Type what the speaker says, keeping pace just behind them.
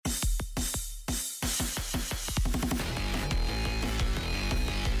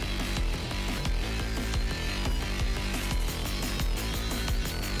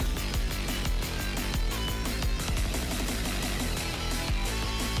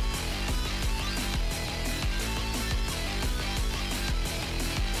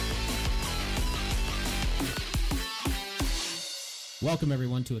Welcome,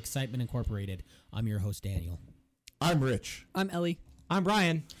 everyone, to Excitement Incorporated. I'm your host, Daniel. I'm Rich. I'm Ellie. I'm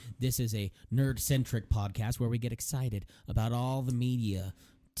Brian. This is a nerd-centric podcast where we get excited about all the media,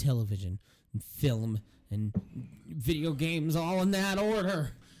 television, and film, and video games, all in that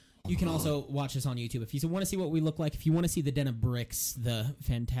order. You can also watch us on YouTube if you want to see what we look like. If you want to see the Den of Bricks, the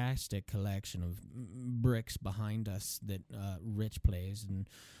fantastic collection of bricks behind us that Rich plays and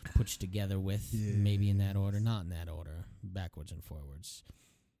puts together with, maybe in that order, not in that order, backwards and forwards.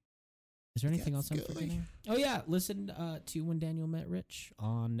 Is there anything else I'm forgetting? Oh, yeah. Listen to When Daniel Met Rich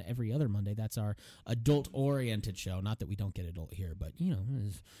on every other Monday. That's our adult-oriented show. Not that we don't get adult here, but, you know,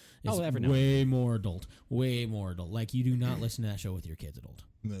 it's way more adult. Way more adult. Like, you do not listen to that show with your kids adult.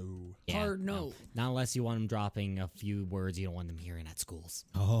 No. Yeah, Hard no. Not unless you want them dropping a few words you don't want them hearing at schools.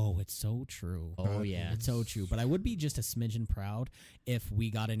 Oh, it's so true. Oh, yeah. It's so true. But I would be just a smidgen proud if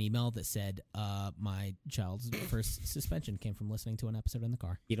we got an email that said my child's first suspension came from listening to an episode in the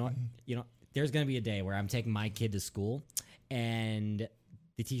car. You know what? There's going to be a day where I'm taking my kid to school and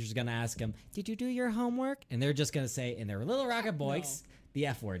the teacher's going to ask them, "Did you do your homework?" And they're just going to say in their little rocket voice, the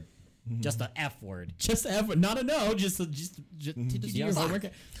F word. Just the F word. Just the F word. Not a no. Just did you do your homework?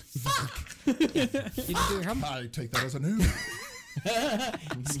 Fuck. Did you do your homework? I take that as a no.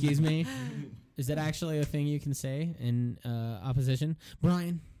 Excuse me. Is that actually a thing you can say in opposition?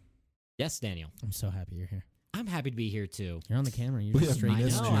 Brian? Yes, Daniel. I'm so happy you're here. I'm happy to be here, too. You're on the camera. You're We just have straight.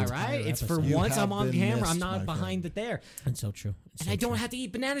 missed I know, you. all right? It's for You once have I'm on been camera. missed, I'm not my behind friend. it there. It's so true. It's And so I don't true. have to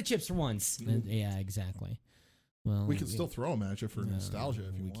eat banana chips for once. Yeah, exactly. Well, We can still throw them at you for nostalgia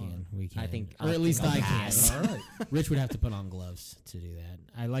if you want. We can. I think or at least I can. pass. All right. Rich would have to put on gloves to do that.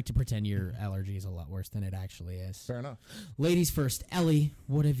 I like to pretend your allergy is a lot worse than it actually is. Fair enough. Ladies first. Ellie,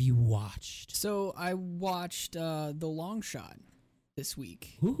 what have you watched? So I watched The Long Shot this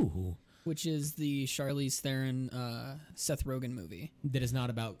week, Ooh. which is the Charlize Theron, Seth Rogen movie. That is not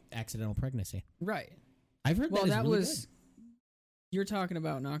about accidental pregnancy. Right. I've heard Well, that is that really was... You're talking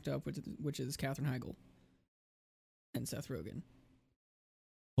about Knocked Up, which is Katherine Heigl and Seth Rogen. good.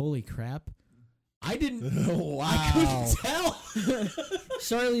 Holy crap. I didn't... Wow. I couldn't tell.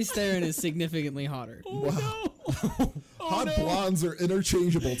 Charlize Theron is significantly hotter. Oh, no. Hot blondes are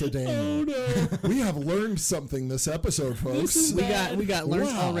interchangeable to Daniel. no. We have learned something this episode, folks. is We got learned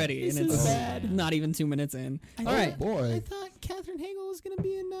Wow. already, This and is it's bad. not even 2 minutes in. I All right. boy. I thought Katherine Heigl was going to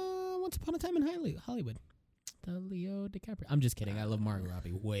be in Once Upon a Time in Hollywood. The Leo DiCaprio. I'm just kidding. I love Margot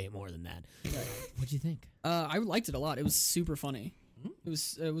Robbie way more than that. What'd you think? I liked it a lot. It was super funny. It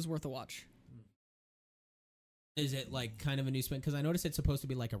was worth a watch. Is it like kind of a new spin? Because I noticed it's supposed to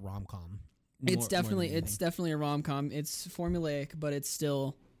be like a rom-com. It's definitely a rom-com. It's formulaic, but it's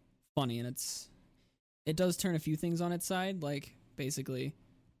still funny, and it does turn a few things on its side. Like basically,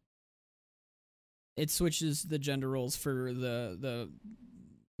 it switches the gender roles for the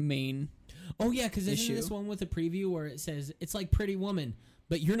main. Oh yeah, because isn't issue. this one with a preview where it says it's like Pretty Woman,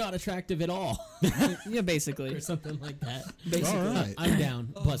 but you're not attractive at all, Yeah, basically. or something like that. Basically. All right. I'm down.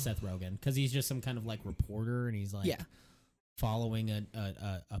 Plus Seth Rogen, because he's just some kind of like reporter, and he's like Yeah. following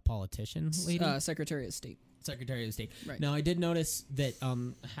a politician lady. Secretary of State. Secretary of State. Right. Now, I did notice that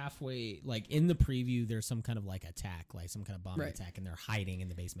halfway, like in the preview, there's some kind of like attack, like some kind of bombing Right. attack, and they're hiding in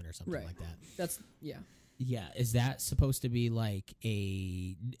the basement or something Right. like that. That's yeah. Yeah, is that supposed to be like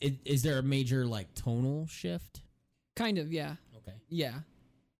is there a major like tonal shift? Kind of, yeah. Okay. Yeah.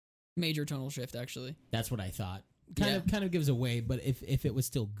 Major tonal shift, actually. That's what I thought. Yeah. Kind of gives away, but if it was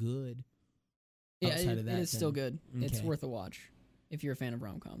still good, Yeah, outside of that, it is still then- good. It's okay. worth a watch if you're a fan of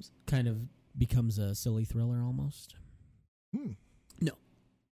rom-coms. kind of becomes a silly thriller almost.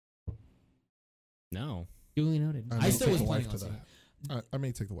 No. Duly noted. I I may still take was the planning wife on to seeing it. that. I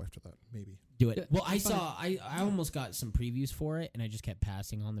may take the wife to that, maybe. Do it. Good. Well, I Fine. saw. I almost got some previews for it, and I just kept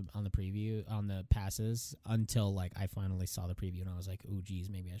passing on the preview on the passes until like I finally saw the preview, and I was like, "Oh, geez,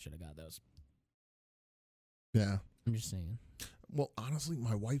 maybe I should have got those." Yeah. I'm just saying. Well, honestly,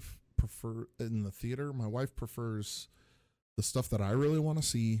 my wife in the theater, my wife prefers the stuff that I really want to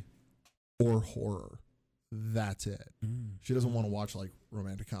see or horror. That's it. She doesn't want to watch like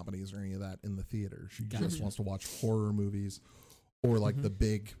romantic comedies or any of that in the theater. She just Gotcha. wants to watch horror movies or like the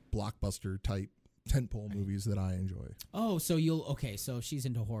big blockbuster type tentpole movies that I enjoy. Oh, so so if she's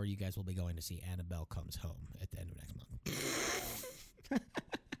into horror, you guys will be going to see Annabelle Comes Home at the end of next month.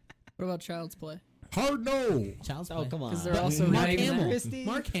 What about Child's Play? Hard no. Child's Play. Oh, come on. 'Cause they're But also Mark not even Hamill. Christy?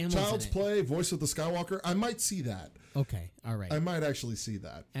 Mark Hamill. Child's Play, Voice of the Skywalker. I might see that. Okay, all right. I might actually see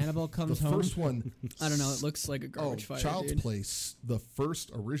that. Annabelle The Comes Home. first one. I don't know. It looks like a garbage fire, Child's dude. Play. The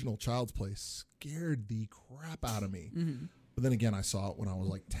first original Child's Play scared the crap out of me. Mm-hmm. But then again, I saw it when I was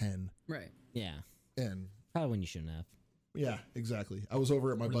like 10. Right. Yeah. And Probably when you shouldn't have. Yeah, exactly. I was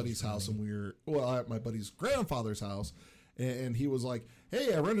over at my buddy's house, and we were at my buddy's grandfather's house, and he was like,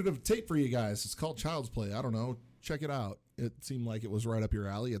 "Hey, I rented a tape for you guys. It's called Child's Play. I don't know, check it out." It seemed like it was right up your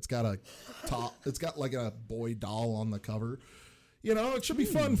alley. It's got it's got like a boy doll on the cover. You know, it should be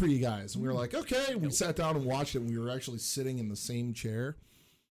fun for you guys. And we were like, okay. We sat down and watched it. And we were actually sitting in the same chair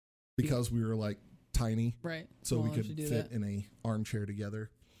because we were like tiny, Right. so we could fit in a armchair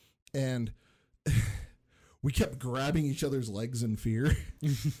together, and we kept grabbing each other's legs in fear.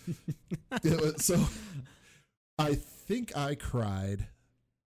 So I think I cried.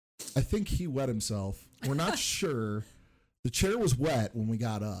 I think he wet himself. We're not sure. The chair was wet when we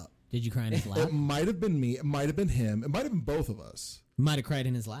got up. Did you cry in his lap? It might have been me. It might have been him. It might have been both of us. Might have cried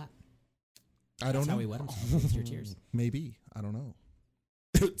in his lap. I don't That's know. how he wet himself with your tears. Maybe. I don't know.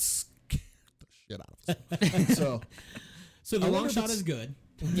 It scared the shit out of us. So the I long wonder if shot it's- is good.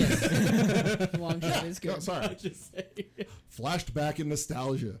 Yes. Long shot is No, good. sorry. Flashed back in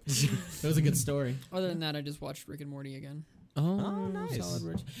nostalgia. That was a good story. Other than that, I just watched Rick and Morty again. Oh, nice. Solid,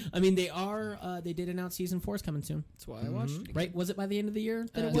 Rich. I mean, they did announce season 4 is coming soon, That's why I watched it. right? Was it by the end of the year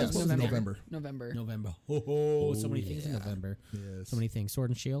that it was? Yes, November. November. November. Oh, so many things in yeah. November. Yes. So many things. Sword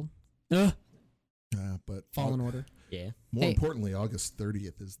and Shield, But Fallen Order. Yeah. more Hey. importantly, August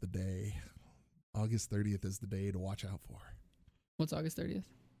 30th is the day. August 30th is the day to watch out for. What's August 30th?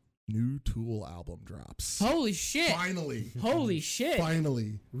 New Tool album drops. Holy shit! Finally. Holy shit!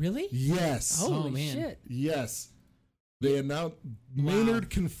 Finally. Really? Yes. Holy Oh, man. shit! Yes. They announced,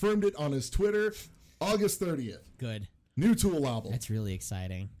 Maynard confirmed it on his Twitter, August 30th. Good. New Tool album. That's really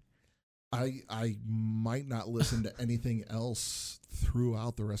exciting. I might not listen to anything else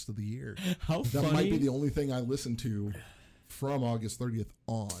throughout the rest of the year. How That might be the only thing I listen to from August 30th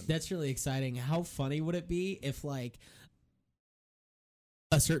on. That's really exciting. How funny would it be if like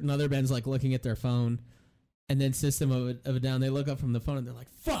a certain other band's like looking at their phone, and then System of a Down, they look up from the phone and they're like,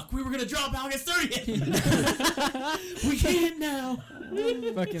 "Fuck, we were gonna drop August 30th. We can't now."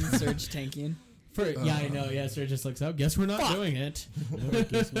 Fucking Surge tanking. Yeah, I know. Yeah, Sir just looks up. Guess we're not doing it.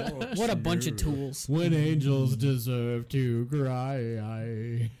 What a bunch of tools. When angels deserve to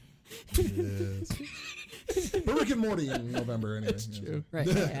cry. Yes. But Rick and Morty in November anyway. That's true. Right.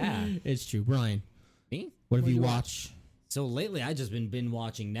 Yeah. It's true. Brian, Me? what have What'd you you watched? So lately, I just been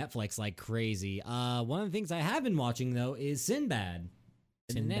watching Netflix like crazy. One of the things I have been watching though is Sinbad.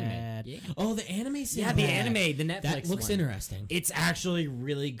 Sinbad. Yeah. Oh, the anime Yeah, Sinbad. the anime, the Netflix. That looks one. interesting. It's actually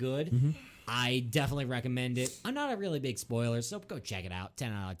really good. Mhm. I definitely recommend it. I'm not a really big spoiler, so go check it out.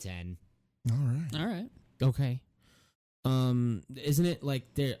 10 out of 10. All right. All right. Okay. Isn't it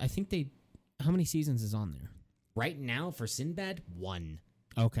like there? I think they. How many seasons is on there? Right now for Sinbad, 1.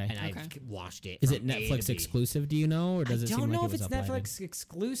 Okay. And I've Okay. watched it. Is it from A to Netflix B. exclusive? Do you know, or does I it don't seem know like if it was it's uploaded? Netflix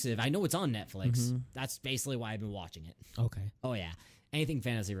exclusive. I know it's on Netflix. Mhm. That's basically why I've been watching it. Okay. Oh yeah, anything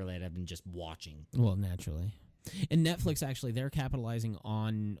fantasy related, I've been just watching. Well, naturally. And Netflix actually, they're capitalizing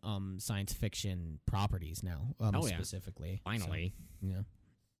on science fiction properties now. Oh, yeah. Specifically. Finally, So,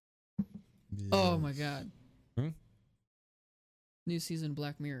 yeah. Oh my god. Hmm? New season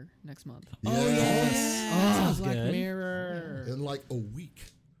Black Mirror next month. Yes. Oh, Sounds Black good. Mirror. In like a week.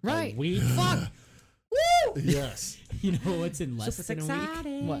 Right. Fuck. Yes. You know what's in less super than a week?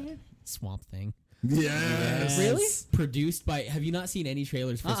 excited. What? Swamp Thing. Yes. Really? Produced by. Have you not seen any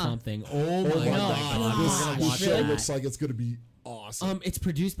trailers for Swamp Thing? Oh, Oh my my god. God. We're gonna This watch show that. looks like it's going to be awesome. It's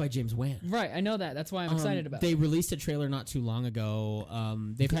produced by James Wan. Right. I know that. That's why I'm excited about They it. released a trailer not too long ago.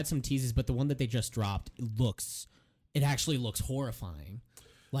 They've had some teases, but the one that they just dropped, it actually looks horrifying.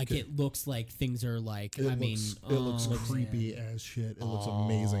 Like it looks like things are like. it looks oh, creepy as shit. It looks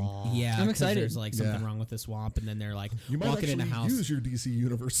amazing. Yeah, I'm 'cause excited. There's like something Yeah. wrong with the swamp, and then they're like You might walking actually in a house. use your DC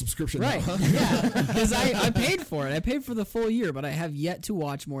Universe subscription. Right. Now. Yeah. Because I paid for it. I paid for the full year, but I have yet to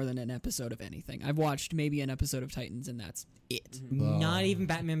watch more than an episode of anything. I've watched maybe an episode of Titans, and that's it. Not even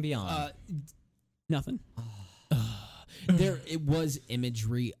Batman Beyond. Nothing. It was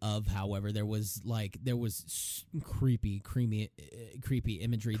imagery of, however, there was creepy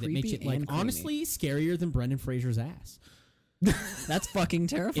imagery that makes Creepy it like and creamy. honestly scarier than Brendan Fraser's ass. That's fucking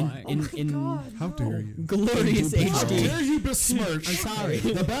terrifying. How dare you? Glorious How HD. dare you besmirch I'm sorry.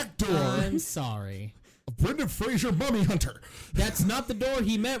 the back door I'm sorry. of Brendan Fraser Mummy Hunter? That's not the door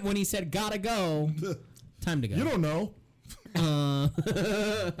he meant when he said "gotta go." Time to go. You don't know. I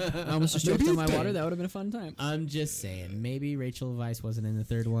almost just choked Maybe on you my did. water. That would have been a fun time. I'm just saying, maybe Rachel Weisz wasn't in the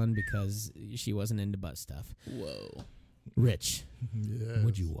third one because she wasn't into butt stuff. Whoa. Rich, Yes.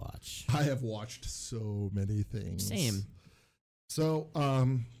 would you watch? I have watched so many things. Same. So,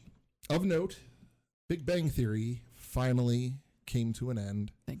 of note, Big Bang Theory finally came to an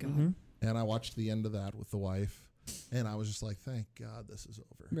end, Thank God. Mhm. and I watched the end of that with the wife. and I was just like, thank God this is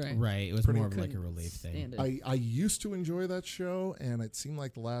over. Right. Right. It was Pretty more of like a Couldn't relief thing. stand it. I used to enjoy that show, and it seemed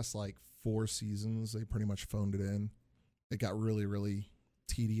like the last like 4 seasons they pretty much phoned it in. It got really, really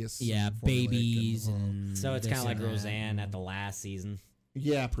tedious. Yeah, and formulaic babies and, and So it's this kind of like and that. Roseanne at the last season,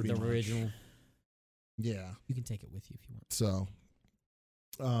 yeah, pretty the much. original. Yeah. You can take it with you if you want. So,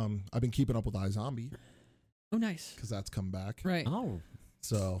 I've been keeping up with iZombie Oh, nice. because that's come back. Right. Oh,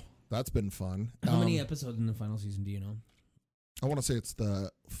 So that's been fun. How many episodes in the final season do you know? I want to say it's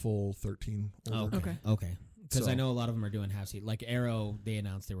the full 13. order. Okay. Okay. Because So- I know a lot of them are doing half season. Like Arrow, they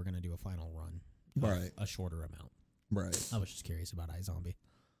announced they were going to do a final run. of Right. A shorter amount. Right. I was just curious about iZombie.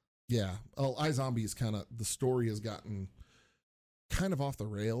 Yeah. Oh, iZombie is kind of, the story has gotten kind of off the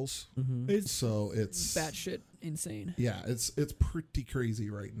rails. Mm-hmm. It's So it's batshit insane. yeah, it's pretty crazy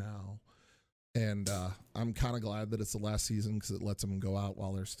right now. And I'm kind of glad that it's the last season because it lets them go out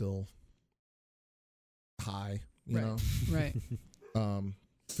while they're still high, you Right. know. Right.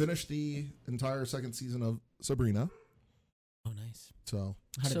 Finished the entire second season of Sabrina. Oh, nice. So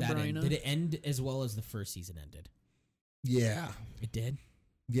How did that end? Sabrina. Did it end as well as the first season ended? yeah, It did?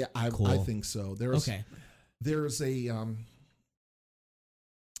 yeah, I Cool. think so. There's Okay. there's a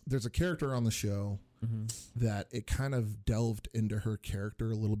character on the show Mm-hmm. that it kind of delved into her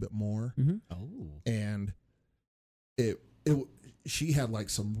character a little bit more, Mm-hmm. oh, and she had like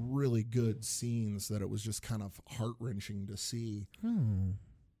some really good scenes that it was just kind of heart-wrenching to see. Hmm.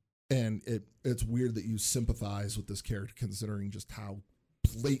 And it's weird that you sympathize with this character considering just how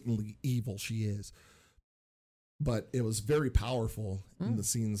blatantly evil she is. But it was very powerful in the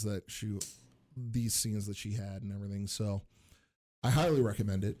scenes that these scenes that she had and everything. So I highly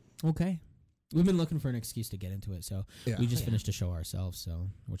recommend it. Okay. We've been looking for an excuse to get into it, so Yeah. we just finished a show ourselves, so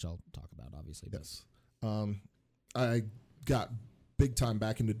which I'll talk about, obviously. but- Yes. I got big time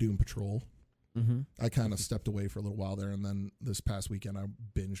back into Doom Patrol. Mm-hmm. I kind of stepped away for a little while there, and then this past weekend I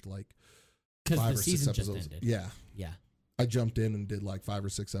binged like Because 5 the or 6 season just episodes. ended. Yeah. Yeah. I jumped in and did like 5 or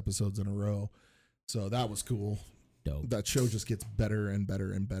 6 episodes in a row. So that was cool. Dope. That show just gets better and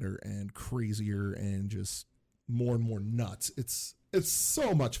better and better and crazier and just more and more nuts. It's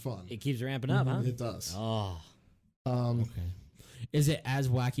so much fun. it keeps ramping up, huh? It does. Oh, Okay. Is it as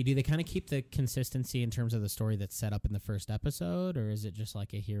wacky? Do they kind of keep the consistency in terms of the story that's set up in the first episode, or is it just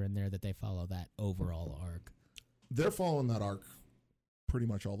like a here and there that they follow that overall arc? They're following that arc pretty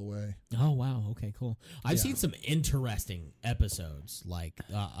much all the way. Oh wow, okay, cool. I've Yeah. seen some interesting episodes, like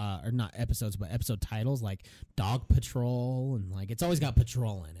or not episodes, but episode titles like Dog Patrol, and like it's always got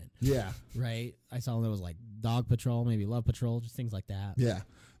patrol in it, Yeah. right? I saw one that was like Dog Patrol, maybe Love Patrol, just things like that. Yeah.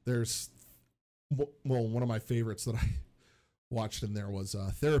 There's, well, one of my favorites that I watched in there was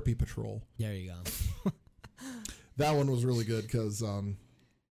Therapy Patrol. There you go. That one was really good because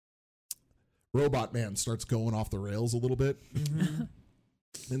Robot Man starts going off the rails a little bit.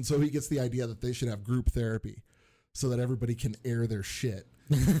 And so he gets the idea that they should have group therapy so that everybody can air their shit.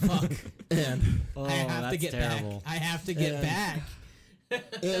 Fuck. And oh, I have to that's get terrible. back. I have to get And- back.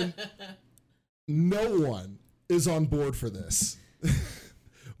 and no one is on board for this.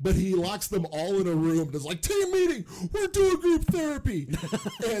 But he locks them all in a room and is like, team meeting, we're doing group therapy.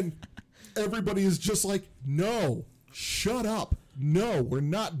 And everybody is just like, no, shut up. No, we're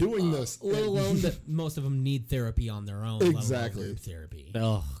not doing this. Let And- alone that most of them need therapy on their own. let alone Exactly. group therapy.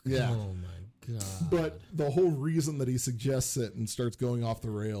 Oh, Yeah. Oh my god. But the whole reason that he suggests it and starts going off the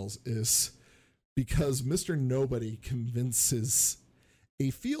rails is because Mr. Nobody convinces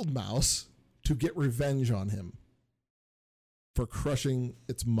a field mouse to get revenge on him for crushing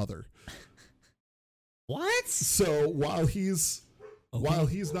its mother. what? So while he's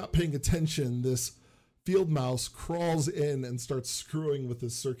not paying attention, this field mouse crawls in and starts screwing with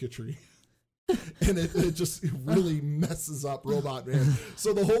his circuitry. And it just really messes up Robot Man.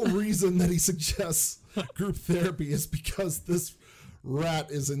 So the whole reason that he suggests group therapy is because this rat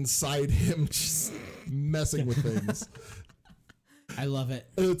is inside him just messing with things. I love it.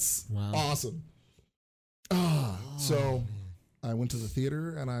 It's Wow. awesome. So I went to the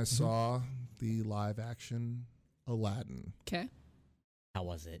theater and I saw the live action Aladdin. Okay. How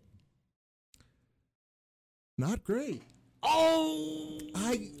was it? Not great. Oh,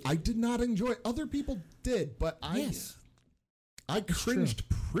 I did not enjoy it. Other people did, but Yes. I cringed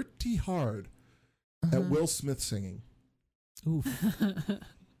pretty hard at Will Smith singing Oof.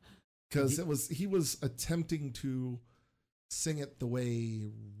 because he was attempting to sing it the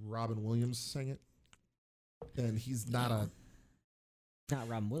way Robin Williams sang it, and he's not a. not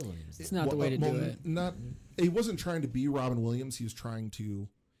Robin Williams. It's not the way to do it. He wasn't trying to be Robin Williams. He was trying to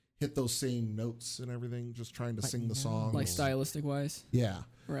hit those same notes and everything, just trying to sing the song. Like stylistic wise. Yeah,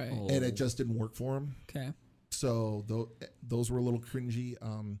 Right. Oh. and it just didn't work for him. Okay. So those were a little cringy.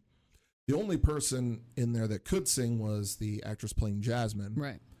 The only person in there that could sing was the actress playing Jasmine.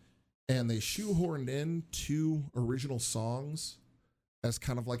 Right. And they shoehorned in 2 original songs as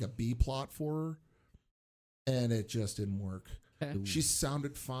kind of like a B plot for her. And it just didn't work. Okay. She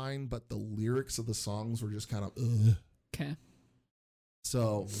sounded fine, but the lyrics of the songs were just kind of ugh. Okay.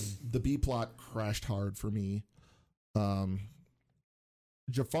 So the B plot crashed hard for me.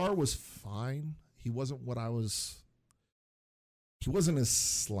 Jafar was fine. He wasn't as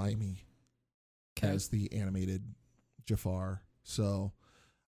slimy as the animated Jafar. So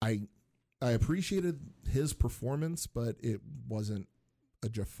I appreciated his performance, but it wasn't a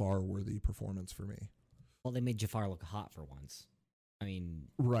Jafar worthy performance for me. Well, they made Jafar look hot for once. I mean,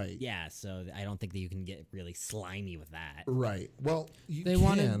 Right. yeah. So I don't think that you can get really slimy with that. Right. Well, They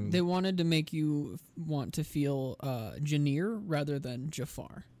wanted to make you want to feel Janir rather than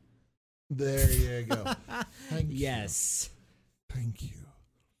Jafar. There you go. Thank you. Yes. Thank you.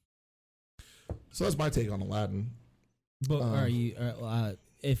 So that's my take on Aladdin. But are you?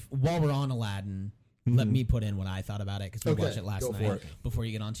 If while we're on Aladdin, let me put in what I thought about it because we Okay, watched it last go for night. it. Before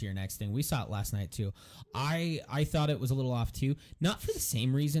you get on to your next thing, we saw it last night too. I thought it was a little off too, not for the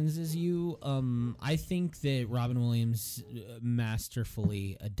same reasons as you. I think that Robin Williams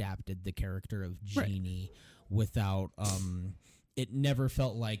masterfully adapted the character of Genie without. It never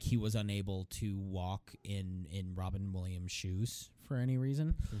felt like he was unable to walk in Robin Williams' shoes for any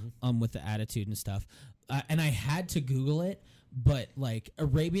reason, with the attitude and stuff. And I had to Google it, but like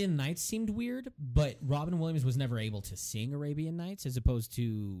Arabian Nights seemed weird, but Robin Williams was never able to sing Arabian Nights as opposed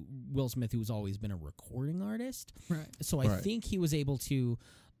to Will Smith, who's always been a recording artist. Right. So I think he was able to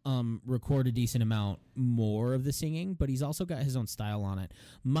record a decent amount more of the singing, but he's also got his own style on it.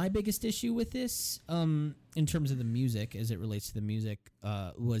 My biggest issue with this, in terms of the music, as it relates to the music,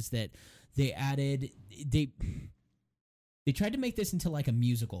 was that they tried to make this into like a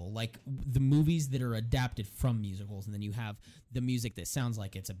musical, like the movies that are adapted from musicals, and then you have the music that sounds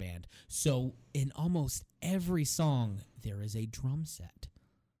like it's a band. So in almost every song, there is a drum set.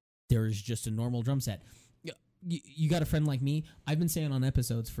 There is just a normal drum set. You got a friend like me. I've been saying on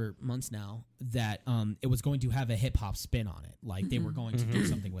episodes for months now that it was going to have a hip hop spin on it. Like they were going to do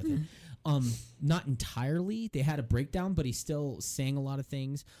something with it. Not entirely. They had a breakdown, but he still sang a lot of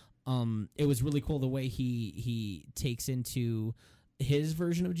things. It was really cool the way he takes into his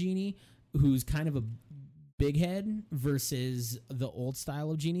version of Genie, who's kind of a big head, versus the old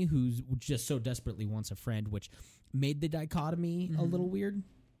style of Genie, who's just so desperately wants a friend, which made the dichotomy a little weird.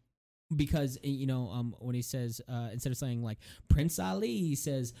 Because, when he says, instead of saying, like, Prince Ali, he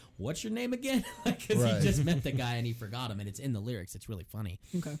says, what's your name again? Because he just met the guy and he forgot him, and it's in the lyrics. It's really funny.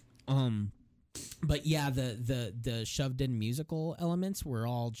 Okay. But, yeah, the shoved-in musical elements were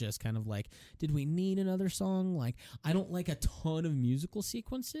all just kind of like, did we need another song? Like, I don't like a ton of musical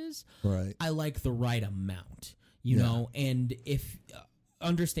sequences. Right. I like the right amount, you know? And if...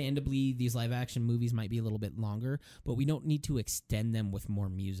 understandably, these live-action movies might be a little bit longer, but we don't need to extend them with more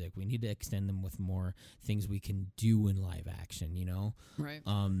music. We need to extend them with more things we can do in live action, you know? Right.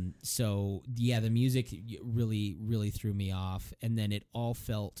 So, yeah, the music really, really threw me off, and then it all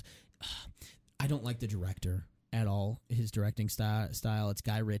felt... I don't like the director at all, his directing style. It's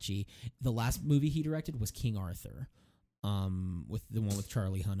Guy Ritchie. The last movie he directed was King Arthur, with the one with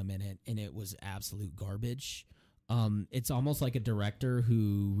Charlie Hunnam in it, and it was absolute garbage. It's almost like a director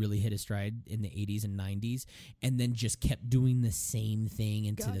who really hit his stride in the 80s and 90s and then just kept doing the same thing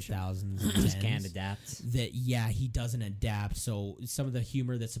into the thousands and Just tens. can't adapt. That, yeah, he doesn't adapt, so some of the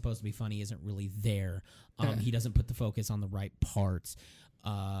humor that's supposed to be funny isn't really there. He doesn't put the focus on the right parts.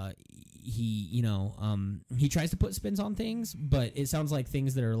 He tries to put spins on things, but it sounds like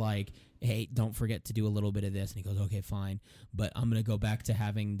things that are like, hey, don't forget to do a little bit of this. And he goes, okay, fine. But I'm going to go back to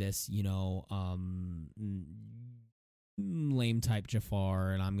having this, lame type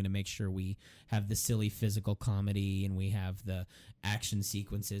Jafar, and I'm going to make sure we have the silly physical comedy and we have the action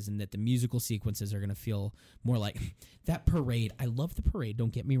sequences, and that the musical sequences are going to feel more like that parade. I love the parade,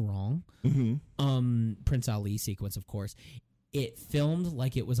 don't get me wrong. Prince Ali sequence, of course. It filmed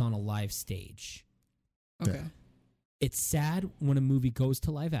like it was on a live stage. Okay. Yeah. It's sad when a movie goes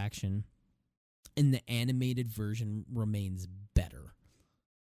to live action and the animated version remains better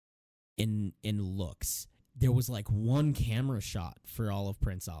in looks. There was like one camera shot for all of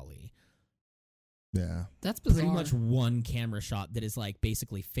Prince Ali. Yeah. That's bizarre. Pretty much one camera shot that is like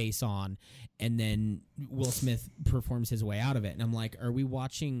basically face on, and then Will Smith performs his way out of it. And I'm like, are we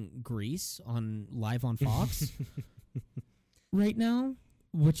watching Grease live on Fox right now?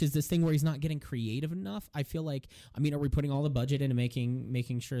 which is this thing where he's not getting creative enough. I feel like, I mean, are we putting all the budget into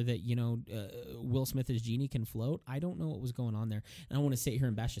making sure that, you know, Will Smith as Genie can float? I don't know what was going on there, and I want to sit here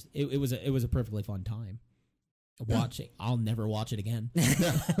and bash this. It was a perfectly fun time watching. I'll never watch it again.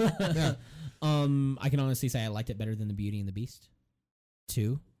 Yeah. I can honestly say I liked it better than the Beauty and the Beast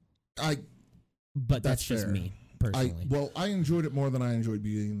 2, but that's just fair. me personally. I enjoyed it more than I enjoyed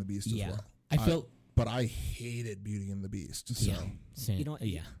Beauty and the Beast as well. I feel. But I hated Beauty and the Beast. So. Yeah, same. You know what?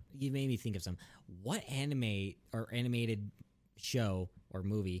 Yeah. You made me think of some. What anime or animated show or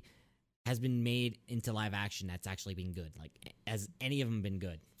movie has been made into live action that's actually been good? Like, has any of them been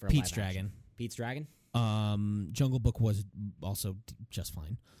good for a Pete's live Dragon. action? Pete's Dragon? Jungle Book was also just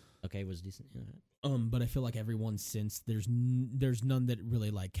fine. Okay, was decent. Yeah. But I feel like everyone since there's none that really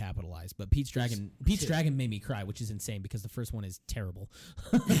like capitalized. But Pete's Dragon made me cry, which is insane because the first one is terrible.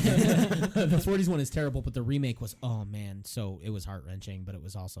 The 40s one is terrible, but the remake was, oh man, so it was heart wrenching, but it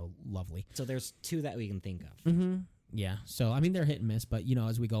was also lovely. So there's two that we can think of. Mm-hmm. Yeah. So I mean they're hit and miss, but you know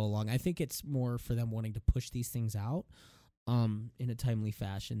as we go along, I think it's more for them wanting to push these things out, in a timely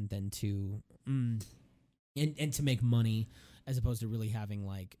fashion than to and to make money. As opposed to really having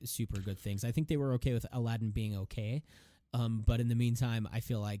like super good things. I think they were okay with Aladdin being okay. But in the meantime, I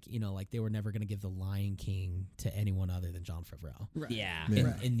feel like, you know, like they were never going to give The Lion King to anyone other than Jon Favreau. Right. Yeah.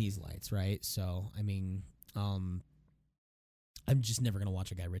 In these lights, right? So, I mean, I'm just never going to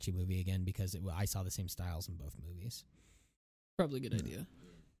watch a Guy Ritchie movie again because I saw the same styles in both movies. Probably a good idea.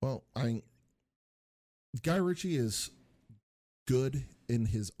 Well, Guy Ritchie is good in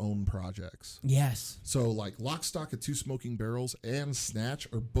his own projects. Yes. So like Lock, Stock, and Two Smoking Barrels and Snatch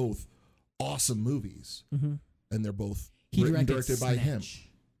are both awesome movies. Mm-hmm. And they're both He written and directed directed by him. Snatch.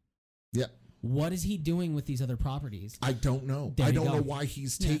 Yeah. What is he doing with these other properties? I don't know. There I you don't go. know why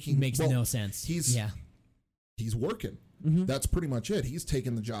he's taking... Makes no sense. He's working. Mm-hmm. That's pretty much it. He's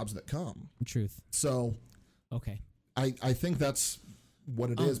taking the jobs that come. Truth. So Okay. I think that's what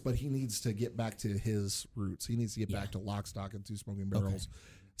it is, but he needs to get back to his roots. He needs to get back to Lock, Stock, and Two Smoking Barrels,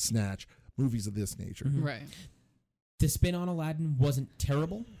 Snatch, movies of this nature. Mm-hmm. Right. The spin on Aladdin wasn't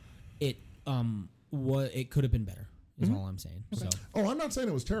terrible. It could have been better. Is all I'm saying. Okay. So Oh, I'm not saying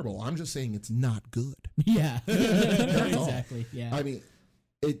it was terrible. I'm just saying it's not good. yeah, That's all. exactly. Yeah. I mean,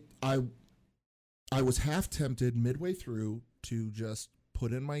 I was half tempted midway through to just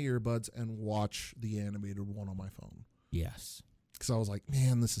put in my earbuds and watch the animated one on my phone. Yes. Because I was like,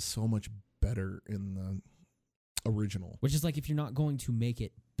 man, this is so much better in the original. Which is like if you're not going to make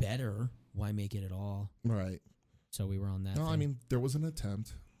it better, why make it at all? Right. So we were on that. No, thing. I mean, there was an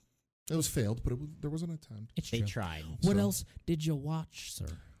attempt. It was failed, but there was an attempt. it's They true. tried. What So- else did you watch, sir?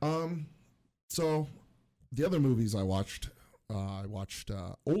 So the other movies I watched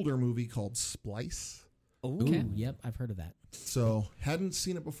older movie called Splice. Okay. Ooh, yep, I've heard of that. So hadn't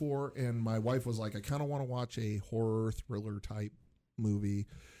seen it before, and my wife was like, I kind of want to watch a horror thriller type movie.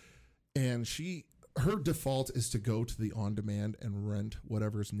 And her default is to go to the on-demand and rent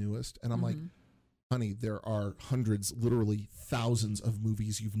whatever's newest. And I'm like, honey, there are hundreds, literally thousands of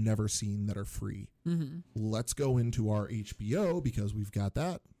movies you've never seen that are free. Mm-hmm. Let's go into our HBO because we've got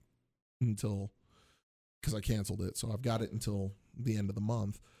that because I canceled it. So I've got it until the end of the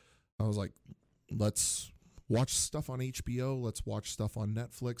month. I was like, let's watch stuff on HBO. Let's watch stuff on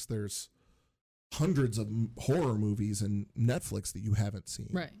Netflix. There's hundreds of horror movies in Netflix that you haven't seen.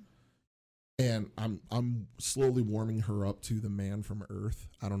 Right. And I'm slowly warming her up to The Man from Earth.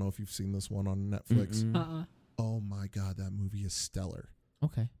 I don't know if you've seen this one on Netflix. Mm-mm. Oh my God, that movie is stellar.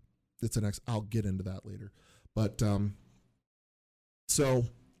 Okay. It's I'll get into that later. But so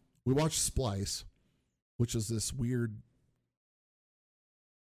we watched Splice, which is this weird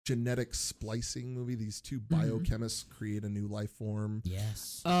genetic splicing movie. These two biochemists create a new life form.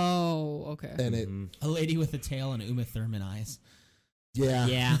 Yes. Oh, okay. And it A lady with a tail and Uma Thurman eyes.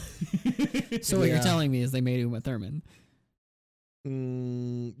 Yeah. So what you're Yeah. telling me is they made Uma Thurman.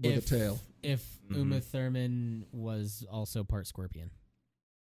 with If- a tail. If Uma Thurman was also part scorpion.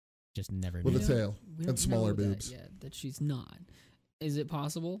 Just never With knew. a tail We don't and smaller know that boobs. yet, that she's not. Is it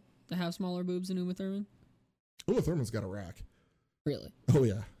possible to have smaller boobs than Uma Thurman? Uma Thurman's got a rack. Really? Oh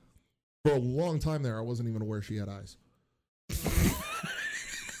yeah. For a long time there, I wasn't even aware she had eyes.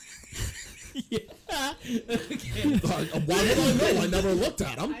 Yeah. Okay. Why would I know? I never looked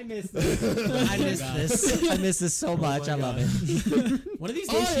at them. I missed this. I missed this. I miss this so much. my I love God. it. One of these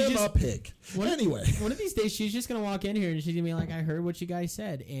I days, am a pig. Anyway, one of these days, she's just gonna walk in here and she's gonna be like, "I heard what you guys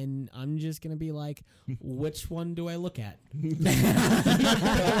said," and I'm just gonna be like, "Which one do I look at?" I'm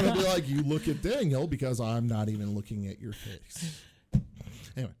gonna be like, you look at Daniel because I'm not even looking at your face.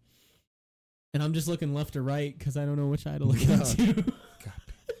 Anyway, And I'm just looking left or right because I don't know which eye to look Yeah. into. God,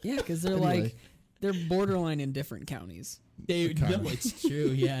 Yeah, because they're Anyway. like they're borderline in different counties. Dude, Kinda. no, it's true.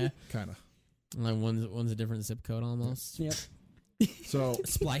 Yeah, Kind of. like one's a different zip code almost. Yep. So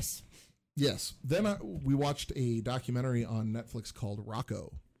Splice. yes, then we watched a documentary on Netflix called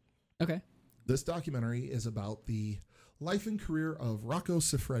Rocco. Okay. This documentary is about the life and career of Rocco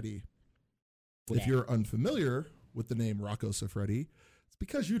Siffredi. If Yeah. you're unfamiliar with the name Rocco Siffredi, it's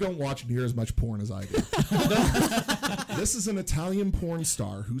because you don't watch near as much porn as I do. This is an Italian porn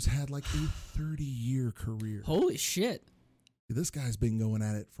star who's had like a 30-year career. Holy shit. This guy's been going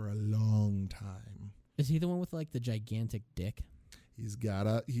at it for a long time. Is he the one with like the gigantic dick? He's got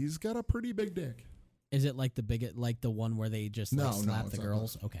a pretty big dick. Is it like the big, like the one where they just No, like, no, slap it's the not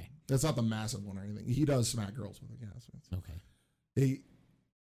girls? Okay, It's not the massive one or anything. He does smack girls with it. Yeah, okay.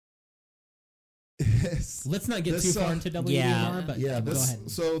 Let's not get This, too far into WDMR, yeah. but yeah, go ahead.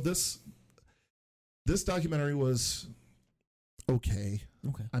 So this documentary was okay.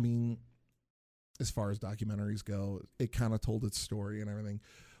 Okay. I mean, as far as documentaries go, it kind of told its story and everything.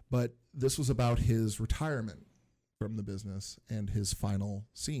 But this was about his retirement from the business and his final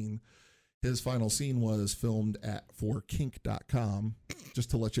scene. His final scene was filmed for kink.com, just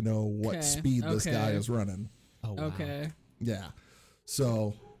to let you know what Okay, speed this guy okay. is running. Oh, wow. Okay. Yeah.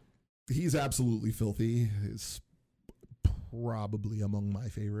 So he's absolutely filthy. He's probably among my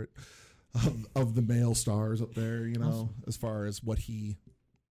favorite of the male stars up there, you know, Awesome. as far as the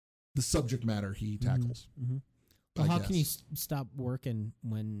subject matter he tackles. Mm-hmm. Well, how can you stop working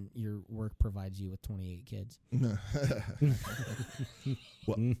when your work provides you with 28 kids?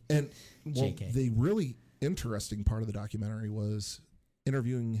 well, and JK. the really interesting part of the documentary was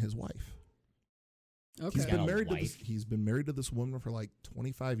interviewing his wife. Okay. He's got been a married to wife. he's been married to this woman for like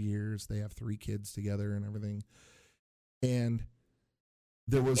 25 years. They have 3 kids together and everything. And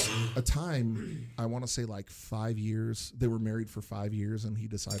there was a time, I want to say like 5 years, they were married for 5 years and he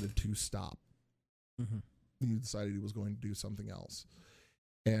decided to stop. Mm-hmm. He decided he was going to do something else.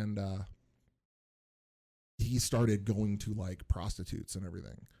 And he started going to like prostitutes and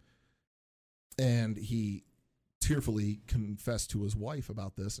everything. And he tearfully confessed to his wife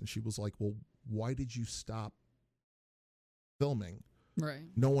about this. And she was like, well, why did you stop filming? Right.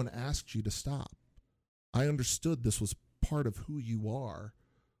 No one asked you to stop. I understood this was part of who you are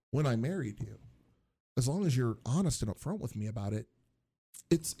when I married you. As long as you're honest and upfront with me about it,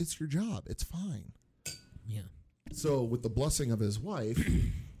 it's your job. It's fine. Yeah. So with the blessing of his wife,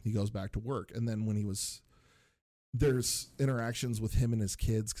 he goes back to work. And then when there's interactions with him and his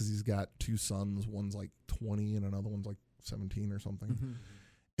kids because he's got 2 sons. One's like 20 and another one's like 17 or something. Mm-hmm.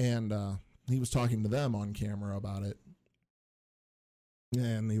 And he was talking to them on camera about it.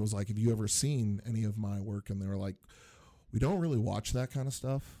 And he was like, have you ever seen any of my work? And they were like, we don't really watch that kind of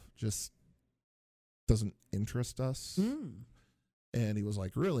stuff. Just doesn't interest us. Mm. And he was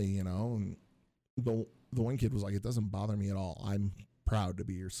like, really, you know? And the one kid was like, it doesn't bother me at all. I'm proud to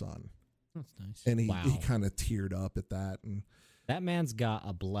be your son. That's nice. And he Wow. kind of teared up at that. And That man's got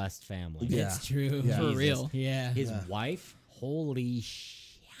a blessed family. Yeah. It's true. Yeah. For Jesus. real. Yeah. His Yeah. wife, holy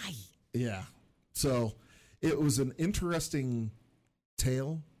shit. yeah. So it was an interesting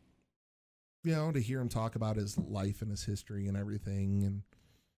tale, you know, to hear him talk about his life and his history and everything and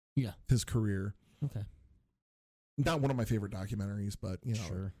Yeah. his career. Okay. Not one of my favorite documentaries, but, you know,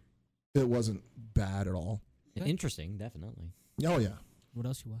 Sure. it wasn't bad at all. Okay. Interesting, definitely. Oh, yeah. What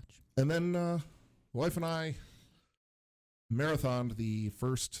else you watch? And then wife and I marathoned the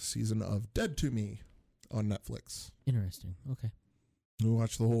first season of Dead to Me on Netflix. Interesting. Okay. We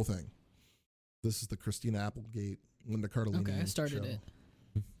watched the whole thing. This is the Christina Applegate, Linda Cardellini Okay, I started show.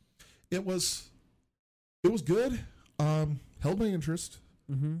 it. It was good. Held my interest.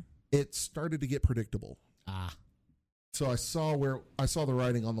 Mm-hmm. It started to get predictable. Ah, So I saw the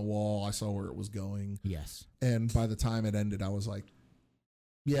writing on the wall. I saw where it was going. yes. And by the time it ended, I was like,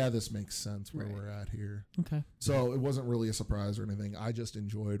 yeah, this makes sense where Right. we're at here. Okay. So it wasn't really a surprise or anything. I just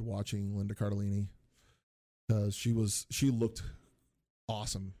enjoyed watching Linda Cardellini because she looked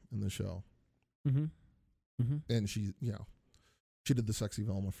awesome in the show. Mm-hmm. Mm-hmm. And she did the sexy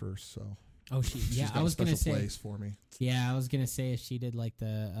Velma first. So Oh, she's yeah. got I was a gonna special say. place for me. Yeah, I was gonna say if she did like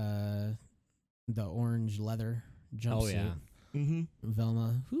the orange leather jumpsuit. Oh, yeah. Mm-hmm.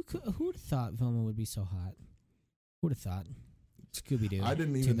 Velma. Who would have thought Velma would be so hot? Who would have thought? Scooby Doo. I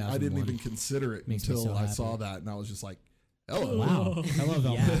didn't even consider it Makes me until so I happy. saw that, and I was just like, "Hello, Wow. Hello,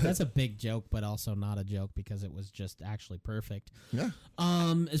 Velma. Yeah. That's a big joke, but also not a joke because it was just actually perfect. yeah."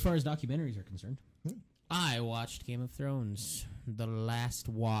 As far as documentaries are concerned, Hmm. I watched Game of Thrones, The Last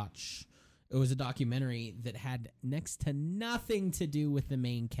Watch. It was a documentary that had next to nothing to do with the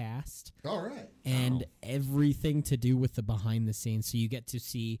main cast All right. and everything to do with the behind the scenes. So you get to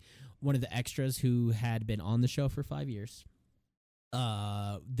see one of the extras who had been on the show for 5 years.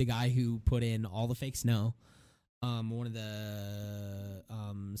 The guy who put in all the fake snow. One of the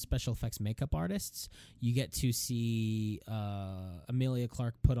special effects makeup artists. You get to see Amelia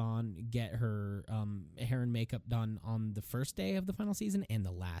Clark get her hair and makeup done on the first day of the final season and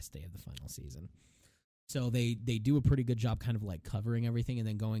the last day of the final season. So they do a pretty good job kind of like covering everything and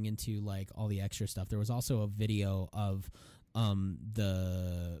then going into like all the extra stuff. There was also a video of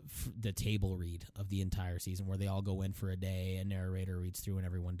the table read of the entire season where they all go in for a day, a narrator reads through and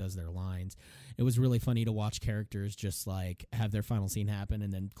everyone does their lines. It was really funny to watch characters just like have their final scene happen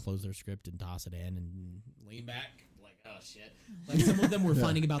and then close their script and toss it in and lean back like, oh shit. Like some of them were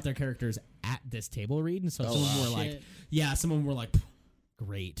finding about their characters at this table read, and so some of them were like, yeah, some of them were like,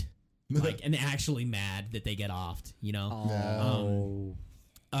 great. Like, and actually mad that they get offed, you know?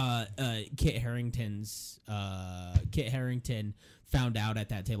 Kit Harington found out at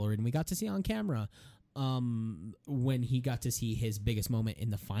that table read, and we got to see on camera when he got to see his biggest moment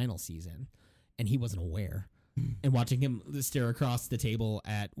in the final season, and he wasn't aware. And watching him stare across the table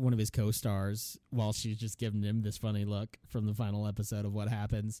at one of his co-stars while she's just giving him this funny look from the final episode of what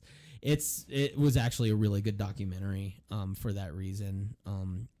happens, it was actually a really good documentary for that reason.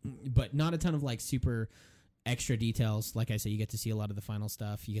 But not a ton of like super extra details. Like I said, you get to see a lot of the final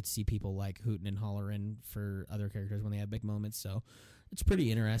stuff. You get to see people like hooting and hollering for other characters when they have big moments. So it's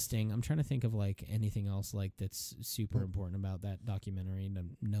pretty interesting. I'm trying to think of like anything else like that's super important about that documentary.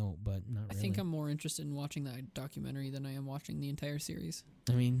 No, but not really. I think I'm more interested in watching that documentary than I am watching the entire series.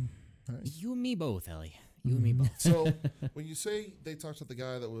 I mean, You and me both, Ellie. You and me both. So when you say they talked to the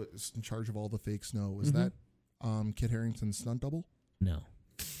guy that was in charge of all the fake snow, was that Kit Harington's stunt double? No,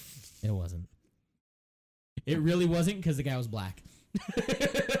 it wasn't. It really wasn't because the guy was black.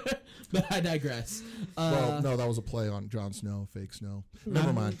 But I digress. Well, no, that was a play on Jon Snow, fake snow.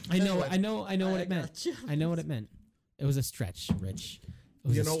 Never mind. I know what it meant. I know what it meant. It was a stretch, Rich.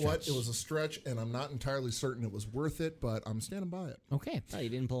 You know what? It was a stretch, and I'm not entirely certain it was worth it, but I'm standing by it. Okay. Oh, you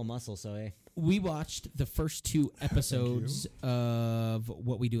didn't pull a muscle, so hey. We watched the first 2 episodes of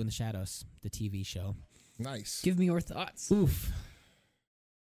What We Do in the Shadows, the TV show. Nice. Give me your thoughts. Oof.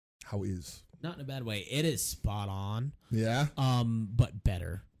 How is? Not in a bad way. It is spot on. Yeah. But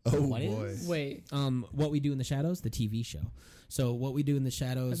better. Oh What boy. is? Wait, What We Do in the Shadows, the TV show. So What We Do in the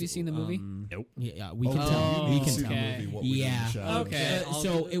Shadows. Have you seen the movie? Nope. Yeah, we can Oh, tell. you We need to can see tell. the movie, What We Do in the Yeah. Shadows. Okay.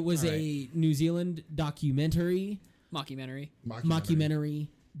 So it was All a New Zealand documentary mockumentary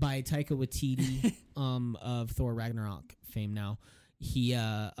by Taika Waititi of Thor Ragnarok fame now. He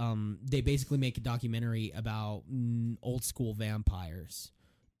they basically make a documentary about old school vampires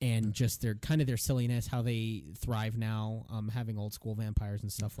and just their silliness, how they thrive now, having old school vampires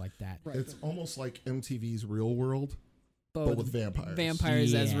and stuff like that. It's almost like MTV's Real World, but with vampires.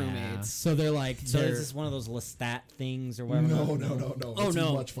 Vampires as Yeah. roommates. So they're like, So is this one of those Lestat things or whatever? No. Oh, It's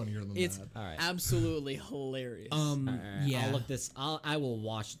no. much funnier than It's that. All right. absolutely hilarious. All right. yeah, I'll look this. I will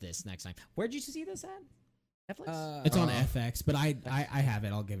watch this next time. Where'd you see this at? Netflix. it's on FX, but I have it.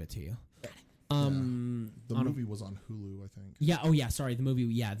 I'll give it to you. The on a- movie was on Hulu, I think. Yeah. Oh, yeah. Sorry. The movie.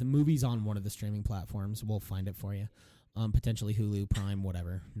 Yeah. The movie's on one of the streaming platforms. We'll find it for you. Potentially Hulu, Prime,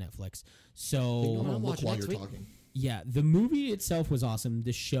 whatever, Netflix. So I'm gonna I'll look watch while next you're week. talking. yeah, the movie itself was awesome.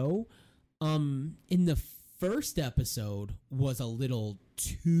 The show, in the first episode was a little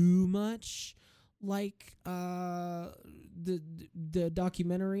too much like the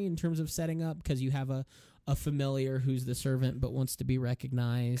documentary in terms of setting up, because you have a familiar who's the servant but wants to be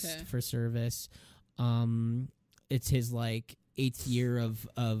recognized Okay. for service. It's his like 8th year of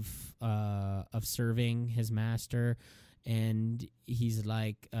serving his master, and he's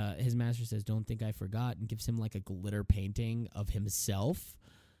like his master says, "Don't think I forgot," and gives him like a glitter painting of himself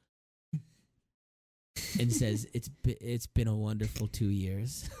and says, it's been a wonderful 2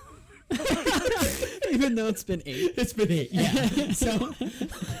 years. Even though it's been 8. It's been 8, yeah. So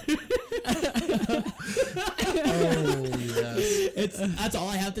Oh yes. that's all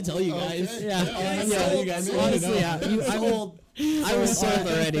I have to tell you guys. Okay. Yeah, Yeah, yeah, you guys honestly, yeah. I was sold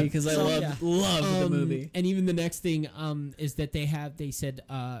already because I love the movie. And even the next thing is that they said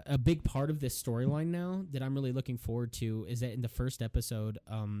a big part of this storyline now that I'm really looking forward to is that in the first episode,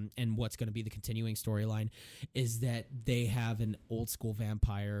 and what's going to be the continuing storyline, is that they have an old school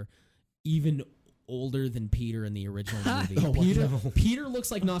vampire, even older than Peter in the original movie. Peter looks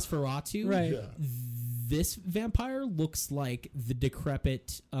like Nosferatu. Right. Yeah. This vampire looks like the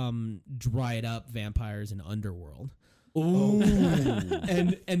decrepit, dried up vampires in Underworld. Ooh.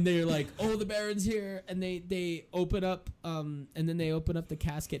 and they're like, oh, the Baron's here, and they open up and then they open up the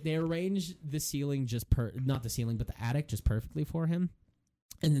casket. They arrange the ceiling not the ceiling but the attic just perfectly for him.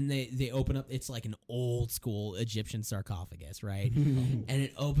 And then they open up. It's like an old school Egyptian sarcophagus, right? And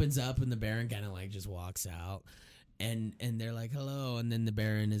it opens up, and the Baron kind of like just walks out, and they're like, hello. And then the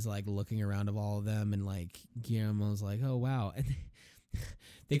Baron is like looking around of all of them, and like Guillermo's like, oh wow. And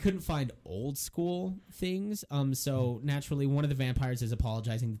they couldn't find old school things, so naturally one of the vampires is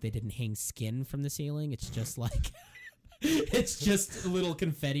apologizing that they didn't hang skin from the ceiling. It's just like it's just little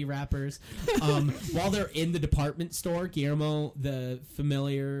confetti wrappers. While they're in the department store, Guillermo, the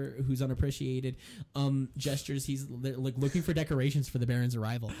familiar who's unappreciated, gestures. He's like looking for decorations for the Baron's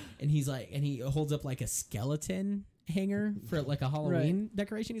arrival, and he's like, and he holds up like a skeleton hanger for like a Halloween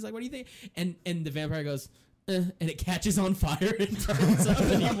decoration. He's like, what do you think? And the vampire goes, and it catches on fire and turns up,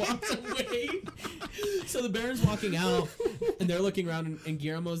 and he walks away. So the Baron's walking out, and they're looking around, and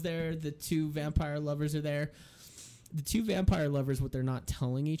Guillermo's there. The two vampire lovers are there. The two vampire lovers, what they're not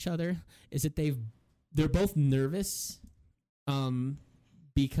telling each other is that they're both nervous,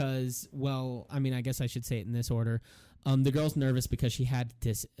 because, well, I mean, I guess I should say it in this order. The girl's nervous because she had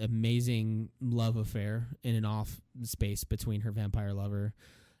this amazing love affair in an off space between her vampire lover,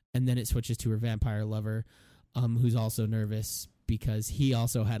 and then it switches to her vampire lover, who's also nervous because he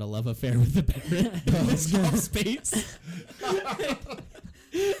also had a love affair with the Baron in this off space.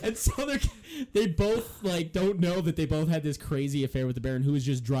 And so they both like don't know that they both had this crazy affair with the Baron, who is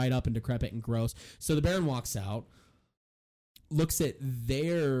just dried up and decrepit and gross. So the Baron walks out, looks at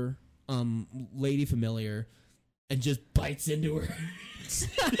their lady familiar, and just bites into her.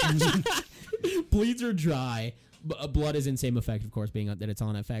 Bleeds her dry. Blood is in same effect, of course, being that it's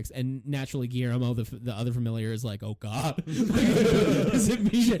on FX. And naturally, Guillermo, the other familiar, is like, oh God. Is it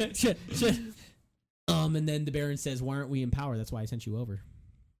me? Shit. And then the Baron says, why aren't we in power? That's why I sent you over.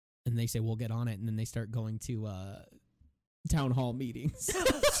 And they say, we'll get on it. And then they start going to town hall meetings.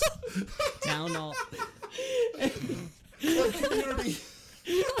 Town hall.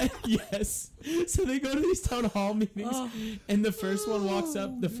 Yes. So they go to these town hall meetings, and the first one walks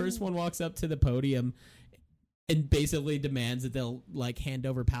up to the podium and basically demands that they'll like hand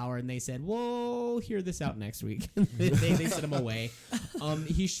over power, and they said, we'll hear this out next week. they sent him away.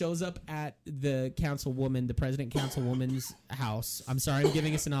 He shows up at the president councilwoman's house. I'm sorry I'm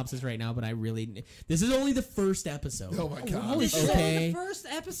giving a synopsis right now, but this is only the first episode. Oh my God. Holy shit. Okay. The first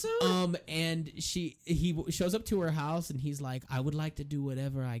episode? And he shows up to her house, and he's like, I would like to do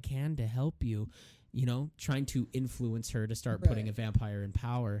whatever I can to help you, trying to influence her to start putting a vampire in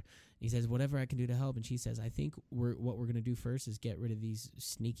power. He says, whatever I can do to help. And she says, I think what we're going to do first is get rid of these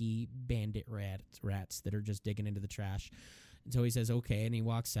sneaky bandit rats that are just digging into the trash. And so he says, okay. And he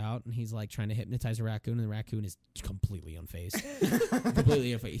walks out, and he's like trying to hypnotize a raccoon, and the raccoon is completely unfazed.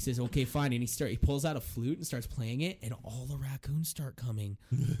 Completely unfazed. He says, okay, fine. And he pulls out a flute and starts playing it, and all the raccoons start coming.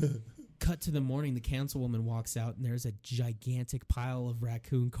 Cut to the morning, the councilwoman walks out, and there's a gigantic pile of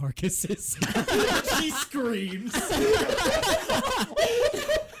raccoon carcasses. She screams.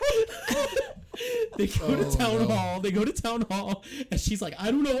 They go to town hall. They go to town hall, and she's like,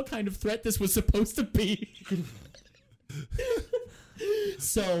 I don't know what kind of threat this was supposed to be.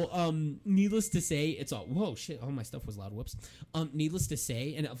 So, needless to say, it's all, whoa, shit, all my stuff was loud, whoops. Needless to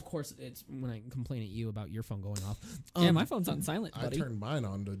say, and of course, it's when I complain at you about your phone going off. Yeah, my phone's on silent, buddy. I turned mine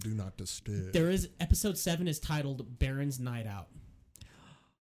on to do not disturb. There is, episode 7 is titled Baron's Night Out.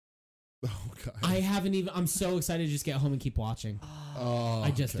 Oh, God. I'm so excited to just get home and keep watching. Oh, I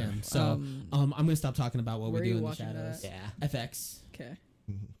just okay. am. So, I'm going to stop talking about what we where are do you in the watching shadows. that Yeah. FX. Okay.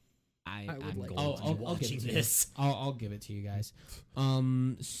 I'm would like going to. to I'll be give it watching to you. this. I'll give it to you guys.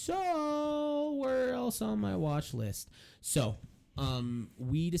 So where else on my watch list? So,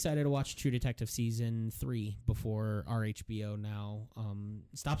 we decided to watch True Detective season 3 before our HBO now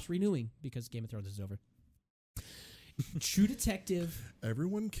stops renewing because Game of Thrones is over. True Detective.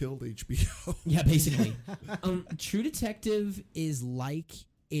 Everyone killed HBO. Yeah, basically. True Detective is like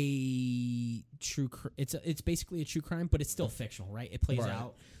a it's basically a true crime, but it's still fictional, right? It plays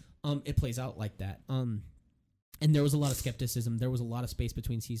out. It plays out like that. And there was a lot of skepticism. There was a lot of space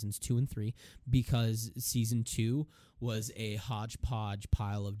between seasons 2 and 3 because season 2 was a hodgepodge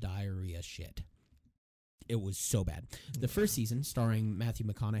pile of diarrhea shit. It was so bad. The first season, starring Matthew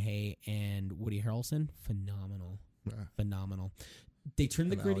McConaughey and Woody Harrelson, phenomenal. Phenomenal. They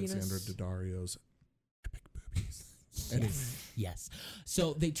turned the grittiness. Alexander Daddario's epic boobies. Yes.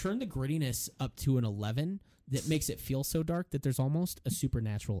 So they turned the grittiness up to an 11 that makes it feel so dark that there's almost a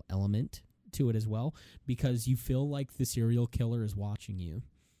supernatural element to it as well because you feel like the serial killer is watching you.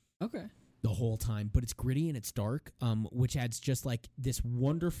 Okay. the whole time, but it's gritty and it's dark, which adds just like this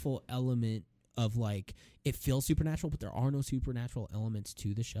wonderful element of like it feels supernatural, but there are no supernatural elements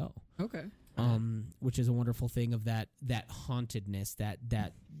to the show. Okay. Which is a wonderful thing of that hauntedness,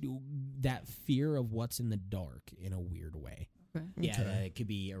 that fear of what's in the dark in a weird way. Okay. Yeah, Okay. it could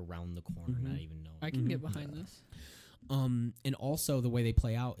be around the corner, not even knowing. I can get behind this. And also the way they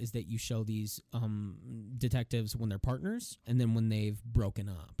play out is that you show these detectives when they're partners and then when they've broken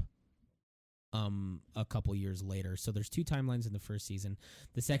up a couple years later. So there's 2 timelines in the first season.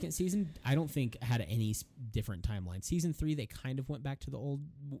 The second season, I don't think had any different timeline. Season 3, they kind of went back to the old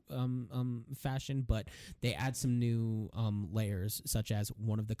fashion, but they add some new layers, such as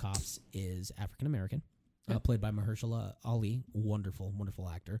one of the cops is African American. Played by Mahershala Ali, wonderful, wonderful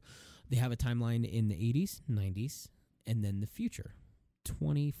actor. They have a timeline in the 80s, 90s, and then the future,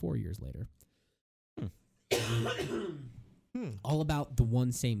 24 years later. All about the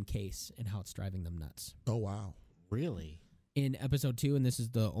one same case and how it's driving them nuts. Oh wow. Really? In episode 2, and this is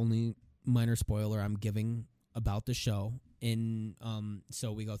the only minor spoiler I'm giving about the show.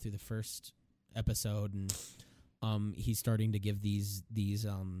 So we go through the first episode, and he's starting to give these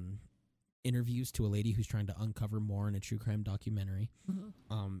interviews to a lady who's trying to uncover more in a true crime documentary.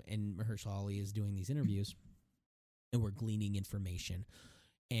 And Mahershala Ali is doing these interviews, and we're gleaning information.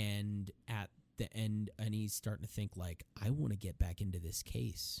 And at the end, and he's starting to think like, I want to get back into this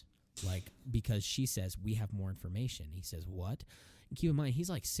case, like, because she says we have more information. He says, what? And keep in mind, he's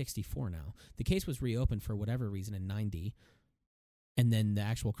like 64 now. The case was reopened for whatever reason in 90, and then the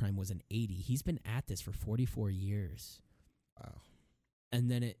actual crime was in 80. He's been at this for 44 years. Wow. And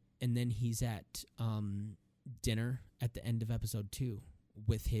then he's at dinner at the end of episode 2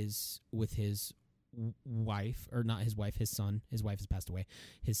 with his wife, or not his wife, his son. His wife has passed away.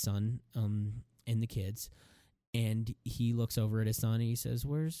 His son and the kids. And he looks over at his son and he says,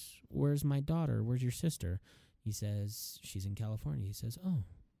 Where's my daughter? Where's your sister? He says, she's in California. He says, oh,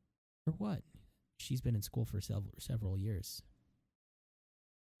 for what? She's been in school for several years.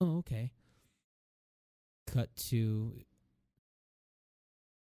 Oh, okay. Cut to,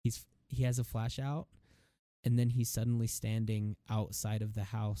 he has a flash out, and then he's suddenly standing outside of the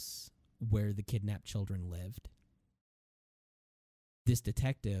house where the kidnapped children lived. This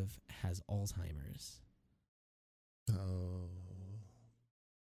detective has Alzheimer's. Oh.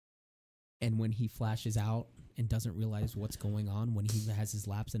 And when he flashes out and doesn't realize what's going on, when he has his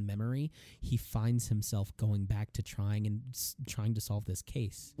lapse in memory, he finds himself going back to trying to solve this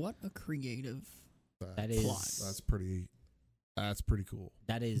case. What a creative That is- plot. That's pretty cool.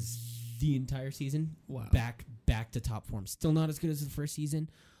 That is The entire season, Wow. back to top form. Still not as good as the first season.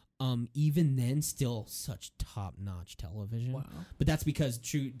 Even then, still such top-notch television. Wow. But that's because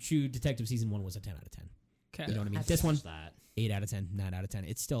True Detective season 1 was a 10 out of 10. Okay. You know what I mean? have This to one, watch that. 8 out of 10, 9 out of 10.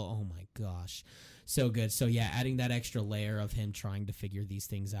 It's still, oh my gosh, so good. So yeah, adding that extra layer of him trying to figure these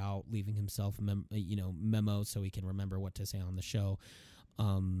things out, leaving himself memos so he can remember what to say on the show.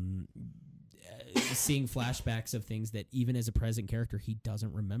 Seeing flashbacks of things that even as a present character he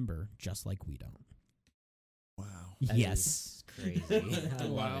doesn't remember, just like we don't. Wow. That Yes, is crazy. I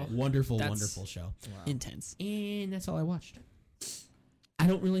love Wow. it. wonderful, That's- wonderful show. Wow. Intense. And that's all I watched. I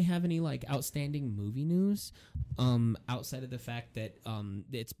don't really have any like outstanding movie news, outside of the fact that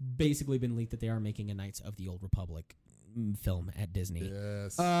it's basically been leaked that they are making a Knights of the Old Republic film at Disney.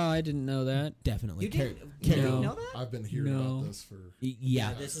 Yes. I didn't know that. Definitely. You didn't No. know that? I've been hearing No. about this for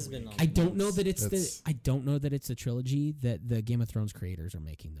Yeah. This has been. I don't know that it's That's- I don't know that it's a trilogy that the Game of Thrones creators are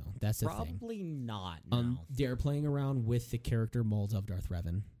making though. That's the thing. Probably not. No. They're playing around with the character molds of Darth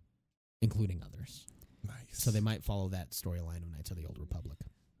Revan, including others. nice. So they might follow that storyline of Knights of the Old Republic.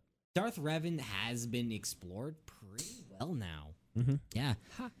 Darth Revan has been explored pretty well now. Mm-hmm. Yeah.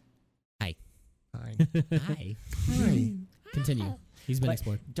 Ha. Hi. Hi. Hi. Hi. Continue. He's been But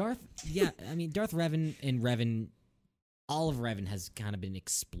explored. Darth Revan and Revan, all of Revan has kind of been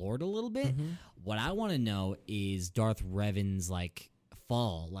explored a little bit. Mm-hmm. What I want to know is Darth Revan's like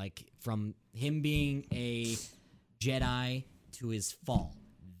fall, like from him being a Jedi to his fall.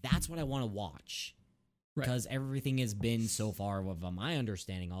 That's what I want to watch. Right. Because everything has been so far, of my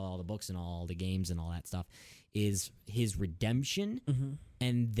understanding, all the books and all the games and all that stuff, is his redemption Mm-hmm.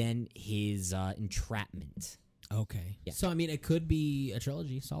 and then his entrapment. Okay. Yeah. So I mean, it could be a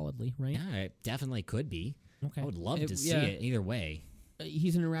trilogy, solidly, right? Yeah, it definitely could be. Okay. I would love It- to see yeah. it either way.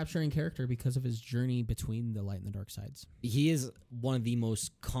 He's an enrapturing character because of his journey between the light and the dark sides. He is one of the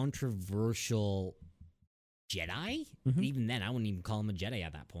most controversial Jedi. Mhm. Even then, I wouldn't even call him a Jedi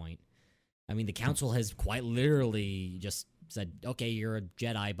at that point. I mean, the Council has quite literally just said, okay, you're a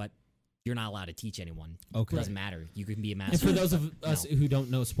Jedi, but you're not allowed to teach anyone. Okay. It doesn't matter. You can be a master. And for those of us who don't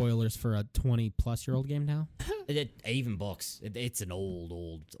know, spoilers for a 20-plus-year-old game now. Even books, it's an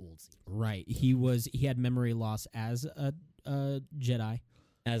old. Right. He had memory loss as a Jedi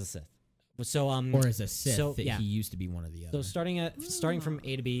As a Sith. So or as a Sith. so, that yeah. he used to be one or the other. So starting from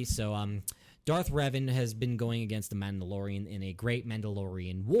A to B, so Darth Revan has been going against the Mandalorian in a great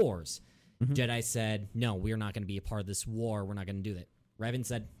Mandalorian wars. Mm-hmm. Jedi said, "No, we're not going to be a part of this war. We're not going to do that." Revan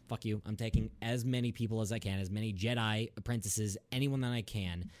said, "Fuck you. I'm taking as many people as I can, as many Jedi apprentices, anyone that I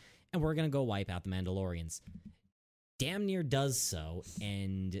can, and we're going to go wipe out the Mandalorians." Damn near does so,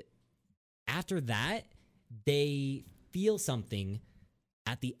 and after that, they feel something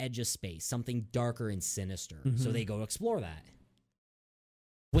at the edge of space, something darker and sinister. So they go explore that.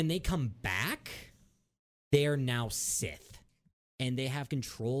 When they come back, they are now Sith, and they have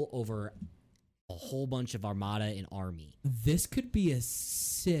control over a whole bunch of armada and army. This could be a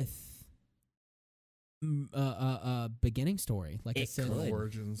Sith beginning story. Like I It said, could.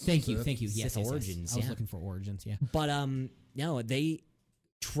 Origins. Thank you. Sith. Yes, Sith Origins, I was yeah. looking for Origins. Yeah. But no, they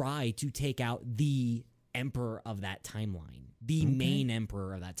try to take out the emperor of that timeline, the main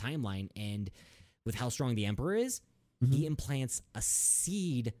emperor of that timeline, and with how strong the emperor is, he implants a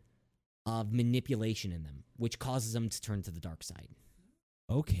seed of manipulation in them, which causes them to turn to the dark side.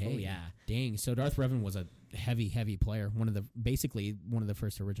 Okay. Oh, yeah. Dang. So Darth Revan was a heavy player. Basically one of the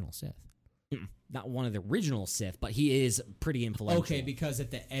first original Sith. Not one of the original Sith, but he is pretty influential. Okay, because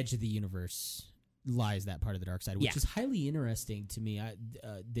at the edge of the universe lies that part of the dark side, which Yeah. is highly interesting to me.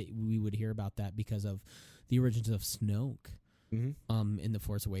 That we would hear about that because of the origins of Snoke. In The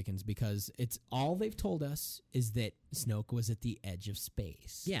Force Awakens, because it's all they've told us is that Snoke was at the edge of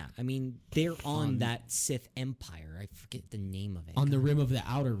space. Yeah, I mean, they're on that Sith Empire. I forget the name of it. On the rim of the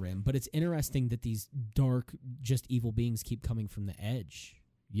outer rim. But it's interesting that these dark, just evil beings keep coming from the edge.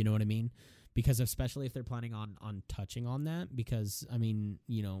 You know what I mean? Because especially if they're planning on touching on that, because, I mean,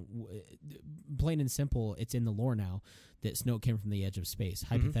 you know, plain and simple, it's in the lore now that Snoke came from the edge of space.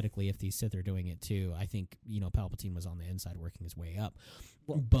 Hypothetically, if these Sith are doing it too, I think, you know, Palpatine was on the inside working his way up.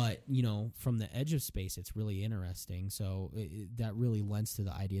 But, you know, from the edge of space, it's really interesting. So that really lends to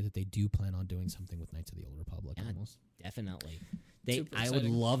the idea that they do plan on doing something with Knights of the Old Republic. Yeah, Almost. definitely. Super I would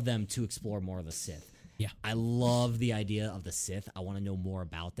exciting. love them to explore more of the Sith. Yeah. I love the idea of the Sith. I want to know more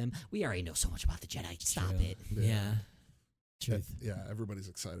about them. We already know so much about the Jedi. Stop True. it. Yeah. Truth. Yeah, everybody's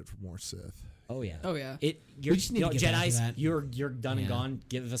excited for more Sith. Oh yeah. Oh yeah. You're, just need you to know, get back to Jedi's. that. You're done and Yeah. gone.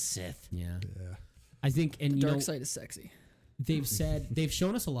 Give us Sith. Yeah. Yeah. I think, and you Dark know, side is sexy. they've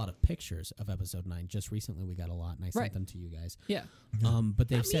shown us a lot of pictures of Episode 9. Just recently, we got a lot, and I sent Right. them to you guys. Yeah. But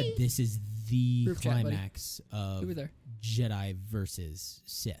they've said this is the Group chat, buddy. climax of You were there. Jedi versus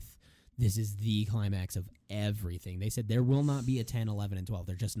Sith. This is the climax of everything. They said there will not be a 10, 11, and 12.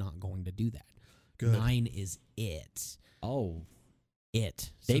 They're just not going to do that. Good. 9 is it. Oh, So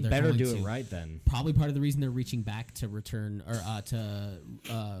they they're better going do it to- right then. Probably part of the reason they're reaching back to Return or to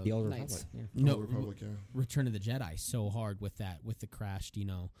The Old Knights. Republic. no Old Republic, yeah. Return of the Jedi so hard with the crashed, you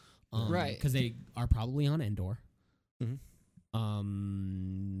know, Right. Because they are probably on Endor. Mhm.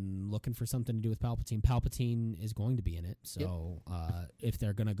 Looking for something to do with Palpatine. Palpatine is going to be in it, so if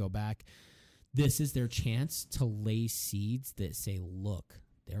they're going to go back, this is their chance to lay seeds that say, "Look,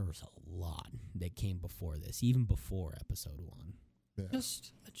 there was a lot that came before this, even before Episode 1." Yeah.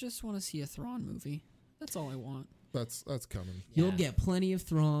 I just want to see a Thrawn movie. That's all I want. That's coming. You'll Yeah. get plenty of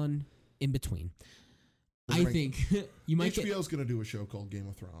Thrawn in between. We're I gonna- think you might get. HBO's going to do a show called Game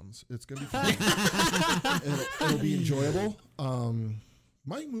of Thrones. It's going to be fun. it'll be enjoyable.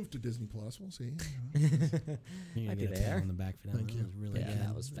 Might move to Disney Plus. We'll see. You're I'd gonna be get a pat there. on the back for that. Thank That you. was really Yeah, good.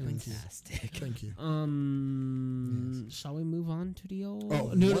 that was Thank you. fantastic. Thank you. Shall we move on to the old?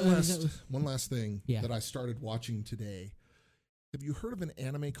 Oh, No, one last thing Yeah. that I started watching today. Have you heard of an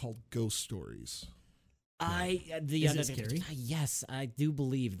anime called Ghost Stories? Is it scary? Yes, I do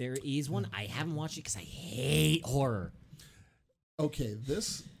believe there is one. I haven't watched it because I hate horror. Okay,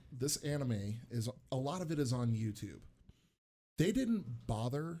 this anime is a lot of it is on YouTube. They didn't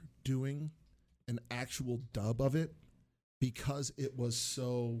bother doing an actual dub of it because it was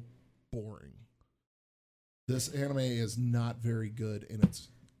so boring. This anime is not very good in its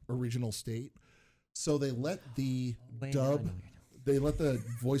original state. So they let the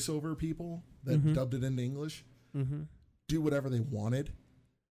voiceover people that dubbed it into English do whatever they wanted.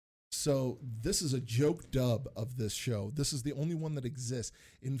 So this is a joke dub of this show. This is the only one that exists.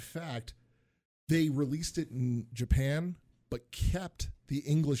 In fact, they released it in Japan, but kept the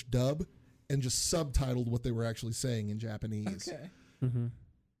English dub and just subtitled what they were actually saying in Japanese. Okay.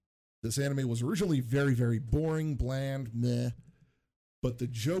 This anime was originally very, very boring, bland, meh. but the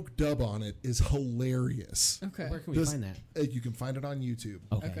joke dub on it is hilarious. Okay. Where can we This- find that? You can find it on YouTube.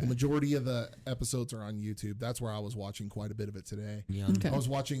 Okay. The majority of the episodes are on YouTube. That's where I was watching quite a bit of it today. Yum. Okay. I was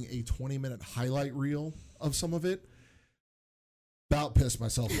watching a 20-minute highlight reel of some of it. About pissed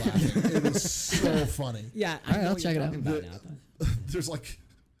myself laughing. It was so funny. Yeah, All right, I'll check it out. There's like,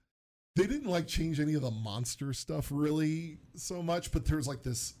 they didn't like change any of the monster stuff really so much, but there's like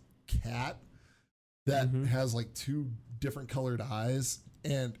this cat that has like 2 different colored eyes,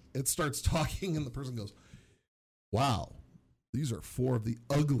 and it starts talking, and the person goes, "Wow, these are 4 of the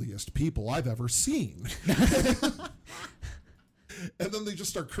ugliest people I've ever seen." And then they just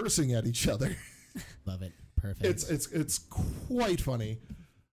start cursing at each other. Love it. Perfect. It's quite funny.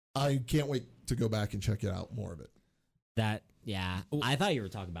 I can't wait to go back and check it out, more of it. I thought you were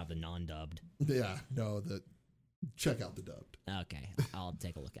talking about the non-dubbed. Yeah, no, check out the dubbed. Okay, I'll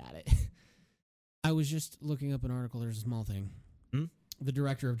take a look at it. I was just looking up an article. There's a small thing. The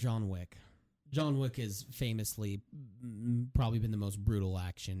director of John Wick. John Wick is famously probably been the most brutal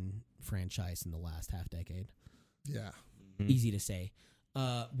action franchise in the last half decade. Yeah. Easy to say.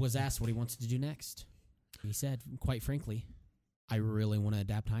 Was asked what he wants to do next. He said, quite frankly, I really want to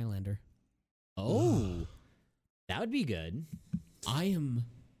adapt Highlander. Oh, that would be good. I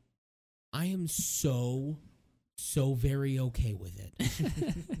am so very okay with it.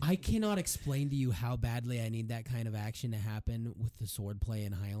 I cannot explain to you how badly I need that kind of action to happen with the swordplay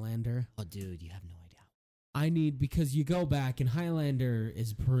in Highlander. Oh, dude, you have no idea. I need, because you go back and Highlander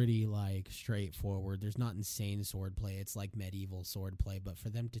is pretty like straightforward. There's not insane swordplay. It's like medieval swordplay, but for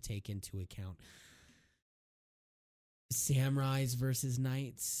them to take into account samurais versus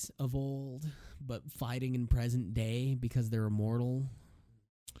knights of old, but fighting in present day because they're immortal.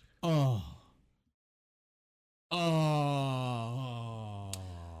 Oh.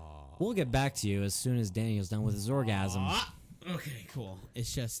 We'll get back to you as soon as Daniel's done with his orgasm. Okay, cool.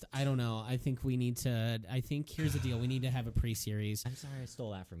 It's just, I don't know. I think we need to, here's the deal. We need to have a pre-series. I'm sorry I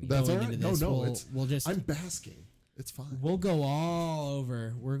stole that from you. That's all Going right. into No, this, no, we'll just, I'm basking. It's fine. we'll go all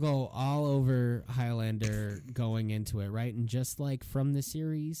over. We'll go all over Highlander going into it, right? And just like from the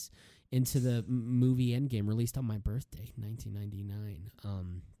series into the movie Endgame, released on my birthday,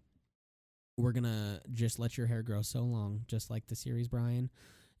 1999. We're gonna just let your hair grow so long, just like the series, Brian.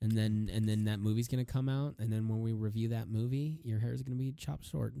 And then that movie's gonna come out, and then when we review that movie, your hair is gonna be chopped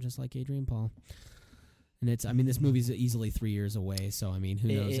short, just like Adrian Paul. And this movie's easily 3 years away, so who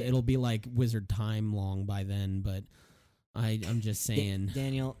knows? It'll be like Wizard Time long by then, but I'm just saying.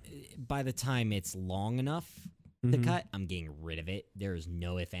 Daniel, by the time it's long enough to cut, I'm getting rid of it. There's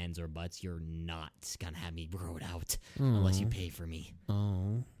no ifs, ands, or buts. You're not gonna have me grow it out unless you pay for me.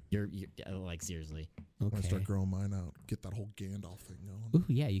 Oh. You're like, seriously. Okay. I start growing mine out. Get that whole Gandalf thing going. Ooh,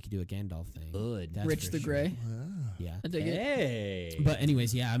 yeah, you could do a Gandalf thing. Good. That's Rich for the sure. Gray. Yeah. I dig it. Hey. But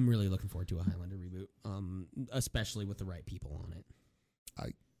anyways, yeah, I'm really looking forward to a Highlander reboot, especially with the right people on it.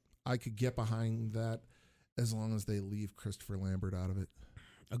 I could get behind that as long as they leave Christopher Lambert out of it.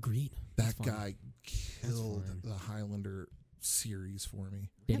 Agreed. That That's fine. guy killed fine. the Highlander series for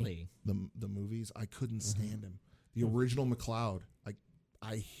me. Really? The movies, I couldn't stand him. The original McLeod,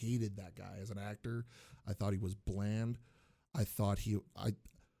 I hated that guy as an actor. I thought he was bland. I thought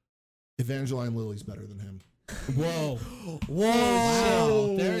Evangeline Lilly's better than him. Whoa.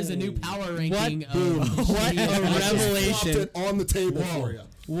 Wow. There is a new power ranking. What a revelation. Dropped it on the table Whoa. for you.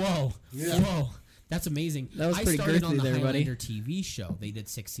 Whoa. Yeah. Whoa. That's amazing. That was I pretty started on girthy the there, buddy. Highlander TV show. They did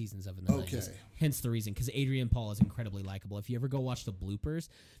 6 seasons of it in the Okay. 90s. Hence the reason, because Adrian Paul is incredibly likable. If you ever go watch the bloopers,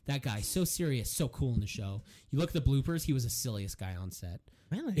 that guy's so serious, so cool in the show. You look at the bloopers, he was the silliest guy on set.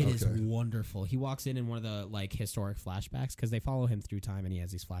 Really? It is Okay. wonderful. He walks in one of the historic flashbacks because they follow him through time, and he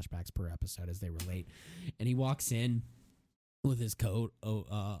has these flashbacks per episode as they relate. And he walks in with his coat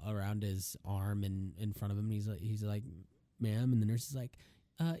around his arm and in front of him. And he's like, "Ma'am," and the nurse is like,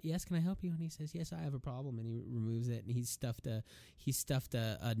 "Yes, can I help you?" And he says, "Yes, I have a problem." And he removes it, and he stuffed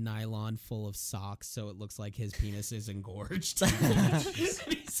a nylon full of socks so it looks like his penis is engorged. And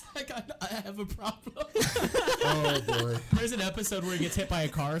he's like, I have a problem. Oh boy. There's an episode where he gets hit by a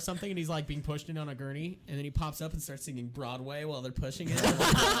car or something, and he's like being pushed in on a gurney, and then he pops up and starts singing Broadway while they're pushing it.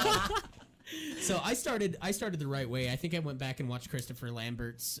 So I started the right way. I think I went back and watched Christopher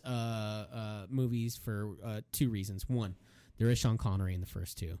Lambert's movies for 2 reasons. 1, there is Sean Connery in the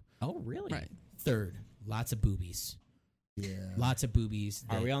first 2. Oh, really? Right. 3rd, lots of boobies. Yeah. Lots of boobies.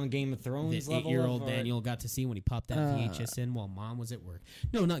 Are we on Game of Thrones The level? 8-year-old or- Daniel got to see when he popped that VHS in while mom was at work.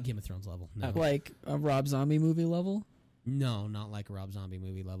 No, not Game of Thrones level. No, Like a Rob Zombie movie level. no, not like a Rob Zombie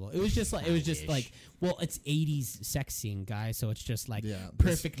movie level. It was just like, well, it's 80s sex scene, guy. So it's just like Yeah,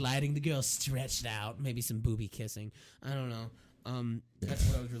 perfect lighting. The girl stretched out, maybe some booby kissing. I don't know. That's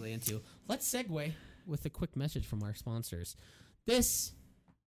what I was really into. Let's segue with a quick message from our sponsors. This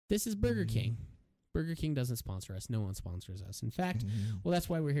is Burger King. Burger King doesn't sponsor us. No one sponsors us. In fact, well, that's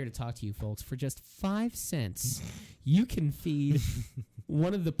why we're here to talk to you folks. For just 5 cents, you can feed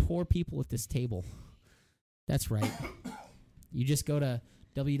one of the poor people at this table. That's right. You just go to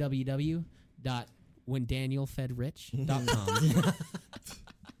www.whendanielfedrich.com.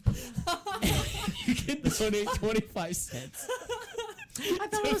 You can donate 25 cents. I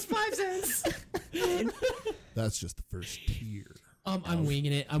thought it was 5 cents. That's just the first tier. I'm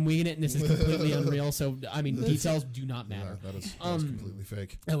winging it, and this is completely unreal. So, I mean, details do not matter. Yeah, that is completely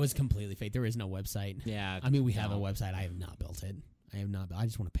fake. That was completely fake. There is no website. Yeah. I mean, we have a website. I have not built it. I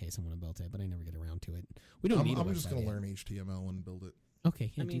just want to pay someone to build it, but I never get around to it. We don't need a website. I'm just going to yet. learn HTML and build it.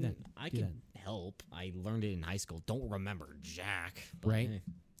 Okay, yeah, I mean, do that. I Do can help. I learned it in high school. Don't remember jack. But Right. hey.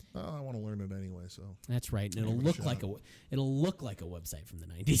 I want to learn it anyway, so. That's right. And Give it'll it a look shot. like it'll look like a website from the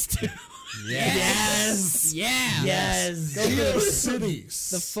 90s too. Yes. Yeah. Yes. Go for the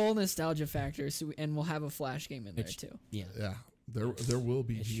Cities. full nostalgia factor, and we'll have a Flash game in there too. Yeah. Yeah, there will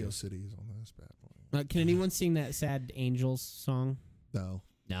be It's true. GeoCities on this bad boy. Can anyone sing that Sad Angels song? No,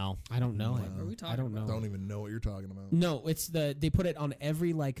 No. I don't know it. What are we I talking don't know. don't even know what you're talking about. No, it's they put it on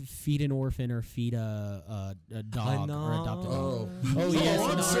every feed an orphan or feed a dog or adopt a dog. Oh, Oh, yes,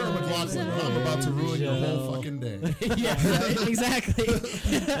 I'm no. Sarah McLachlan. I'm about to ruin your whole fucking day. Yeah, exactly.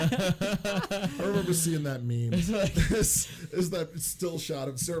 I remember seeing that meme. This is that still shot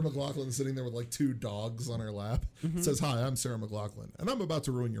of Sarah McLachlan sitting there with like 2 dogs on her lap. It says, "Hi, I'm Sarah McLachlan, and I'm about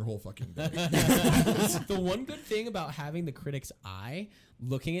to ruin your whole fucking day." The one good thing about having the critic's eye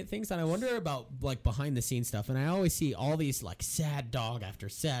looking at things, and I wonder about behind the scenes stuff, and I always see all these sad dog after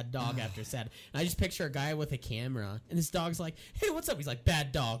sad dog after sad, and I just picture a guy with a camera, and this dog's like, "Hey, what's up?" He's like,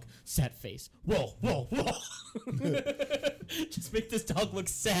 "Bad dog, sad face, whoa, whoa, whoa." Just make this dog look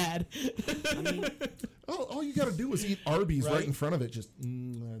sad. All you got to do is eat Arby's right in front of it. Just,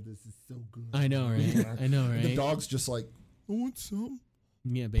 this is so good. I know, right? I know, And the right? dog's just like, I want some.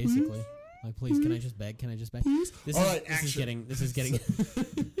 Yeah, basically. Like, please, can I just beg? Can I just beg? This All is, right, this is action. getting this is getting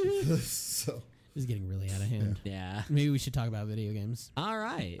So, this is getting really out of hand. Yeah. Maybe we should talk about video games. All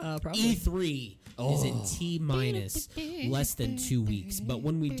right. Probably. E3 is in T minus less than 2 weeks. But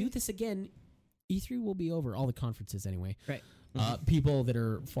when we do this again, E3 will be over. All the conferences, anyway. Right. People that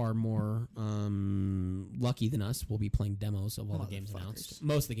are far more lucky than us will be playing demos of all the games announced.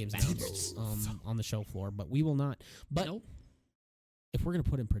 Most of the games announced on the show floor, but we will not. But if we're going to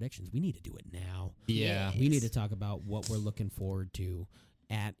put in predictions, we need to do it now. Yeah. We need to talk about what we're looking forward to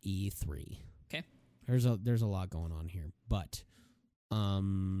at E3. Okay. There's a lot going on here, but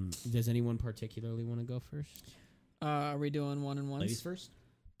does anyone particularly want to go first? Are we doing 1-on-1s? Ladies first.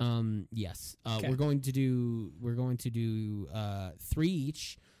 Yes. Okay. We're going to do 3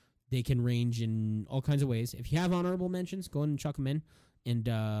 each. They can range in all kinds of ways. If you have honorable mentions, go ahead and chuck them in, and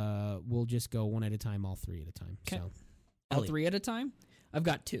we'll just go one at a time, all 3 at a time. 'Kay. So, All Ellie. 3 at a time? I've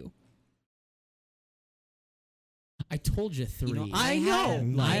got 2. I told you 3. You know, I know.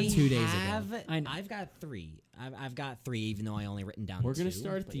 Like 2 days have, ago. I know. I've got 3. I've got 3, even though I only written down We're 2. gonna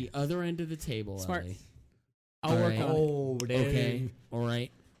start at but the yeah. other end of the table. Smart. Ellie. I'll All work right. on it. Oh, Okay. All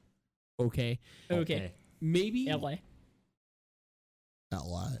right. Okay. Okay. Maybe. LA.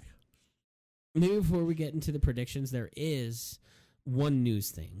 LA. Maybe before we get into the predictions, there is one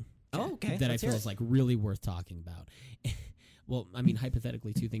news thing. Oh, okay. That I Let's hear feel it. is really worth talking about. Well, I mean,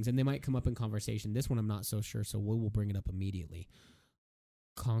 hypothetically, 2 things, and they might come up in conversation. This one, I'm not so sure, so we will bring it up immediately.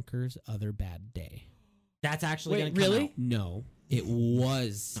 Conker's Other Bad Day. That's actually Wait, going to come really? out. No, it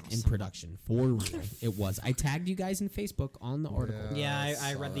was in production for real. It was. I tagged you guys in Facebook on the article. Yeah,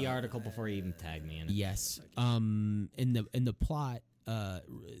 I read the article before you even tagged me in it. Yes. In the plot,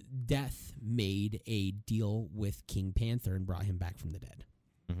 Death made a deal with King Panther and brought him back from the dead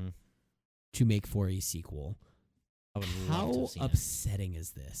Mm-hmm. to make for a sequel. I would love to How have seen it. upsetting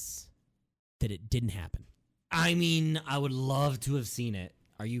is this that it didn't happen? I mean, I would love to have seen it.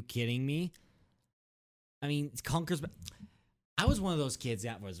 Are you kidding me? I mean, Conker's. I was one of those kids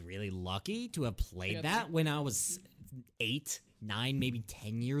that was really lucky to have played that when I was 8, 9, maybe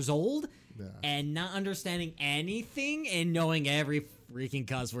 10 years old, Yeah. and not understanding anything and knowing every freaking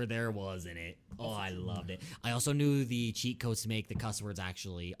cuss word there was in it. Oh, I loved it. I also knew the cheat codes to make the cuss words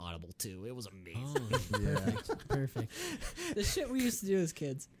actually audible too. It was amazing. Perfect. Perfect. The shit we used to do as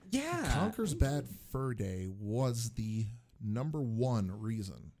kids. Yeah. Conker's Bad Fur Day was the #1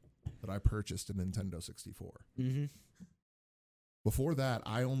 reason that I purchased a Nintendo 64. Mm-hmm. Before that,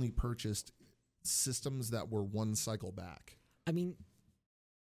 I only purchased systems that were one cycle back. I mean,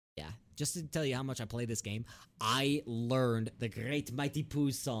 yeah. just to tell you how much I play this game, I learned the Great Mighty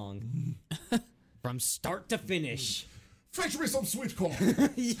Pooh song from start to finish. Fetch me some sweet corn.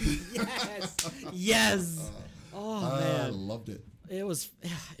 Yes, yes. Oh I man, loved it. it was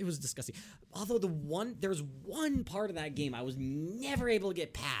disgusting. Although there's one part of that game I was never able to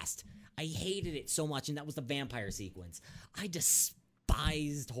get past. I hated it so much, and that was the vampire sequence. I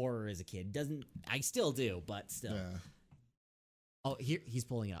despised horror as a kid. I still do, but still. Yeah. Oh, here he's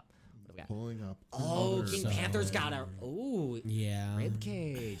pulling it up. What do we got? Pulling up. Oh, another- King Panther's got a Yeah. rib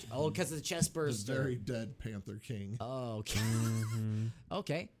cage. Oh, because of the chest the burster. very dead Panther King. Oh, okay.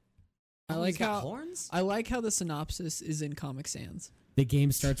 Okay. I Oh, like he's got how horns. I like how the synopsis is in Comic Sans. The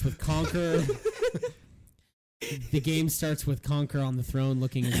game starts with Conquer. The game starts with Conquer on the throne,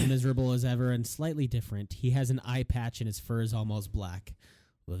 looking as miserable as ever and slightly different. He has an eye patch and his fur is almost black.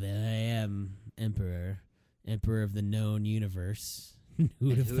 Well, there I am, Emperor of the known universe.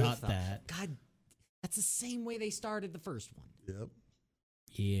 Who'd have thought that? God, that's the same way they started the first one. Yep.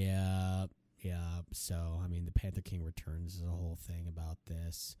 Yeah. So, I mean, the Panther King Returns is a whole thing about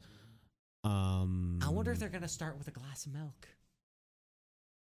this. I wonder if they're gonna start with a glass of milk.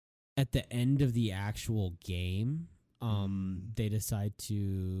 At the end of the actual game, they decide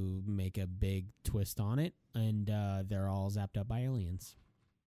to make a big twist on it, and they're all zapped up by aliens,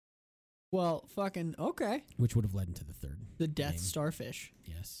 Well, fucking okay. which would have led into the third. The Death game. Starfish.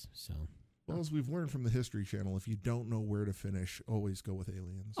 Yes. So Well, as we've learned from the History Channel, if you don't know where to finish, always go with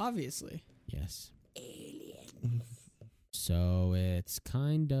aliens. Obviously. yes. Alien. So it's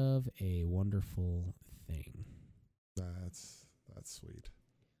kind of a wonderful thing. That's sweet.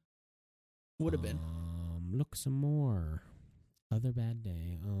 Would have been. Look some more. Other bad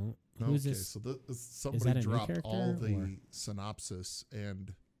day. Oh, who's Okay, this? so that somebody a new dropped character, all the or- synopsis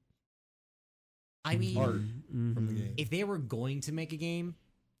and I mean, art from the Mhm. game. if they were going to make a game,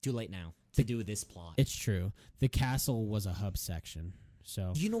 too late now to do this plot. It's true. The castle was a hub section.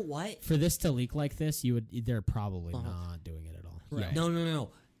 So You know what? for this to leak like this, they're probably Uh-huh. not doing it at all. Right. Yeah.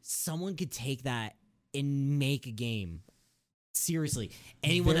 No. Someone could take that and make a game. Seriously,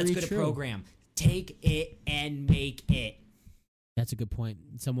 anyone that's Very good true. at program, take it and make it. That's a good point.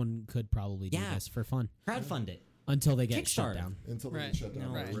 Someone could probably do Yeah. this for fun Crowdfund it. until they get shut Kickstarter. down Until they Right. get shut down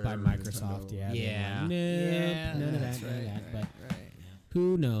No. Right. by Rare, Microsoft. Nintendo. Yeah. Yeah. Nope, none of that's that. None of that. But right.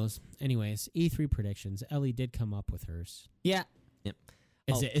 who knows? Anyways, E3 predictions. Ellie did come up with hers. Yeah.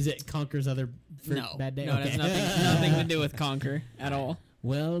 Is it Conker's other No. bad day? No, it has nothing to do with Conquer at all.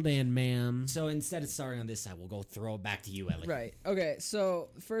 Well then, ma'am. So instead of starting on this side, we'll go throw it back to you, Ellie. Right. Okay. So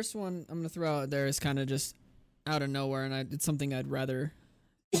the first one I'm gonna throw out there is kind of just out of nowhere, and it's something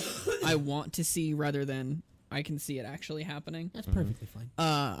I want to see rather than I can see it actually happening. That's perfectly fine.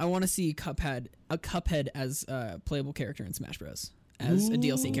 I want to see Cuphead as a playable character in Smash Bros. As a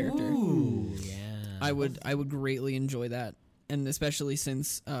DLC character. Ooh, yeah. I would greatly enjoy that, and especially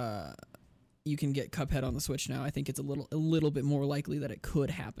since you can get Cuphead on the Switch now, I think it's a little bit more likely that it could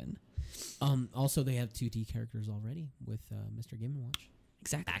happen. Also, they have 2D characters already with Mr. Game & Watch.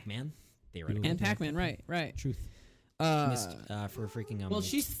 Exactly. Pac-Man. Theoretically. And Pac-Man, right. Truth. For freaking Well,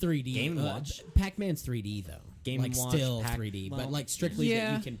 she's 3D. Game & Watch. Pac-Man's 3D though. Game like & Watch, still Pac- 3D, well, but like strictly that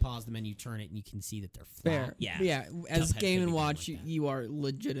yeah. you can pause the menu, turn it, and you can see that they're fair. flat. Yeah. Yeah. As Cuphead Game could be & Watch, like that. you are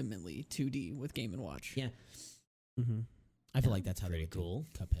legitimately 2D with Game & Watch. Yeah. Mm-hmm. I feel like that's how Pretty they would cool.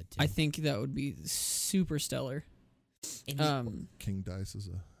 do Cuphead too. I think that would be super stellar. And King Dice is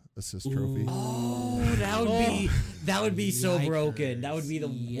a assist trophy. Oh, that would be so Yikers. broken. That would be the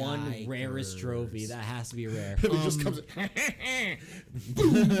one rarest Yikers. trophy. That has to be rare. It just comes.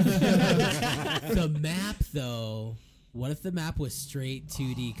 The map though. What if the map was straight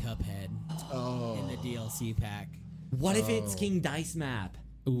 2D Cuphead in the DLC pack? What if it's King Dice map?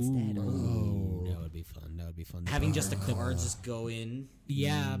 Instead. Ooh, that would be fun. That would be fun. Having just the cards just go in.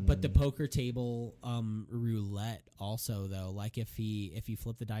 Yeah, but the poker table roulette also though, like if you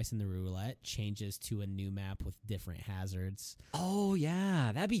flip the dice in the roulette, changes to a new map with different hazards, Oh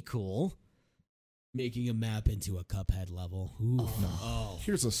yeah, that'd be cool. making a map into a Cuphead level. Ooh. Oh.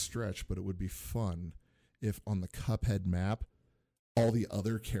 Here's a stretch, but it would be fun if on the Cuphead map, all the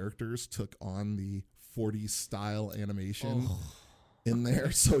other characters took on the 40s style animation in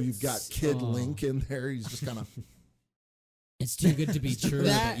there. So you've got Kid Link in there. He's just kind of. It's too good to be true.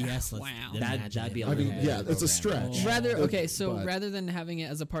 That- but yes, let's wow. imagine That'd be it. a I mean, little yeah, bit it's a program. stretch. Rather, But- okay, so but- rather than having it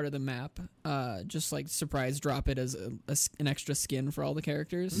as a part of the map, just like surprise drop it as an extra skin for all the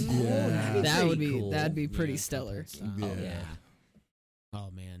characters. Yeah. That would be pretty cool. that'd be pretty Yeah, stellar. Cuphead style. Yeah. Oh, yeah. Oh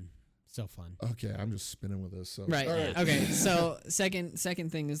man, so fun. Okay, I'm just spinning with this. So. Right. All right. Okay. So second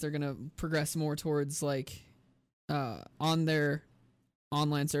thing is they're gonna progress more towards like on their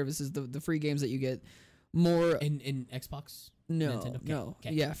online services, the free games that you get, more in Xbox. no, Nintendo? Okay, no,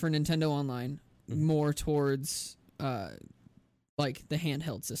 okay. yeah, for Nintendo Online, more towards like the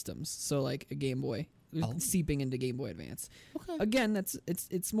handheld systems. So like a Game Boy, seeping into Game Boy Advance. Okay. Again,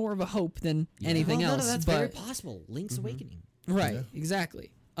 it's more of a hope than anything Well, else. No, that's but very possible. Link's Awakening. right, Yeah.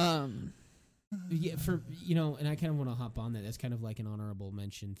 exactly. Yeah, and I kind of want to hop on that. That's kind of like an honorable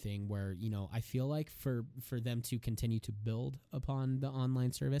mention thing where, I feel like for them to continue to build upon the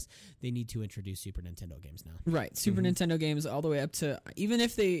online service, they need to introduce Super Nintendo games now. Right, Super Nintendo games all the way up to, even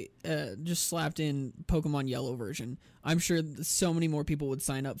if they just slapped in Pokemon Yellow version, I'm sure so many more people would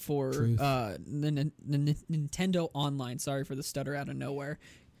sign up for Truth. the Nintendo Online. Sorry for the stutter out of nowhere.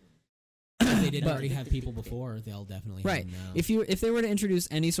 If they didn't But- already have people before, they'll definitely Right. have them now. If they were to introduce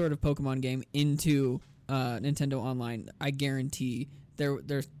any sort of Pokemon game into Nintendo Online, I guarantee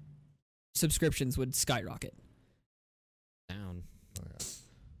their subscriptions would skyrocket. Down. Oh, yeah.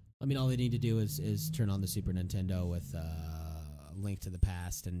 I mean, all they need to do is turn on the Super Nintendo with Link to the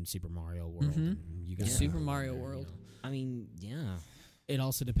Past and Super Mario World. Mhm. And you got Super Mario World. I mean, yeah. It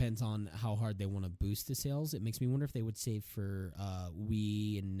also depends on how hard they want to boost the sales. It makes me wonder if they would save for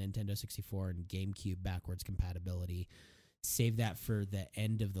Wii and Nintendo 64 and GameCube backwards compatibility. Save that for the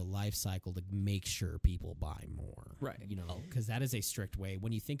end of the life cycle to make sure people buy more. Right. Because that is a strict way.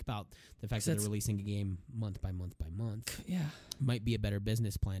 When you think about the fact that they're releasing a game month by month by month, Yeah. might be a better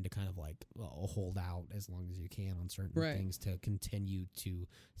business plan to kind of like hold out as long as you can on certain Right. things to continue to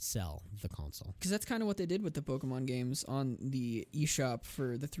sell the console. Because that's kind of what they did with the Pokemon games on the eShop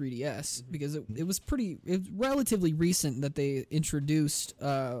for the 3DS. Because it was relatively recent that they introduced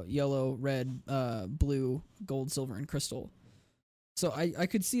yellow, red, blue, gold, silver, and crystal. So I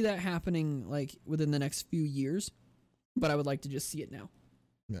could see that happening like within the next few years, but I would like to just see it now.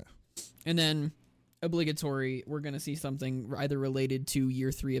 Yeah. And then obligatory, we're going to see something either related to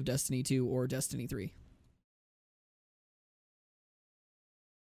year 3 of Destiny 2 or Destiny 3.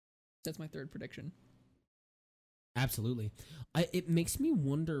 That's my third prediction. Absolutely. It makes me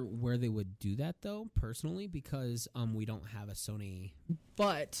wonder where they would do that, though, personally, because we don't have a Sony.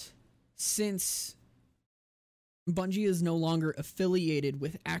 But since Bungie is no longer affiliated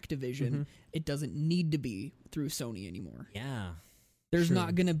with Activision, it doesn't need to be through Sony anymore. Yeah. There's True.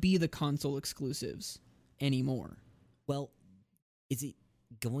 not going to be the console exclusives anymore. Well, is it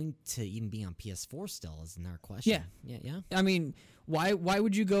going to even be on PS4 still? Is another question. Yeah. Yeah. I mean, why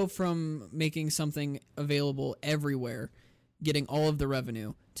would you go from making something available everywhere, getting all of the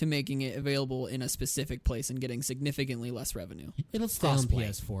revenue, to making it available in a specific place and getting significantly less revenue? It'll stay on Crossplay.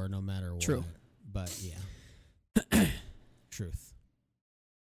 PS4 no matter what. True. But, yeah. Truth.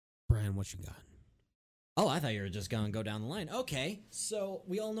 Brian, what you got? Oh, I thought you were just going to go down the line. Okay, so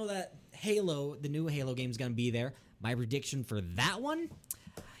we all know that Halo, the new Halo game, is going to be there. My prediction for that one,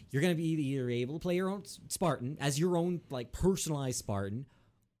 you're going to be either able to play your own Spartan as your own like personalized Spartan,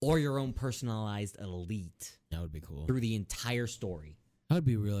 or your own personalized elite That would be cool. through the entire story. That would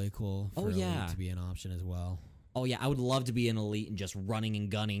be really cool for Oh, Elite yeah. to be an option as well. Oh yeah, I would love to be an elite and just running and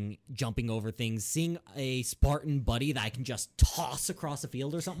gunning, jumping over things, seeing a Spartan buddy that I can just toss across a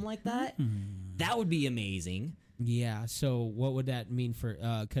field or something like that. That would be amazing. Yeah, so what would that mean for,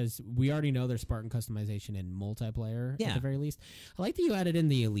 because we already know there's Spartan customization in multiplayer at Yeah. the very least. I like that you added in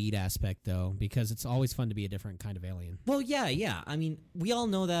the elite aspect, though, because it's always fun to be a different kind of alien. Well, yeah. I mean, we all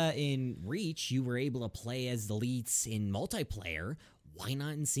know that in Reach, you were able to play as the elites in multiplayer. Why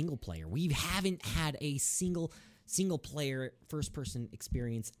not in single player? We haven't had a single player first person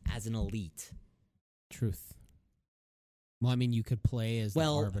experience as an elite. Truth. Well, I mean, you could play as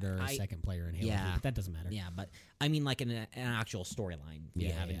Well, the Arbiter or second player in Halo, yeah. but that doesn't matter. Yeah, but I mean, like an actual storyline. We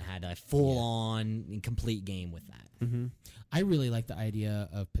Yeah, haven't yeah. had a full on complete game with that. Mm-hmm. I really like the idea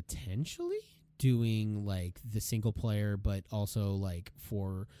of potentially doing like the single player, but also like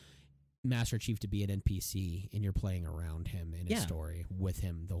for Master Chief to be an NPC and you're playing around him in his Yeah. story with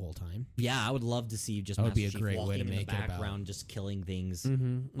him the whole time. Yeah, I would love to see just That would Master be a Chief great way walking to in make the it about- background, just killing things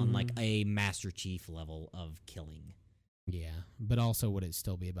Mm-hmm, on like a Master Chief level of killing. yeah, but also would it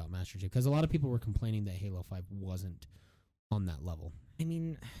still be about Master Chief? Because a lot of people were complaining that Halo 5 wasn't on that level I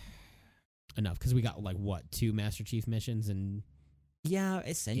mean, enough because we got like what 2 Master Chief missions and yeah,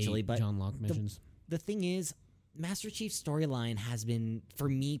 essentially, 8 but John Locke missions. the thing is, Master Chief's storyline has been, for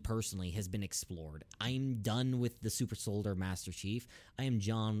me personally, has been explored. I am done with the Super Soldier Master Chief. I am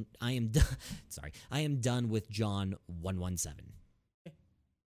done with John 117.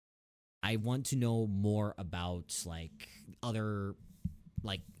 I want to know more about other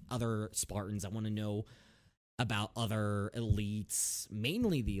Spartans. I want to know about other elites,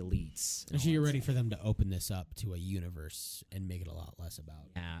 mainly the elites. and So all you're that ready stuff. for them to open this up to a universe and make it a lot less about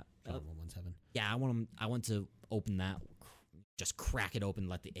Yeah, John 117. yeah. I want to open that, just crack it open,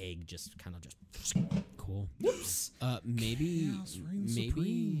 let the egg just kind of just. Cool. Whoops. Maybe Chaos reigns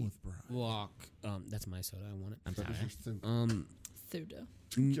supreme with Brian. Locke. That's my soda. I want it. I'm sorry. Thudo.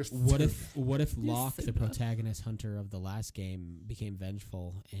 Just What soda. if Locke, the soda. protagonist hunter of the last game, became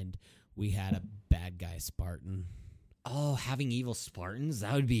vengeful and we had a bad guy Spartan? Oh, having evil Spartans,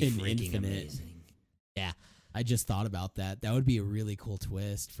 that would be In freaking Infinite. amazing. Yeah. I just thought about that. That would be a really cool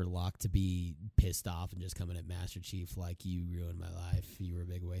twist for Locke to be pissed off and just coming at Master Chief like, you ruined my life. You were a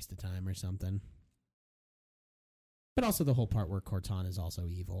big waste of time or something. But also the whole part where Cortana is also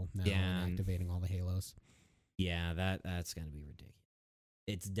evil now Yeah, and and- activating all the halos. Yeah, that's gonna be ridiculous.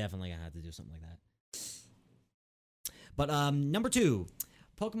 It's definitely gonna have to do something like that. But number 2,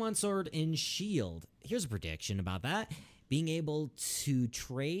 Pokemon Sword and Shield. Here's a prediction about that: being able to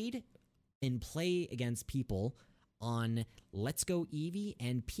trade and play against people on Let's Go Eevee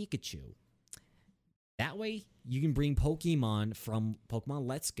and Pikachu. That way, you can bring Pokemon from Pokemon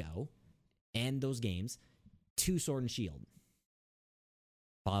Let's Go and those games to Sword and Shield.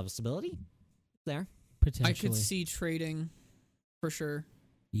 Possibility there. Potentially. I could see trading for sure.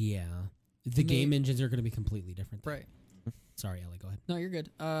 Yeah. The game engines are going to be completely different. Right. Sorry, Ellie, go ahead. No, you're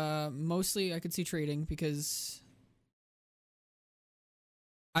good. Mostly I could see trading because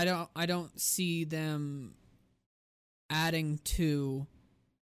I don't see them adding to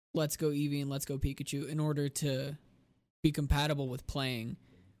Let's Go Eevee and Let's Go Pikachu in order to be compatible with playing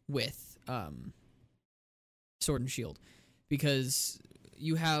with Sword and Shield, because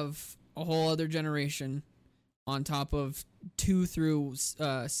you have a whole other generation on top of 2 through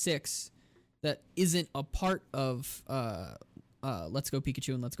 6 that isn't a part of Let's Go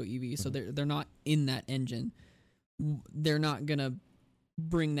Pikachu and Let's Go Eevee, so they're not in that engine. They're not gonna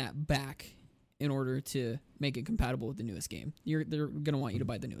bring that back in order to make it compatible with the newest game. They're gonna want you to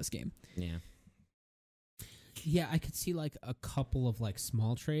buy the newest game. Yeah. Yeah, I could see like a couple of like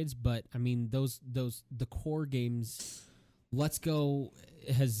small trades, but I mean the core games, Let's Go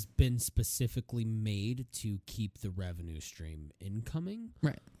has been specifically made to keep the revenue stream incoming.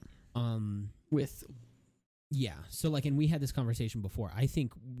 Right. With Yeah. So like, and we had this conversation before. I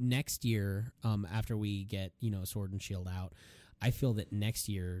think next year, after we get, Sword and Shield out, I feel that next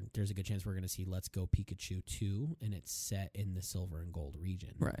year there's a good chance we're going to see Let's Go Pikachu 2, and it's set in the Silver and Gold region.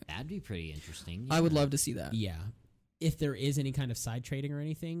 right. That'd be pretty interesting. I would yeah. love to see that. Yeah. If there is any kind of side trading or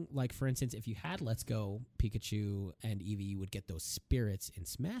anything, like for instance, if you had Let's Go Pikachu and Eevee, you would get those spirits in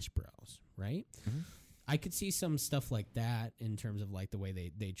Smash Bros, right? Mhm. I could see some stuff like that in terms of like the way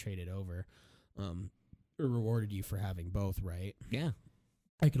they traded over, or rewarded you for having both, right? Yeah.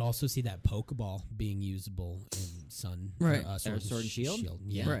 I could also see that Pokeball being usable in Sun, Right. Sword Sword and Shield?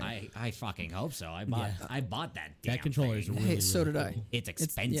 Yeah. Right. I fucking hope so. I bought that. That damn controller is thing. really, Hey, so really did I. cool. It's It's-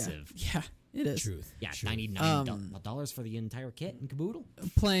 expensive. Yeah, it is. Truth. Yeah, Truth. $99 for the entire kit and caboodle.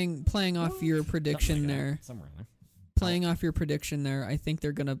 Playing off your prediction Something like there. that. Somewhere in there. Playing off your prediction there, I think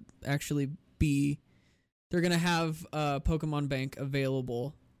they're gonna actually they're gonna have Pokemon Bank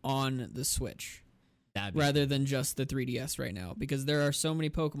available on the Switch That'd be rather than just the 3DS right now, because there are so many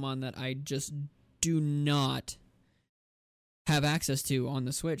Pokemon that I just do not have access to on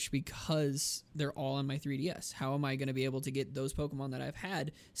the Switch because they're all on my 3DS. How am I going to be able to get those Pokemon that I've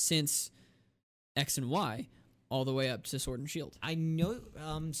had since X and Y all the way up to Sword and Shield? I know.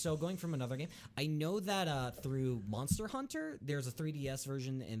 So going from another game, I know that through Monster Hunter, there's a 3DS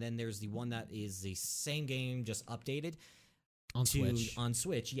version, and then there's the one that is the same game just updated On Switch. On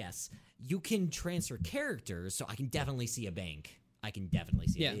Switch. Yes, you can transfer characters, so I can definitely see a bank. I can definitely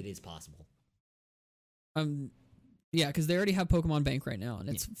see Yeah. it. It is possible. Yeah, because they already have Pokemon Bank right now, and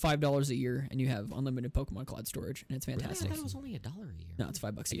it's $5 a year, and you have unlimited Pokemon Cloud storage, and it's Really? I fantastic. thought it was only $1 a year. No, it's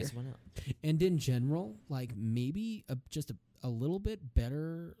 $5 I a year. guess it went up. And in general, like maybe just a little bit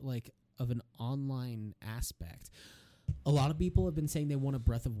better, like of an online aspect. A lot of people have been saying they want a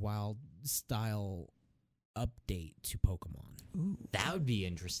Breath of Wild style update to Pokemon. That would be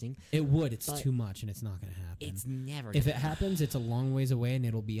interesting. It would. It's But too much, and it's not going to happen. It's never. If gonna it happens, it's a long ways away, and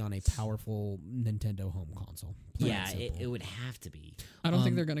it'll be on a powerful Nintendo home console. Plain Yeah, and it simple. would have to be. I don't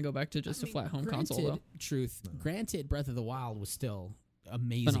think Um, they're going to go back to just a flat home console, though. Granted, Breath of the Wild was still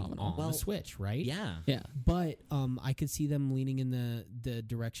amazing Phenomenal. on Well, the Switch, right? Yeah. Yeah. But I could see them leaning in the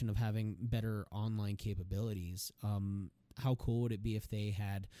direction of having better online capabilities. How cool would it be if they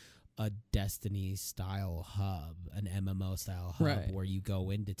had a Destiny style hub, an MMO style hub, Right. where you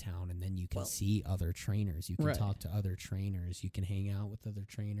go into town and then you can Well- see other trainers, you can Right. talk to other trainers, you can hang out with other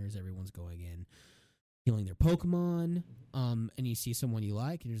trainers. Everyone's going in. healing their Pokemon. And you see someone you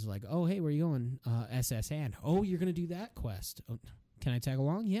like, and you're just like, oh, hey, where are you going? SS Hand. Oh, you're going to do that quest. Oh, can I tag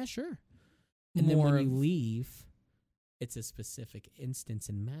along? Yeah, sure. And then when you leave, it's a specific instance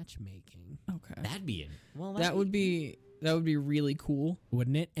in matchmaking. Okay. That'd be it. Well, That would be really cool.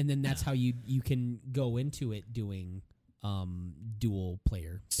 Wouldn't it? And then that's how you can go into it doing dual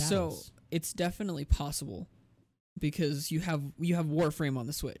player battles. So it's definitely possible because you have Warframe on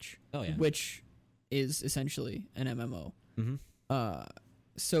the Switch, Oh yeah. which is essentially an MMO. Mm-hmm.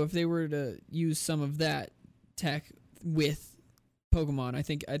 So if they were to use some of that tech with Pokemon, I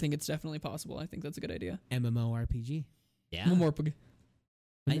think it's definitely possible. I think that's a good idea. MMORPG. Yeah. One more Pokemon.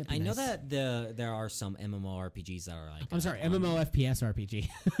 Wouldn't that I be know nice? that there are some MMORPGs that are like. I'm sorry, MMOFPS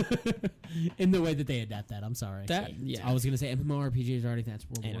RPG. In the way that they adapt that, I'm sorry. Yeah. I was gonna say MMORPG is already that's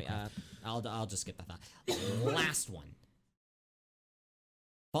World of Anyway, Warcraft. I'll just skip that thought. Last one.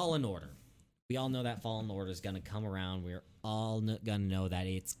 Fallen Order. We all know that Fallen Order is going to come around. We're all going to know that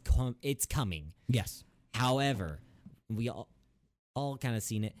it's coming. Yes. However, we all kind of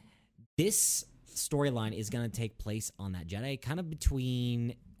seen it. This storyline is going to take place on that Jedi, kind of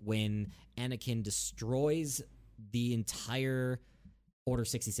between when Anakin destroys the entire Order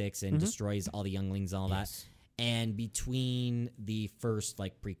 66 and destroys all the younglings and all that, and between the first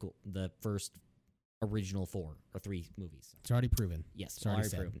prequel, the first original 4 or 3 movies. It's already proven. Yes, It's already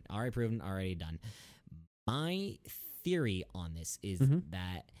already proven, already done. My theory on this is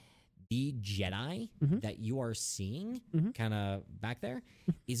that the Jedi that you are seeing kind of back there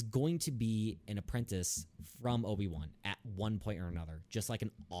is going to be an apprentice from Obi-Wan at one point or another, just like an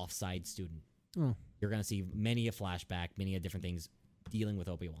offside student. Oh. You're going to see many a flashback, many a different things dealing with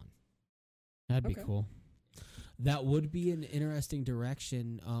Obi-Wan. That'd be Okay. cool. That would be an interesting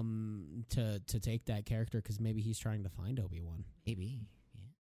direction to take that character, because maybe he's trying to find Obi-Wan. Maybe. Yeah.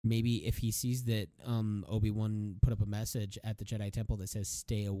 Maybe if he sees that Obi-Wan put up a message at the Jedi Temple that says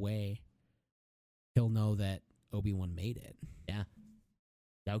 "stay away," he'll know that Obi-Wan made it. Yeah.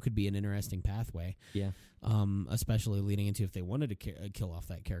 That could be an interesting pathway. Yeah. Especially leading into if they wanted to kill off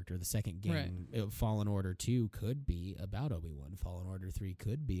that character. The second game, Fallen Order 2, could be about Obi-Wan. Fallen Order 3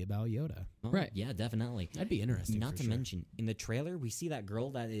 could be about Yoda. Oh, Right. Yeah, definitely. That'd be interesting. Not for to sure. mention, in the trailer, we see that girl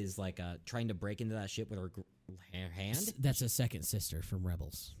that is trying to break into that ship with her hand. That's a second sister from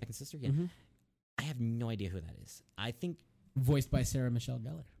Rebels. Second sister? Yeah. Mhm. I have no idea who that is. I think. Voiced by Sarah Michelle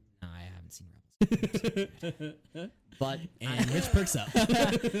Gellar. No, I haven't seen Rebels. But And Rich perks up.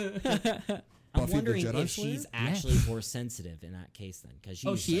 I'm Buffy the wondering Jedi if she's Slayer? actually more sensitive in that case then. Cause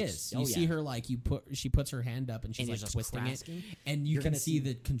Oh, she's she like- is. oh, You yeah. see her she puts her hand up and she's And like you're just twisting crasking. it, and you You're can gonna see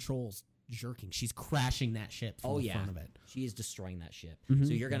the controls jerking. She's crashing that ship from Oh, the yeah. front of it. She is destroying that ship. Mhm.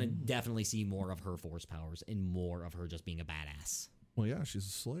 So you're going to definitely see more of her force powers and more of her just being a badass. Well, yeah, she's a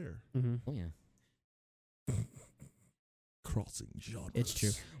slayer. Oh, yeah. Crossing genres. It's true.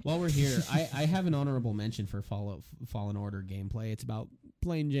 While we're here, I have an honorable mention for Fallen Order gameplay. It's about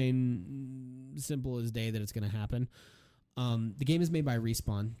plain Jane, simple as day that it's going to happen. The game is made by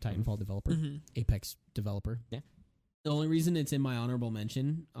Respawn, Titanfall developer, Apex developer. Yeah. The only reason it's in my honorable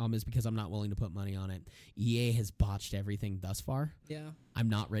mention is because I'm not willing to put money on it. EA has botched everything thus far. Yeah. I'm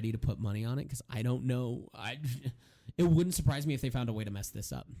not ready to put money on it because I don't know. It wouldn't surprise me if they found a way to mess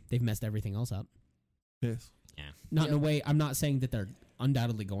this up. They've messed everything else up. Yes. Not in a way. I'm not saying that they're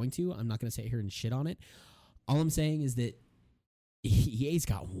undoubtedly going to. I'm not going to sit here and shit on it. All I'm saying is that EA's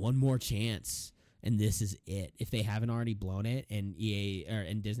got one more chance, and this is it. If they haven't already blown it, and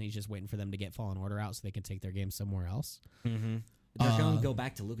and Disney's just waiting for them to get Fallen Order out so they can take their game somewhere else. Mm-hmm. They're going to go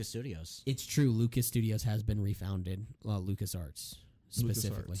back to Lucas Studios. It's true. Lucas Studios has been refounded. LucasArts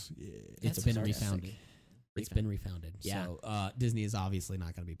specifically. LucasArts, yeah. It's That's been sarcastic. refounded. It's been refounded. Yeah. So Disney is obviously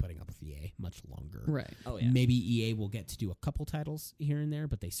not going to be putting up with EA much longer. Right. Oh, yeah. Maybe EA will get to do a couple titles here and there,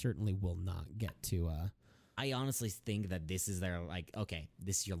 but they certainly will not get to. I honestly think that this is their, okay,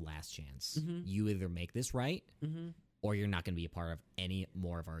 this is your last chance. Mhm. You either make this right, or you're not going to be a part of any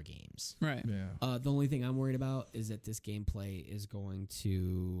more of our games. Right. Yeah. The only thing I'm worried about is that this gameplay is going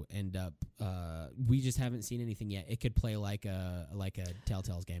to end up. We just haven't seen anything yet. It could play like a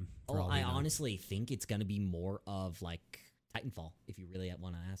Telltale's game. for all we I know. honestly think it's going to be more of Titanfall, if you really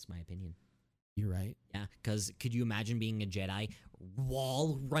want to ask my opinion. You're right. Yeah, because could you imagine being a Jedi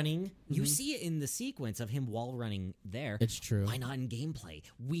wall running? You see it in the sequence of him wall running there. It's true. Why not in gameplay?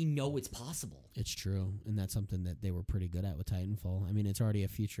 We know it's possible. It's true, and that's something that they were pretty good at with Titanfall. I mean, it's already a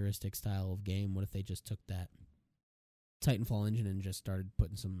futuristic style of game. What if they just took that Titanfall engine and just started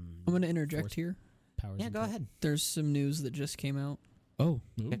putting some I'm going to interject Force here. powers? Yeah, into go it? ahead. There's some news that just came out. Oh.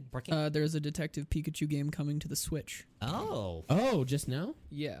 Ooh. ¿Por qué? There's a Detective Pikachu game coming to the Switch. Oh. Oh, just now?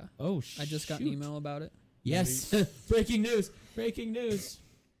 Yeah. Oh, I just got an email about it. Yes. Breaking news. Breaking news.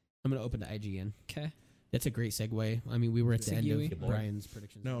 I'm going to open to IGN. Okay. That's a great segue. I mean, we were at the end Segue. of Brian's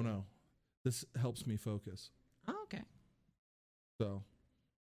predictions. No. This helps me focus. Oh, okay. So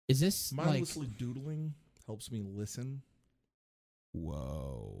Is this mindlessly doodling helps me listen.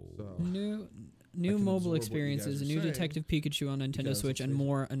 Whoa. So New can mobile absorb what you experiences, guys a are new saying. Detective Pikachu on Nintendo Because Switch, and it's-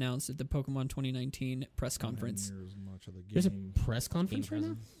 more announced at the Pokemon 2019 press I don't have conference. near as much of the There's a game. press conference right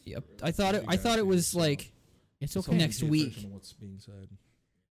now? Yep. I thought You it guys was can like It's Just okay. Next pay week. attention to what's being said.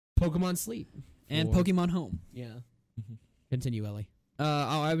 Pokemon Sleep. and Or- Pokemon Home. Yeah. Mhm. Continue, Ellie.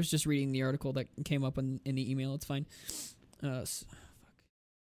 I was just reading the article that came up in the email. It's fine.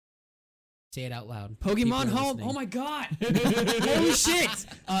 Say it out loud. Pokemon People are Home. listening. Oh my god! Holy shit!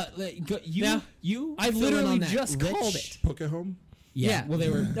 You, Yeah. I fill in literally on that. just Rich- called it. Pokehome? Yeah. Well, they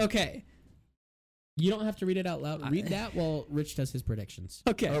were. Okay. You don't have to read it out loud. Read that while Rich does his predictions.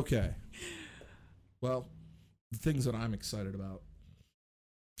 Okay. Okay. Well, the things that I'm excited about.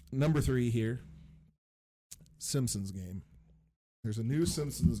 Number 3 here. Simpsons game. There's a new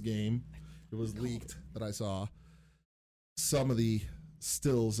Simpsons game. It was leaked that I saw. Some of the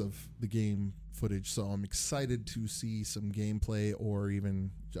stills of the game footage, so I'm excited to see some gameplay or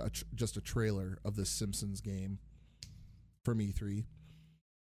even just a trailer of this Simpsons game from E3.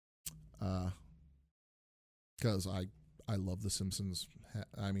 Because I love the Simpsons.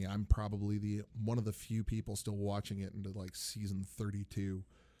 I mean, I'm probably one of the few people still watching it into like season 32.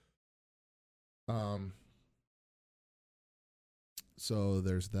 So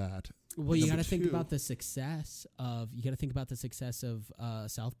there's that. Well, you got Number to think 2. about the success of. You got to think about the success of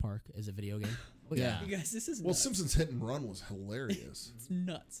South Park as a video game. Yeah. You guys, this is Well, Simpsons Hit and Run was hilarious. it's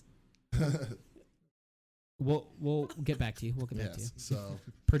nuts. We'll get back to you. We'll get back to you. Yes. So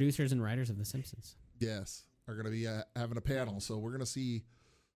Producers and writers of The Simpsons. yes, are going to be having a panel. So we're going to see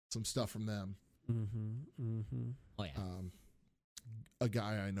some stuff from them. Mm-hmm. Mm-hmm. Oh yeah. A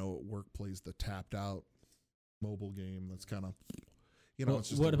guy I know at work plays the Tapped Out mobile game. That's kind of, it's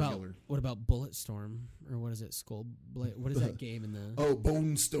just what a about regular. what about Bulletstorm or what is it? Skull Blade? What is that game in the Oh,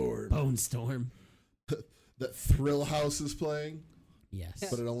 Bone Storm. Bone Storm? That Thrill House is playing, Yes.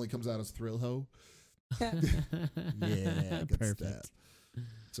 but it only comes out as Thrill Ho. Yeah, good Perfect. stuff.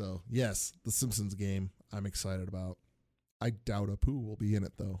 So yes, the Simpsons game I'm excited about. I doubt Apu will be in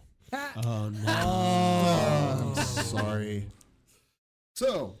it though. Oh no. I'm sorry.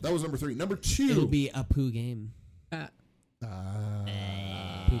 So that was number 3. Number 2. It'll be a poo game.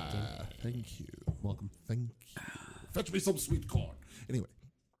 Thank you. Welcome. Thank you. Fetch me some sweet corn. Anyway.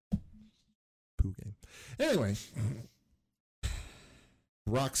 Poo game. Anyway.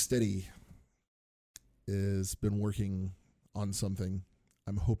 Rocksteady has been working on something.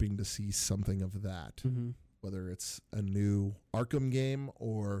 I'm hoping to see something of that. Mm-hmm. Whether it's a new Arkham game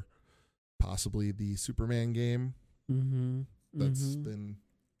or possibly the Superman game Mm-hmm. that's been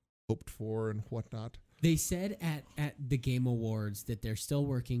hoped for and whatnot. They said at the Game Awards that they're still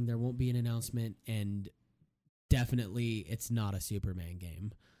working. There won't be an announcement, and definitely it's not a Superman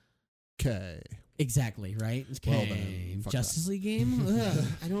game. Okay. Exactly, right? Well Okay. then, fuck Justice League game? Ugh,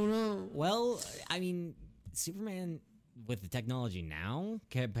 I don't know. Well, I mean, Superman with the technology now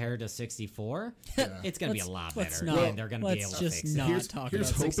compared to 64, Yeah. it's gonna be a Let's- lot let's better, not- and they're gonna be let's able to just fix not it. here's talk here's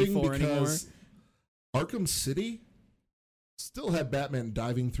about hoping 64 because Arkham City still had Batman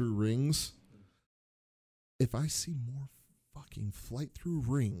diving through rings. If I see more fucking flight through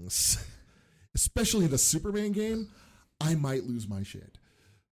rings, especially in a Superman game, I might lose my shit.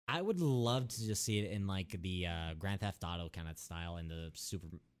 I would love to just see it in like the Grand Theft Auto kind of style, and the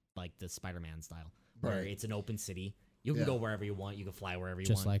the Spider-Man style, where Right. it's an open city. You can Yeah. go wherever you want. You can fly wherever you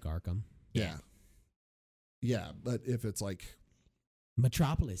Just want. like Arkham. Yeah. Yeah, but if it's like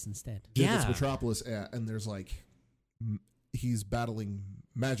Metropolis instead. if Yeah. it's Metropolis and there's like he's battling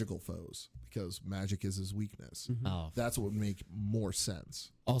magical foes because magic is his weakness. Mhm. Oh, That's what would make more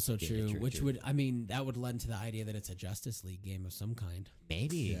sense. Also Yeah, true, true, which true. would, I mean, that would lend to the idea that it's a Justice League game of some kind.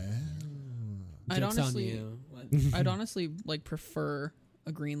 maybe. Yeah. I'd Joke's on honestly- you. What? I'd honestly like prefer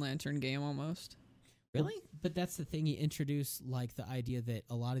a Green Lantern game almost. Really? But that's the thing. You introduce like the idea that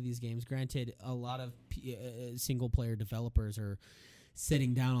a lot of these games, granted, a lot of single player developers are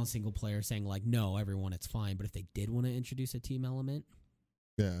sitting down on single player saying like, no, everyone, it's fine. But if they did want to introduce a team element,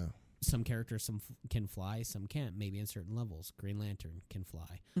 Yeah. some characters can fly, some can't. Maybe in certain levels, Green Lantern can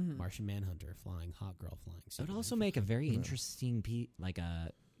fly, Martian Manhunter flying, Hot Girl flying. It would Superman also can make a fly. very Yeah. interesting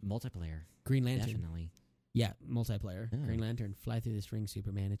multiplayer. Green Lantern. Definitely. Yeah, multiplayer. Yeah. Green Lantern, fly through this ring,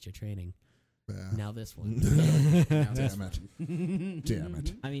 Superman. It's your training. Yeah. Now this one. Damn it. Damn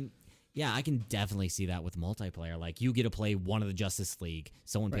it. I mean, yeah, I can definitely see that with multiplayer. Like, you get to play one of the Justice League.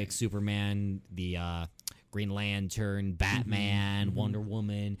 Someone picks Superman, the Green Lantern, Batman, Wonder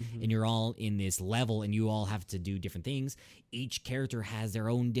Woman, and you're all in this level, and you all have to do different things. Each character has their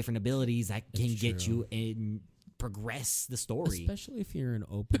own different abilities that can get you and progress the story. Especially if you're in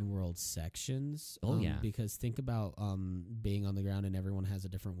open world sections. Oh, yeah. Because think about being on the ground and everyone has a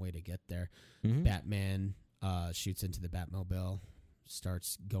different way to get there. Mhm. Batman shoots into the Batmobile,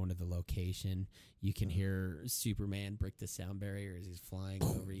 starts going to the location. You can hear Superman break the sound barrier as he's flying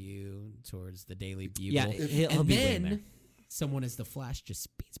over you towards the Daily Bugle. Yeah, he'll and be waiting there. then someone as the Flash just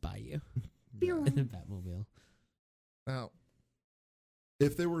speeds by you in the Batmobile. Now,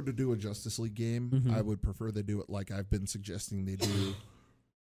 if they were to do a Justice League game, Mhm. I would prefer they do it like I've been suggesting they do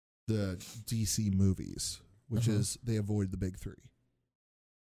the DC movies, which is they avoid the big three.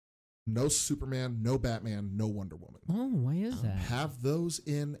 No Superman, no Batman, no Wonder Woman. Oh, why is that? Have those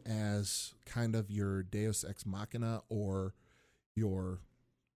in as kind of your Deus Ex Machina or your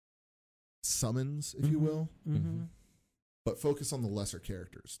summons, if you will. Mm-hmm. But focus on the lesser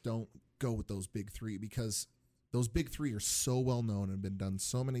characters. Don't go with those big three because those big three are so well known and been done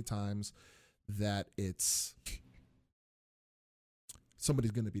so many times that it's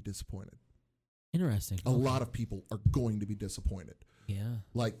somebody's going to be disappointed. Interesting. A lot of people are going to be disappointed. Yeah.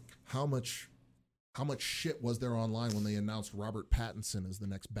 Like how much shit was there online when they announced Robert Pattinson as the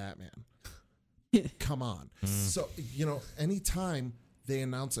next Batman? Come on. So, anytime they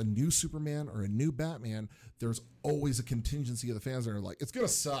announce a new Superman or a new Batman, there's always a contingency of the fans that are like, it's going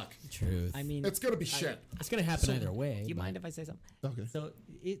to suck. Truth. I mean, It's going to be shit. It's going to happen either way. do you but- mind if I say something? Okay. So,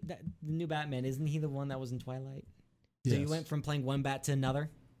 the new Batman, isn't he the one that was in Twilight? So you Yes. went from playing one bat to another?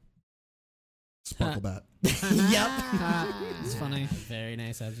 Sparkle Bat. It's funny. Very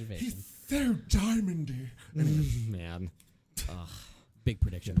nice observation. He's so diamondy. Man. Ugh. Big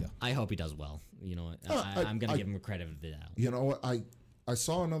prediction, though. I hope he does well. You know what? I- I'm going to I- give him credit of the doubt. You know what? I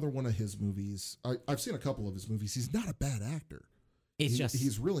saw another one of his movies. I've seen a couple of his movies. He's not a bad actor. It's just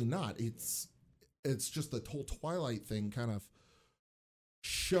He's really not. It's just the whole Twilight thing kind of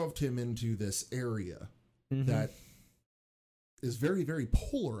shoved him into this area that is very, very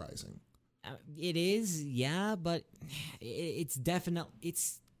polarizing. It is, yeah, but it's definitely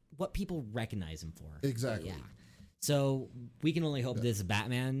it's what people recognize him for. Exactly. Yeah. So we can only hope this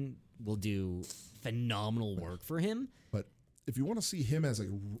Batman will do phenomenal work for him. But if you want to see him as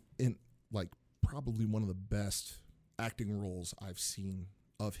in probably one of the best acting roles I've seen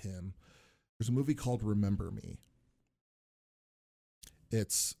of him, there's a movie called Remember Me.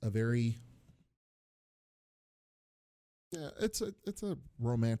 It's a very it's a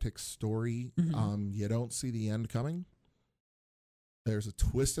romantic story. You don't see the end coming. There's a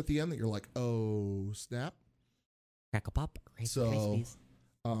twist at the end that you're like, oh snap. Crackle pop, Rice So, Krispies.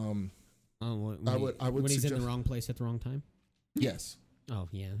 I would when he's in suggest- the wrong place at the wrong time. Yes. Oh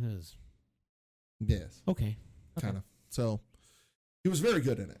yeah, that is Yes. okay. Kind of. So he was very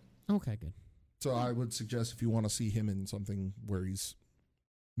good in it. Okay, good. So I would suggest if you want to see him in something where he's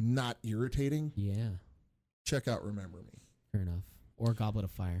not irritating, Yeah, check out Remember Me. fair enough. Or Goblet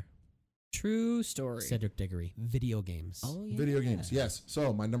of Fire. True story. Cedric Diggory. Video games. Oh yeah. Video games. Yes.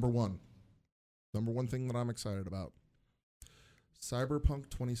 So my number one thing that I'm excited about. Cyberpunk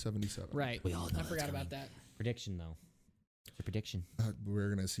 2077. Right. We all know I that's forgot coming. about that. Prediction though. It's a prediction. We're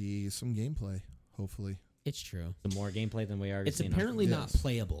going to see some gameplay, hopefully. It's true. Some more gameplay than we already It's seen. apparently not Yes.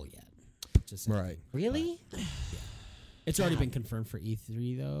 playable yet. Just saying. Right. Really? It's already been confirmed for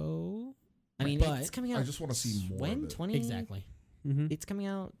E3 though. I mean, But it's coming out. I just want to see more when of it. 20 Exactly. Mm-hmm. It's coming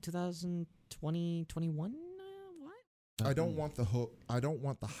out 2020, 21. What? I don't want the I don't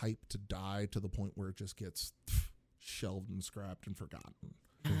want the hype to die to the point where it just gets shelved and scrapped and forgotten.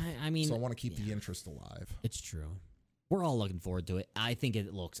 I mean, So I want to keep the interest alive. It's true. we're all looking forward to it. I think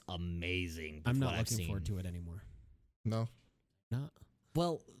it looks amazing. I'm with not what I've looking seen. forward to it anymore. No. Not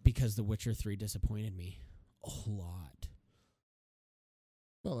Well, because The Witcher 3 disappointed me a lot.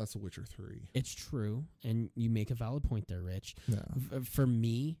 Well, that's The Witcher 3. It's true, and you make a valid point there, Rich. Yeah. For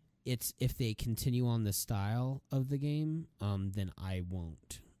me, it's if they continue on the style of the game, then I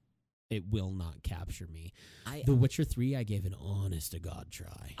won't. It will not capture me. The Witcher 3, I gave an honest to God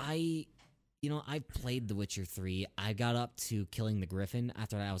try. I played The Witcher 3. I got up to killing the Griffin.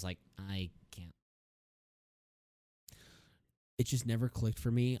 After that, I was like, I can't. It just never clicked for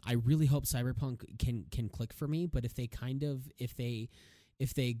me. I really hope Cyberpunk can click for me, but if they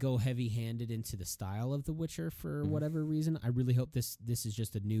go heavy-handed into the style of The Witcher for whatever reason, I really hope this is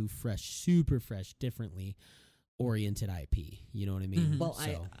just a new, fresh, super fresh, differently, oriented IP. You know what I mean? Well,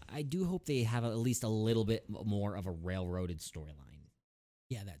 So, I do hope they have at least a little bit more of a railroaded storyline.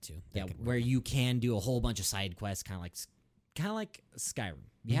 yeah, that too. Yeah, That could work. where you can do a whole bunch of side quests, kind of like Skyrim.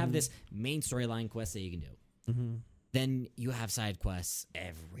 You have this main storyline quest that you can do. Mm-hmm. Then you have side quests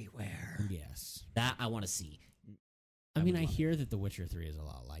everywhere. Yes. That I want to see. I mean, would I love hear that The Witcher 3 is a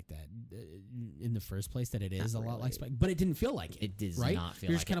lot like that in the first place. That it is Not a lot like, really. but it didn't feel like it. It does right? not feel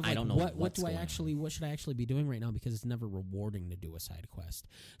You're like just kind it. of I like, don't know what what's do I going on. actually, what should I actually be doing right now? Because it's never rewarding to do a side quest.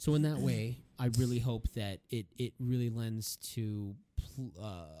 So in that way, I really hope that it really lends to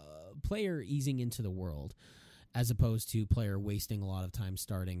player easing into the world, as opposed to player wasting a lot of time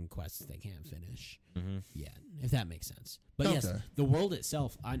starting quests they can't finish. Mm-hmm. Yeah, if that makes sense. But yes, Okay. the world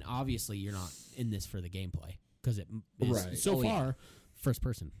itself, and obviously you're not in this for the gameplay because it is Right. so Oh, yeah. far first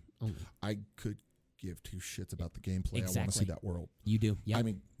person only. I could give two shits about the gameplay. I want to Exactly. see that world. You do. Yeah. I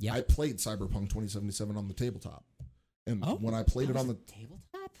mean, Yep. I played Cyberpunk 2077 on the tabletop, and Oh. when I played it on the tabletop.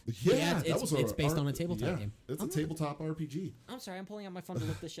 Yeah, that it's- was it's based on a tabletop game. It's a tabletop RPG. I'm sorry, I'm pulling out my phone to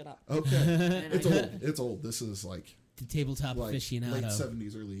look this shit up. Okay, it's old. It's old. This is like the tabletop late aficionado,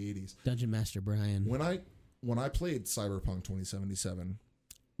 70s, early 80s. Dungeon Master Brian. When I played Cyberpunk 2077,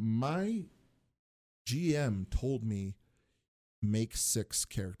 my GM told me make 6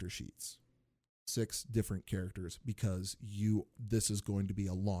 character sheets. 6 different characters because this is going to be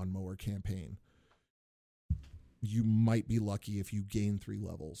a lawnmower campaign. You might be lucky if you gain 3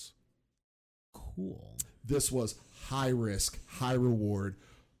 levels. Cool. This was high risk, high reward,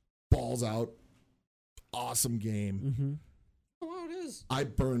 balls out, awesome game. Mm-hmm. Oh, it is. I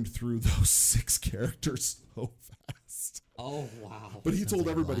burned through those 6 characters so fast. Oh wow. But he Sounds told like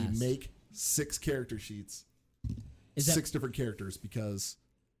a everybody blast. make 6 character sheets, Is that 6 different characters, because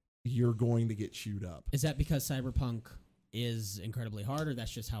you're going to get chewed up. is that because Cyberpunk is incredibly hard, or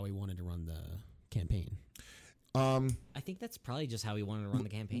that's just how he wanted to run the campaign? I think that's probably just how he wanted to run the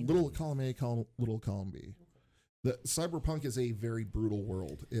campaign. Little column A, little column B. The Cyberpunk is a very brutal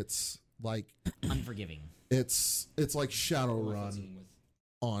world. It's like Unforgiving. it's like Shadowrun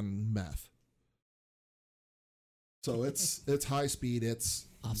on meth. So it's high speed. It's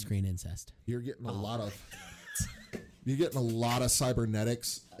Off-screen incest. you're getting a lot of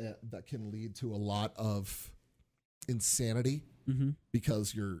cybernetics that can lead to a lot of insanity Mm-hmm.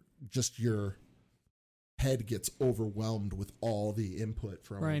 because your head gets overwhelmed with all the input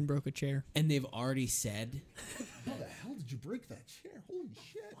from. Ryan broke a chair. And they've already said, How the hell did you break that chair? Holy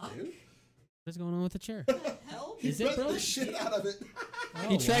shit, dude! "What's going on with the chair?" Hell? Is You it, bent bro? the shit out of it.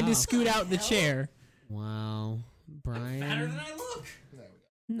 He tried wow. to scoot out the chair. Wow, Brian. Fatter than I look. There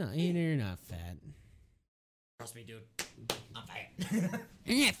we go. No, you're not fat. Trust me, dude. I'm fat.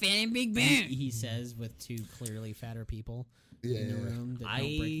 Yeah, fan big He says with 2 clearly fatter people Yeah, in the yeah, yeah. room that don't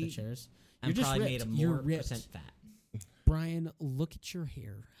break the I- chairs. I'm You're just probably ripped. made a You're more ripped. percent fat. Brian, look at your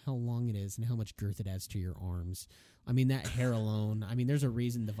hair, how long it is, and how much girth it adds to your arms. I mean, that hair alone. I mean, there's a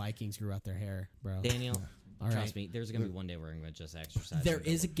reason the Vikings grew out their hair, bro. Daniel, All trust right. me, there's gonna be one day where I'm gonna just exercise. There and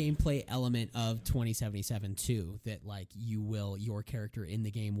go is a work. gameplay element of 2077 too that like your character in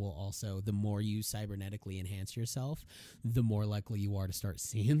the game will also, the more you cybernetically enhance yourself, the more likely you are to start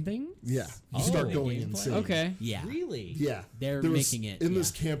seeing things. Yeah, you Oh, start going gameplay. insane. Okay. Yeah. Really? Yeah, They're There was- making it, in yeah.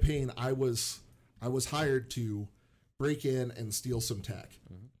 this campaign. I was hired to break in and steal some tech,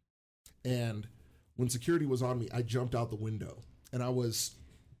 and when security was on me, I jumped out the window and I was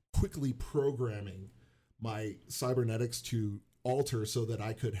quickly programming my cybernetics to alter so that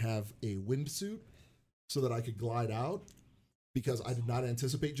I could have a windsuit, so that I could glide out, because I did not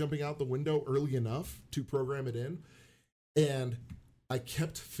anticipate jumping out the window early enough to program it in, and I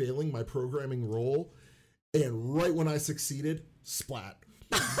kept failing my programming roll. And right when I succeeded, splat.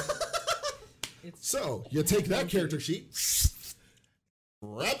 So you take that character sheet,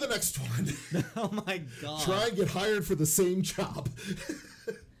 grab the next one, Oh my god. try and get hired for the same job.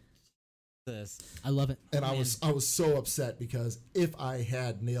 this. I love it. And I Man. was so upset because if I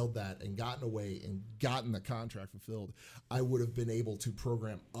had nailed that and gotten away and gotten the contract fulfilled, I would have been able to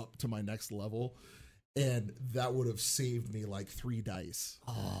program up to my next level. And that would have saved me like 3 dice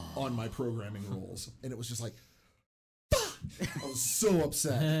on my programming rolls. And it was just like, fuck! I was so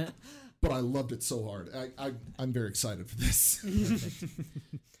upset. But I loved it so hard. I'm very excited for this.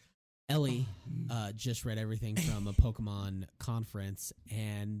 Ellie just read everything from a Pokemon conference,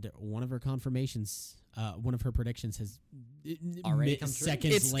 and one of her confirmations, one of her predictions has Already come true?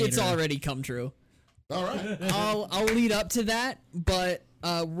 seconds later. It's already come true. All right. I'll lead up to that, but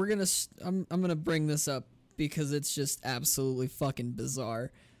we're gonna I'm gonna bring this up because it's just absolutely fucking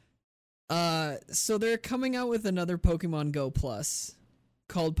bizarre. So they're coming out with another Pokemon Go Plus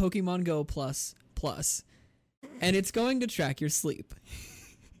called Pokemon Go Plus Plus, and it's going to track your sleep.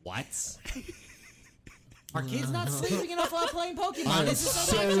 What? Are kids not sleeping enough while playing Pokemon? I'm This is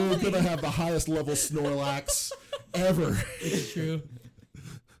so gonna have the highest level Snorlax ever. It's true.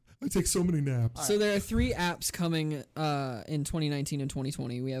 I take so many naps. So there are 3 apps coming in 2019 and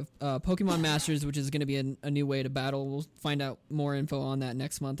 2020. We have Pokemon Masters, which is going to be a new way to battle. We'll find out more info on that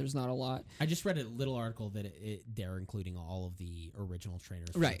next month. There's not a lot. I just read a little article that they're including all of the original trainers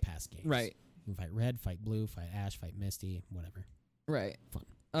from Right. the past games. Right, You can fight Red, fight Blue, fight Ash, fight Misty, whatever. right. Fun.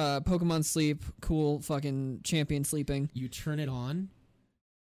 Pokemon Sleep, cool fucking champion sleeping. You turn it on,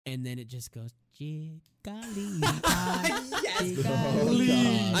 and then it just goes, Jiggly.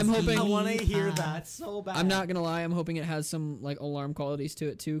 I'm hoping. I want to hear that so bad. I'm not gonna lie. I'm hoping it has some like alarm qualities to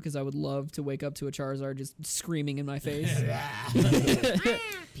it too, because I would love to wake up to a Charizard just screaming in my face.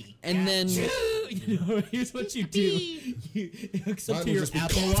 And then You know, here's what you do. It hooks up Mine to will your just be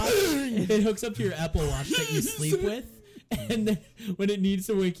Apple Watch. It hooks up to your Apple Watch that you sleep with. And then when it needs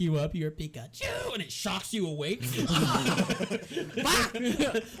to wake you up, you're Pikachu, and it shocks you awake.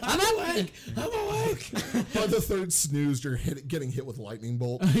 I'm awake. I'm awake. By the 3rd snooze, you're getting hit with lightning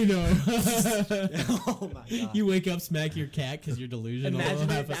bolt. I know. Oh my god. You wake up, smack your cat because you're delusional. Imagine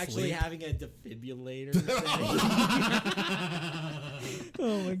half it actually asleep. having a defibrillator.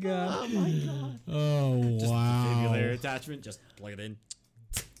 oh my god. Oh my god. Oh, Just wow. defibrillator attachment. Just plug it in.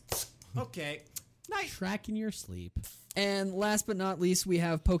 Okay. Nice. Tracking your sleep. And last but not least, we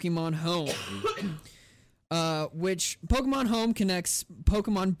have Pokemon Home, which Pokemon Home connects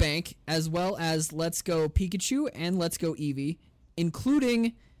Pokemon Bank as well as Let's Go Pikachu and Let's Go Eevee,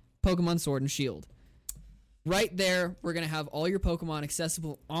 including Pokemon Sword and Shield. Right there, we're going to have all your Pokemon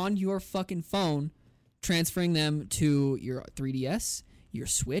accessible on your fucking phone, transferring them to your 3DS, your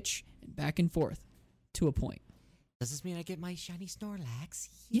Switch, and back and forth to a point. Does this mean I get my shiny Snorlax?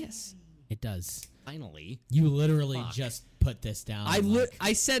 Yes. It does. Finally. You literally Fuck. just put this down.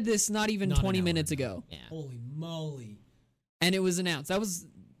 I said this not even Not an 20 hour minutes ago. ago, Yeah. Holy moly. and it was announced. That was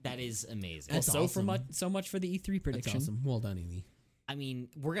That is amazing. That's so awesome. so much for the E3 That's prediction. awesome. Well done, Evie. I mean,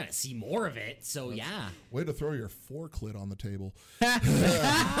 we're gonna see more of it. So yeah. Way to throw your forklet on the table.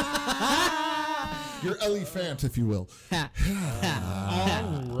 Your elephant, if you will. All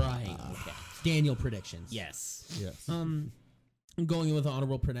right. Okay. Daniel predictions. Yes. Yes. I'm going in with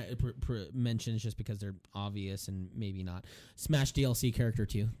honorable mentions just because they're obvious and maybe not. Smash DLC character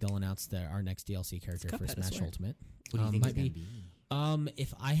 2. They'll announce our next DLC character for Cuphead, I Smash swear. Ultimate. What do you think might it's gonna be?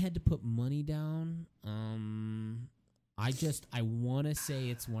 If I had to put money down, I want to say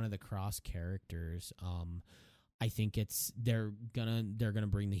it's one of the cross characters. I think they're gonna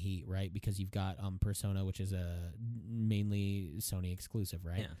bring the heat, right? Because you've got Persona, which is a mainly Sony exclusive,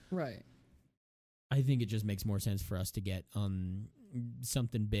 right? Yeah. Right. I think it just makes more sense for us to get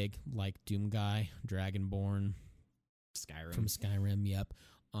something big like Doomguy, Dragonborn Skyrim. from Skyrim. Yep.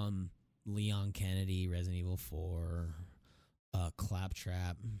 Leon Kennedy, Resident Evil 4,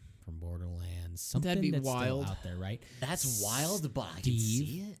 Claptrap from Borderlands. Something That'd be that's wild. still out there, right? That's wild, but I can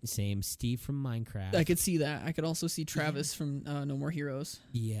see it. Same Steve from Minecraft. I could see that. I could also see Travis from No More Heroes.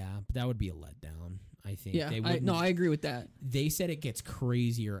 Yeah, but that would be a letdown. I think. Yeah. They I agree with that. They said it gets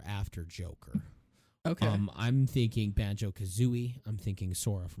crazier after Joker. Okay. I'm thinking Banjo-Kazooie. I'm thinking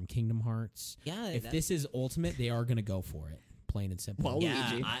Sora from Kingdom Hearts. Yeah. If this is Ultimate, they are going to go for it. Plain and simple. Well, yeah,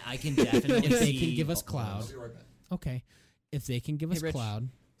 Luigi. I can definitely if they see. can give us Cloud. I'll be right back. Okay. If they can give Hey, us Rich. Cloud.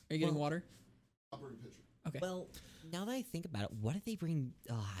 Are you getting well- water? I'll bring a picture. Okay. Well, now that I think about it, what did they bring?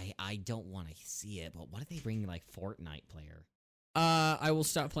 I don't want to see it, but what did they bring like Fortnite player? I will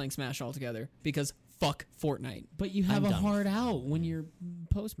stop playing Smash altogether because fuck Fortnite. But you have I'm a done with hard out when your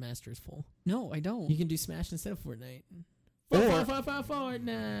Postmaster's full. No, I don't. You can do Smash instead of Fortnite. Or-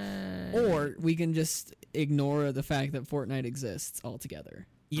 Fortnite. Or we can just ignore the fact that Fortnite exists altogether.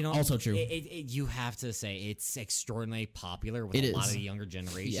 You know, Also true. You have to say it's extraordinarily popular with It a lot is. of the younger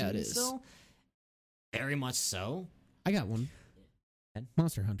generation. Yeah, it is. Still, very much so. I got one. And?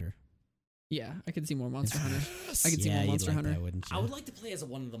 Monster Hunter. Yeah, I could see more Monster Hunter. I could see Yeah, more you'd Monster like Hunter, that, wouldn't you? I would like to play as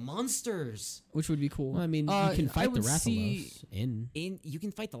one of the monsters. which would be cool. Well, I mean, you can I fight the would see- Rathalos in. You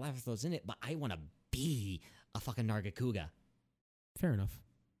can fight the Lavathos in it, but I want to be a fucking Nargacuga. Fair enough.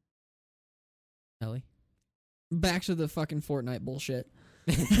 Ellie? Back to the fucking Fortnite bullshit.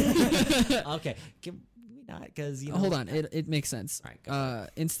 Okay, can we not? Because you know. Hold on, it makes sense. All right, go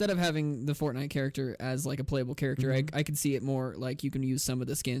Instead of having the Fortnite character as like a playable character, Mhm. I could see it more like you can use some of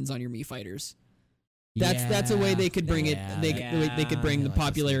the skins on your Mii fighters. That's a way they could bring it. They could bring I the like to see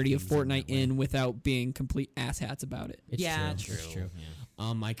popularity of things in that Fortnite way. in without being complete asshats about it. It's Yeah, true. It's true. true.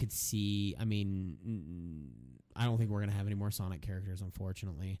 Yeah. I could see. I mean, I don't think we're gonna have any more Sonic characters,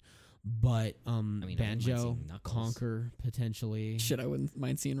 unfortunately. but I mean, I wouldn't mind Banjo, seeing Knuckles. Conquer potentially. Shit, I wouldn't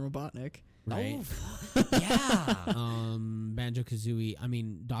mind seeing Robotnik. Right. Oh, yeah. Banjo Kazooie. I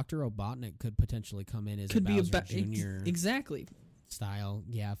mean, Dr. Robotnik could potentially come in as Could a be a Bowser Jr. exactly. style,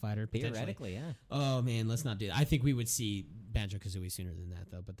 fighter. Potentially. Theoretically, yeah. Oh man, let's not do that. I think we would see Banjo Kazooie sooner than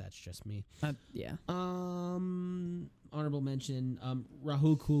that, though. But that's just me. Yeah. Honorable mention.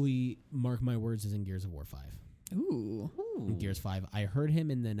 Rahul Cooley. Mark my words, is in Gears of War 5. Ooh. In Gears 5, I heard him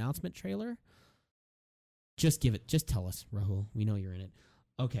in the announcement trailer. Just tell us, Rahul. We know you're in it.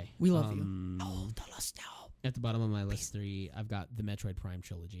 Okay. We love you. Tell us now. At the bottom of my list 3, I've got the Metroid Prime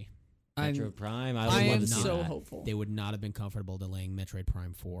trilogy. Metro Prime. I would I love am to see so that. hopeful. They would not have been comfortable delaying Metroid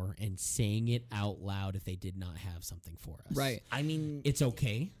Prime 4 and saying it out loud if they did not have something for us. Right. I mean, It's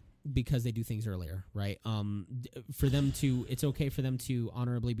okay because they do things earlier, right? It's okay for them to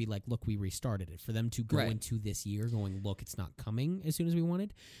honorably be like, look, we restarted it. For them to go Right. into this year going, look, it's not coming as soon as we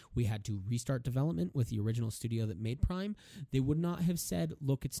wanted. We had to restart development with the original studio that made Prime. They would not have said,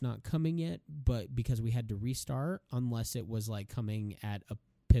 look, it's not coming yet, but because we had to restart, unless it was like coming at a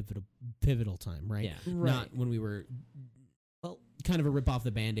pivotal time, right? Yeah. Right. Not when we were, well, kind of a rip off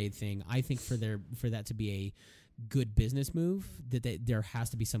the Band-Aid thing. I think for that to be a good business move, that there has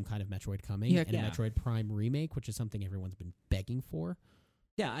to be some kind of Metroid coming, Yeah, and yeah. a Metroid Prime remake, which is something everyone's been begging for.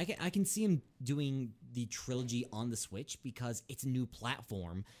 yeah, I can see him doing the trilogy on the Switch because it's a new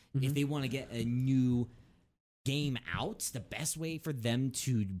platform. If they want to get a new game out, the best way for them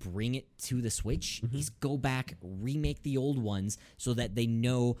to bring it to the Switch is go back, remake the old ones so that they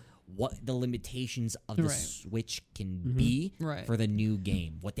know what the limitations of the Right. Switch can be Right. for the new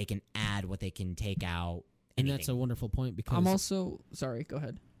game, what they can add, what they can take out. And that's a anything. wonderful point because I'm also sorry. Go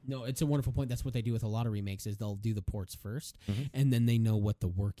ahead. no, it's a wonderful point. That's what they do with a lot of remakes is they'll do the ports first, Mhm. and then they know what the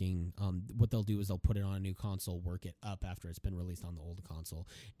working. What they'll do is they'll put it on a new console, work it up after it's been released on the old console,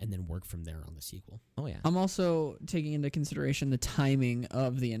 and then work from there on the sequel. Oh yeah. I'm also taking into consideration the timing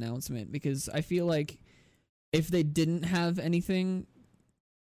of the announcement because I feel like if they didn't have anything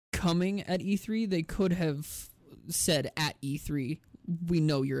coming at E3, they could have said at E3, we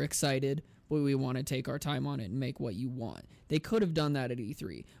know you're excited, but we want to take our time on it and make what you want. They could have done that at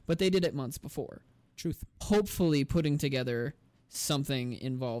E3, but they did it months before. Truth. Hopefully putting together something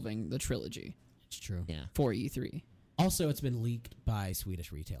involving the trilogy It's true. Yeah. for E3. Also, it's been leaked by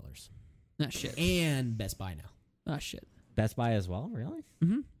Swedish retailers Ah, shit. and Best Buy now. Ah, shit. Best Buy as well, really?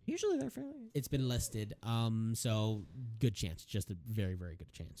 Mm-hmm. Usually they're fairly. It's been listed. So good chance, just a very, very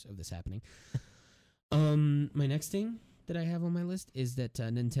good chance of this happening. My next thing that I have on my list is that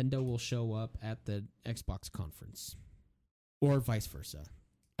Nintendo will show up at the Xbox conference, or vice versa.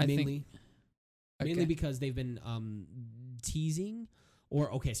 I think- mainly Okay. because they've been teasing,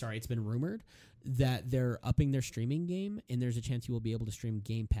 it's been rumored that they're upping their streaming game, and there's a chance you will be able to stream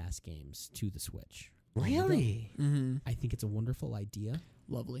Game Pass games to the Switch. Really? Mm-hmm. I think it's a wonderful idea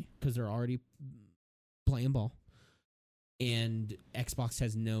Lovely. because they're already playing ball, and Xbox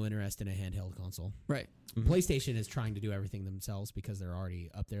has no interest in a handheld console. Right. Mhm. PlayStation is trying to do everything themselves because they're already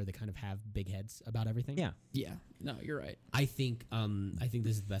up there. They kind of have big heads about everything. Yeah. Yeah. No, you're right. I think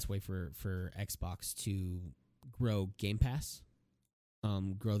this is the best way for Xbox to grow Game Pass,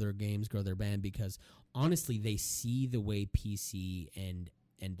 grow their games, grow their band, because honestly, they see the way PC and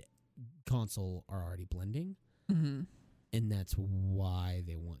console are already blending, Mm-hmm. and that's why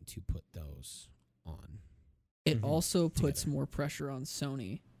they want to put those on. It Mhm. also puts Together. more pressure on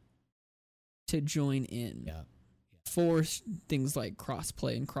Sony to join in Yeah. for things like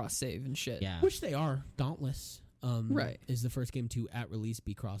cross-play and cross-save and shit. Yeah. Which they are. Dauntless Right. is the first game to, at release,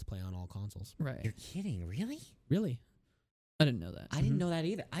 be cross-play on all consoles. Right. You're kidding, really? Really? I didn't know that. I didn't know that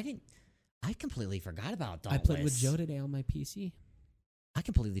either. I completely forgot about Dauntless. I played with Joe today on my PC. I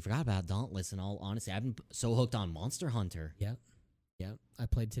completely forgot about Dauntless, in all honesty. I've been so hooked on Monster Hunter. Yeah. I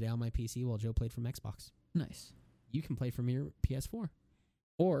played today on my PC while Joe played from Xbox. Nice. You can play from your PS4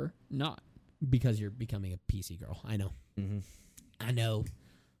 Or not. because you're becoming a PC girl. I know. Mm-hmm. I know.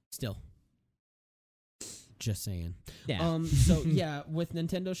 Still. Just saying. Yeah. So yeah, with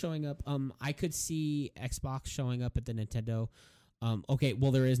Nintendo showing up, I could see Xbox showing up at the Nintendo. Okay,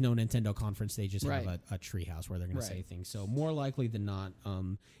 well, there is no Nintendo conference. They just Right. have a treehouse where they're going to say Right. things. So more likely than not,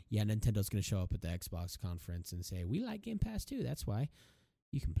 Nintendo's going to show up at the Xbox conference and say, "We like Game Pass too. That's why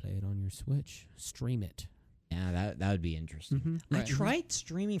you can play it on your Switch, stream it." Yeah, that would be interesting. I Right. tried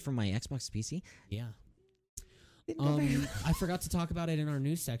streaming from my Xbox PC. Yeah. Didn't go very well. I forgot to talk about it in our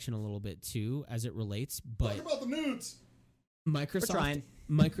news section a little bit too, as it relates, but Talk about the nudes.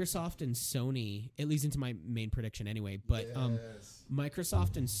 Microsoft and Sony, it leads into my main prediction anyway, but Yes.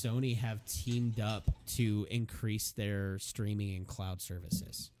 Microsoft and Sony have teamed up to increase their streaming and cloud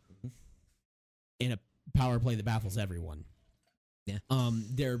services. in a power play that baffles everyone. Yeah.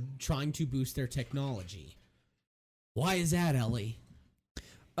 They're trying to boost their technology. Why is that, Ellie?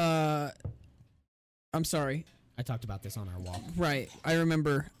 I'm sorry. I talked about this on our walk. Right. I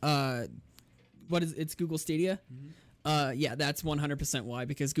remember. It's Google Stadia? Yeah, that's 100% why,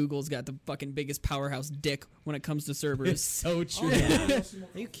 because Google's got the fucking biggest powerhouse dick when it comes to servers. So true.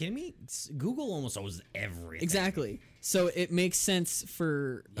 Are you kidding me? Google almost owns everything. Exactly. So it makes sense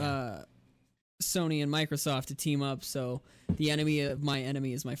for Sony and Microsoft to team up, so the enemy of my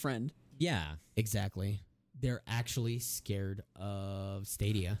enemy is my friend. Yeah. Exactly. They're actually scared of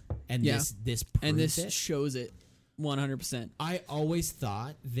Stadia, and Yeah. this proves And this it. shows it 100%. I always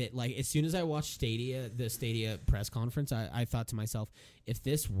thought that, like, as soon as I watched the Stadia press conference, I thought to myself, if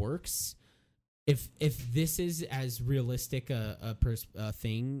this works, if this is as realistic a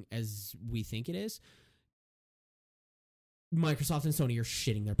thing as we think it is, Microsoft and Sony are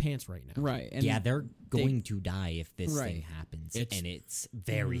shitting their pants right now. Right. And yeah, they're going to die if this Right. thing happens, It's- and it's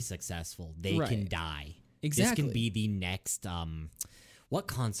very successful. They Right. can die. Exactly. This can be the next. What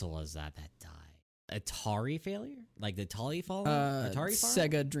console is that die? Atari failure? Like the Atari fall? Atari fall?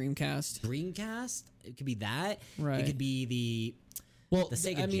 Sega Dreamcast. Dreamcast? It could be that. Right. It could be the. Well, The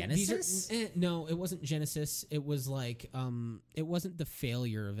Sega Genesis? No, it wasn't Genesis. It was like, it wasn't the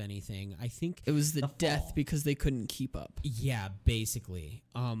failure of anything. I think, It was the The death fall. because they couldn't keep up. yeah, basically.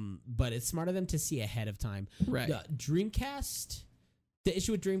 But it's smart of them to see ahead of time. Right. Dreamcast. The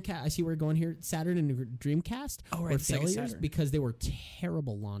issue with Dreamcast, I see where we're going here. Saturn and Dreamcast Oh, right, were the Sega failures Saturn. because they were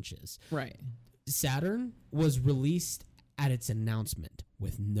terrible launches. Right. Saturn was released at its announcement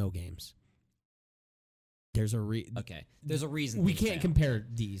with no games. There's a Okay. There's a reason. we things can't fail. compare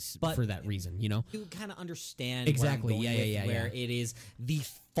these But- for that reason, you know. You kind of understand Exactly, Where I'm yeah, going yeah, with, yeah, where yeah. it is the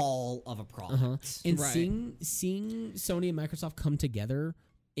fall of a product. And Right. seeing Sony and Microsoft come together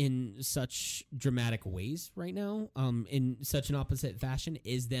in such dramatic ways right now, in such an opposite fashion,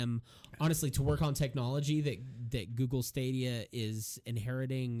 is them honestly to work on technology that Google Stadia is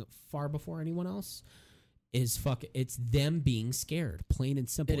inheriting far before anyone else. It's them being scared, plain and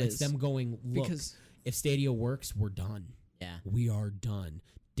simple. It It's is. them going, look, Because if Stadia works, we're done. Yeah. We are done.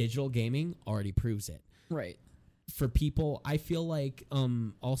 Digital gaming already proves it. right. For people, I feel like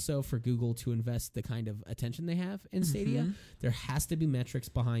also for Google to invest the kind of attention they have in Stadia, there has to be metrics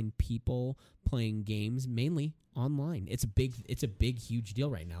behind people playing games, mainly online. It's a big, huge deal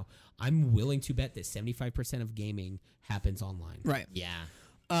right now. I'm willing to bet that 75% of gaming happens online, Right. Yeah.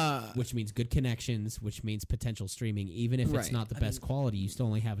 which means good connections, which means potential streaming. Even if it's Right. not the best quality, you still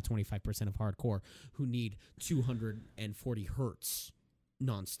only have a 25% of hardcore who need 240 hertz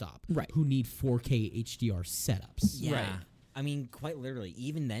nonstop, Right. who need 4K HDR setups. Yeah. Right. I mean, quite literally,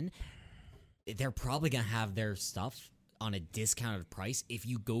 even then, they're probably going to have their stuff on a discounted price if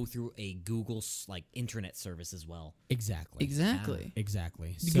you go through a Google's like internet service as well. Exactly. Exactly.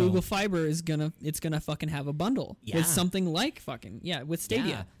 Exactly. The So, Google Fiber is gonna fucking have a bundle Yeah. with something like with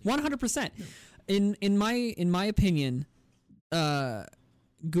Stadia. Yeah. 100%. In my opinion,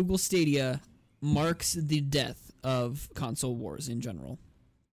 Google Stadia marks the death of console wars in general.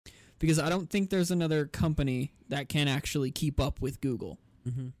 Because I don't think there's another company that can actually keep up with Google.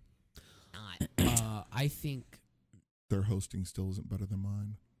 Not. I think Their hosting still isn't better than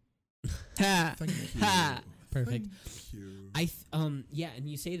mine. Ha! Thank you. Ha! perfect. Thank you. Yeah, and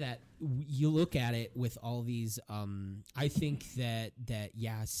you say that you look at it with all these. I think that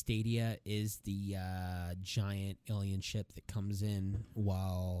Stadia is the giant alien ship that comes in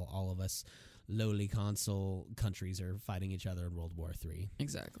while all of us lowly console countries are fighting each other in World War III.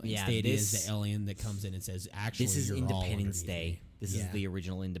 Exactly. Yeah, Stadia this- is the alien that comes in and says, "Actually, This is you're all Independence underneath Day. me." This Yeah. is the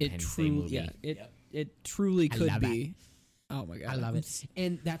original It Independence Day truly, movie. it truly I could love be. Oh my god, I love it,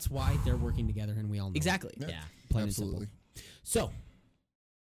 and that's why they're working together, and we all know it. Exactly. Yeah. Yeah. Plain and simple. Absolutely. So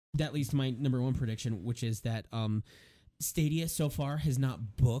that leads to my number one prediction, which is that Stadia so far has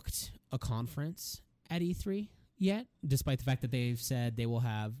not booked a conference at E3 yet, despite the fact that they've said they will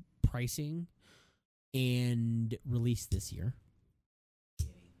have pricing and release this year,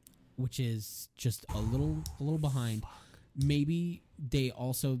 which is just a little behind. Maybe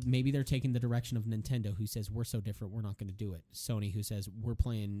they're taking the direction of Nintendo, who says we're so different, we're not going to do it. Sony, who says we're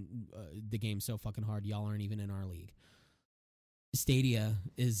playing the game so fucking hard, y'all aren't even in our league. Stadia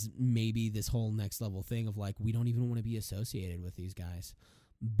is maybe this whole next level thing of like, we don't even want to be associated with these guys,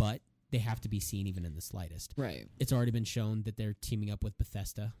 but they have to be seen even in the slightest. Right. It's already been shown that they're teaming up with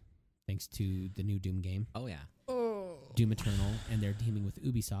Bethesda, thanks to the new Doom game, Oh yeah. Doom Eternal, and they're teaming with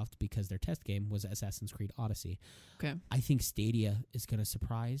Ubisoft because their test game was Assassin's Creed Odyssey. Okay. I think Stadia is going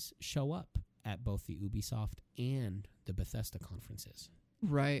to show up at both the Ubisoft and the Bethesda conferences.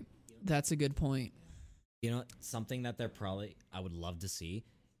 Right. That's a good point. You know, something that I would love to see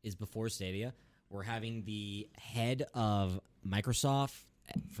is before Stadia, we're having the head of Microsoft,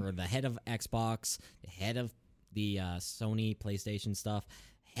 for the head of Xbox, the head of the Sony PlayStation stuff,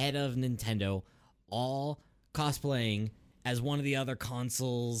 head of Nintendo, all cosplaying as one of the other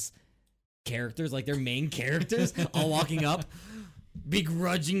consoles characters, like their main characters, all walking up,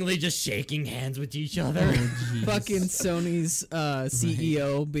 begrudgingly just shaking hands with each other. Fucking Sony's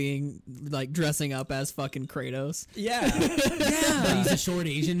CEO being like dressing up as fucking Kratos. Yeah. But he's a short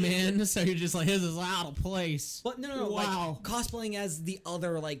Asian man, so you're just like, this is out of place. But no, Wow. like cosplaying as the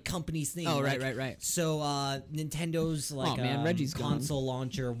other like company's thing. Oh, like, right. So Nintendo's like Reggie's gone. console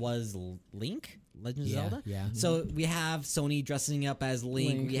launcher was Link, Legend of Zelda. Yeah. So we have Sony dressing up as Link.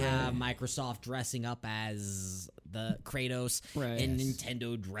 Link, We have right. Microsoft dressing up as the Kratos, Right. and Yes.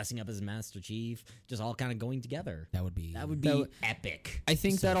 Nintendo dressing up as Master Chief. Just all kind of going together. That would be. That would That be would- epic. I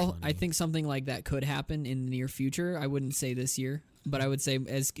think So funny. I think something like that could happen in the near future. I wouldn't say this year, but I would say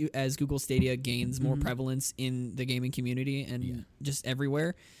as Google Stadia gains more prevalence in the gaming community and just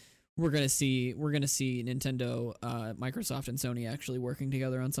everywhere, we're gonna see Nintendo, Microsoft, and Sony actually working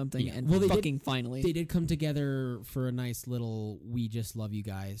together on something. Yeah. And Well, they did- fucking finally, They did come together for a nice little "We just love you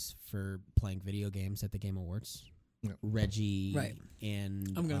guys" for playing video games at the Game Awards. Yeah. Reggie, Right. and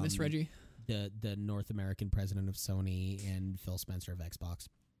I'm gonna miss Reggie. the North American president of Sony, and Phil Spencer of Xbox.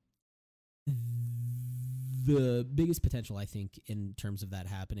 The biggest potential, I think, in terms of that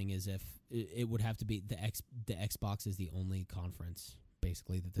happening is if it would have to be the Xbox is the only conference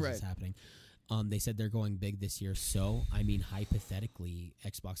basically that this is Right. happening. They said they're going big this year, so I mean, hypothetically,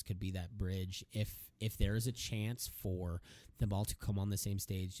 Xbox could be that bridge if there is a chance for them all to come on the same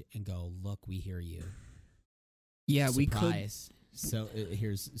stage and go, "Look, we hear you." Yeah, we could. Surprise. So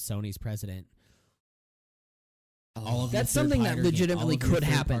here's Sony's president. All of That's your something that third-party legitimately all of your could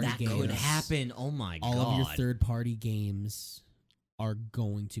happen. third-party That could games- happen. Oh my god. All of your third-party games are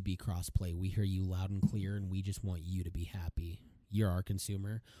going to be cross-play. We hear you loud and clear, and we just want you to be happy. You're our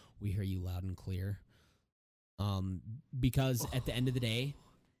consumer. We hear you loud and clear. Because at the end of the day,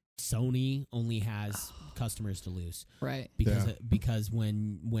 Sony only has customers to lose. Right. Because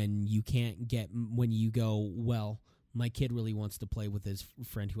when you can't get when you go, well, my kid really wants to play with his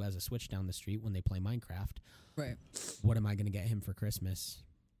friend who has a Switch down the street when they play Minecraft. Right. What am I going to get him for Christmas?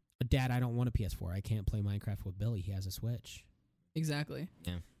 Dad, I don't want a PS4. I can't play Minecraft with Billy. He has a Switch. Exactly.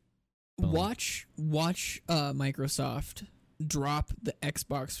 Yeah. Boom. Watch Microsoft drop the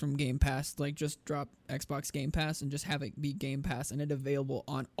Xbox from Game Pass, like just drop Xbox Game Pass and just have it be Game Pass and it available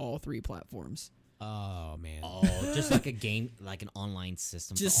on all 3 platforms. Oh, man. Oh, just like a game, like an online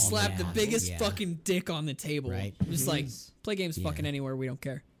system. for Just all slap the the yeah, biggest yeah. fucking dick on the table. Right. Just like play games Yeah. fucking anywhere, we don't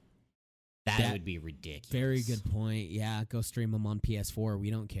care. That would be ridiculous. Very good point. Yeah, go stream them on PS4.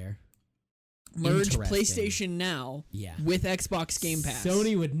 We don't care. Merge Interesting. PlayStation Now Yeah. with Xbox Game Pass.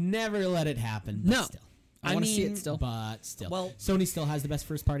 Sony would never let it happen. But No. Still. I want to see mean, it still. But still. Well- Sony still has the best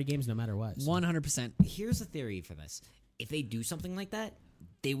first-party games no matter what. so. 100%. Here's the theory for this: if they do something like that,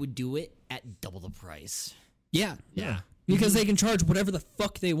 they would do it at double the price. Yeah. Yeah. Because they can charge whatever the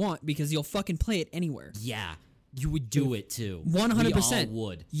fuck they want because you'll fucking play it anywhere. Yeah, you would do it too. 100%. We all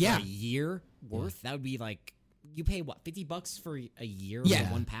would. Yeah. For a year worth. That would be like you pay what, $50 for a year Yeah.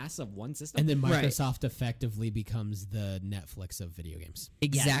 for one pass of one system. And then Right. Microsoft effectively becomes the Netflix of video games.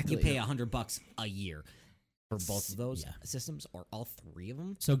 Exactly. You pay $100 a year for both of those Yeah. systems or all 3 of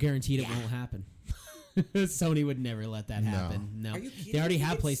them. So guaranteed it Yeah. won't happen. Sony would never let that No. happen. No. Are you kidding They already me?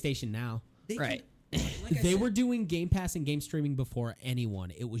 have It's- PlayStation Now. They Right. They were doing Game Pass and game streaming before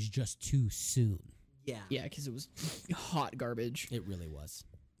anyone. It was just too soon. Yeah. Yeah, because it was hot garbage. It really was.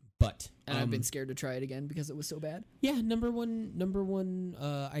 But And I've been scared to try it again because it was so bad. yeah, number one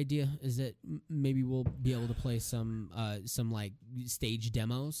idea is that maybe we'll be able to play some like stage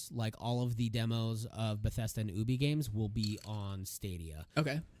demos. Like all of the demos of Bethesda and Ubi games will be on Stadia.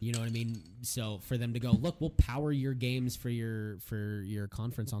 Okay. You know what I mean? So for them to go, look, we'll power your games for your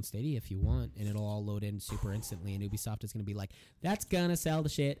conference on Stadia if you want, and it'll all load in super instantly. And Ubisoft is going to be like, that's gonna sell the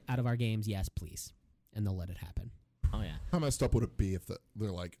shit out of our games. Yes, please, and they'll let it happen. Oh yeah. How messed up would it be if they're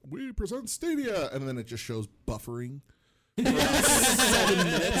like, we present Stadia, and then it just shows buffering? For about 7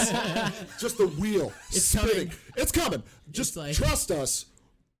 minutes. Just the wheel spinning. coming. It's coming. Just like- trust us.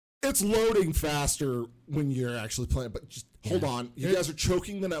 It's loading faster when you're actually playing. But just hold on. You guys are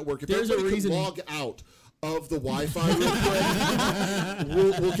choking the network. If There's a everybody reason- could log out of the Wi-Fi real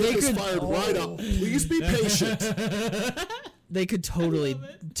quick, we'll get this fired right up. Please be patient. They could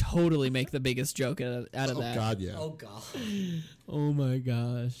totally make the biggest joke out of Oh, that. God, yeah. Oh god. Oh my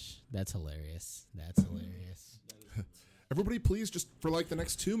gosh, that's hilarious. That's hilarious. Everybody, please, just for like the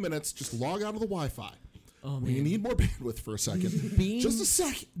next 2 minutes, just log out of the Wi-Fi. Oh We man. need more bandwidth for a second. Being- Just a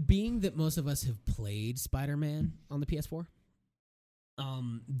second. Being that most of us have played Spider-Man on the PS4,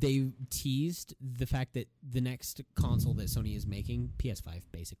 they teased the fact that the next console that Sony is making, PS5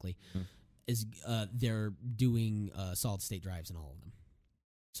 basically, is they're doing solid state drives in all of them,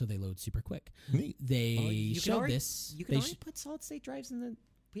 so they load super quick. Neat. They you can showed already- this. You can They already put solid state drives in the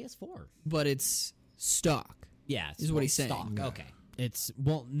PS4. But it's stock. Yeah, Is what he's saying. Stock. Yeah. Okay. It's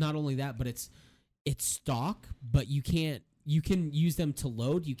not only that, but it's stock, but you can use them to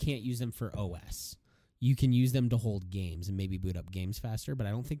load. You can't use them for OS. You can use them to hold games and maybe boot up games faster, but I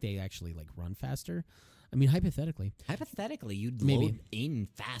don't think they actually like run faster. I mean, hypothetically, Hypothetically, you'd Maybe. load in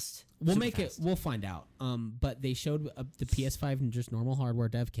fast. we'll super make fast. it. We'll find out. But they showed the PS5 and just normal hardware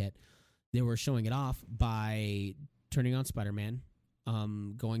dev kit. They were showing it off by turning on Spider-Man,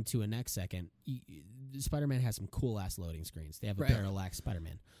 going to a next second. Spider-Man has some cool ass loading screens. They have a Right. parallax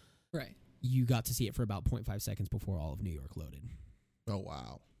Spider-Man. Right. You got to see it for about 0.5 seconds before all of New York loaded. Oh,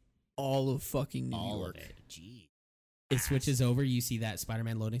 wow. All of fucking New all York. of it. Gee. It switches over. You see that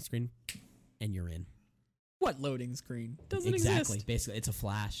Spider-Man loading screen, and you're in. What loading screen? Doesn't Exactly. exist. Basically, it's a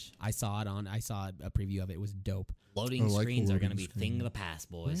flash. I saw a preview of it. It was dope. Loading I like screens the are going to loading be thing screen. of the past,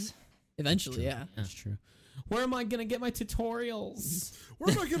 boys. Eventually, yeah. That's true. Where am I gonna get my tutorials? Where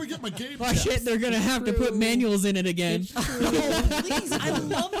am I going to get my game? Oh shit, they're gonna have to put manuals in it again. Oh, please! I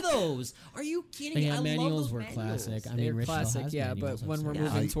love those. Are you kidding? Yeah, I manuals love were those manuals. classic. I mean, They're Rich still classic, has yeah, manuals but and when we're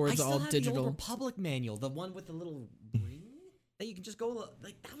stuff. moving I towards still all have the Old digital. Republic manual, the one with the little ring that you can just go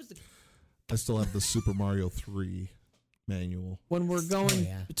like that was the. I still have the Super Mario 3 manual. When we're going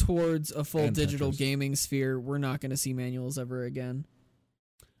yeah. towards a full And digital Tetris. gaming sphere, we're not going to see manuals ever again.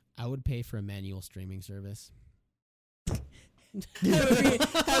 I would pay for a manual streaming service. have it be an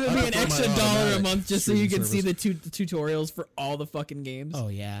For my extra $1 a automatic month just so you can see streaming the tutorials for all the fucking games. Oh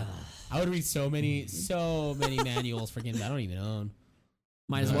yeah, I would read so many manuals for games I don't even own.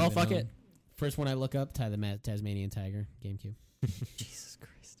 Might as I don't well, even fuck own. it. First one I look up, Tasmanian Tiger, GameCube. Jesus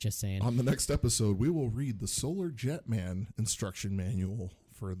Christ. Just saying. On the next episode, we will read the Solar Jetman instruction manual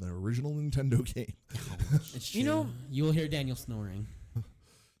for the original Nintendo game. It's You true. know- you'll hear Daniel snoring.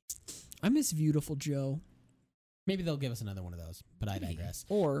 I miss Beautiful Joe. Maybe they'll give us another one of those, but I digress.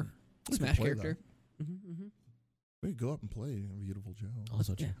 Or We could Smash play character. We could go up and play Beautiful Joe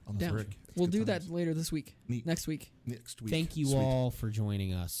Also true. Yeah. on the down. brick. It's We'll good do times. that later this week. Neat. Next week. Next week. Thank you Sweet. all for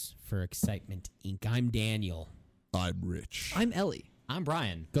joining us for Excitement Inc. I'm Daniel. I'm Rich. I'm Ellie. I'm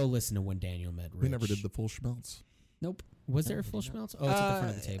Brian. Go listen to When Daniel Met Rich. We never did the full schmelz. Nope. Was there a full schmelz? Oh, it's at the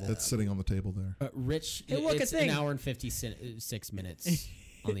front of the table. That's sitting on the table there. Rich, Hey, look, a it's thing. an hour and 56 minutes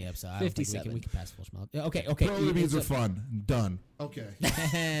on the episode. I don't think 57. we can pass full schmelz. Yeah, okay. Pearly beans are fun. Done. Okay.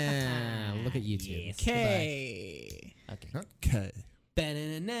 Look at YouTube. Yes. Okay. Okay. Okay.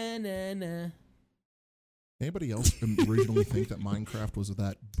 Ba-na-na-na-na. Anybody else originally think that Minecraft was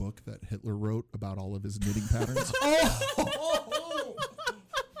that book that Hitler wrote about all of his knitting patterns?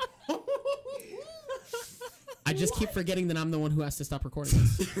 I just keep forgetting that I'm the one who has to stop recording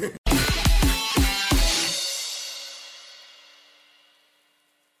this.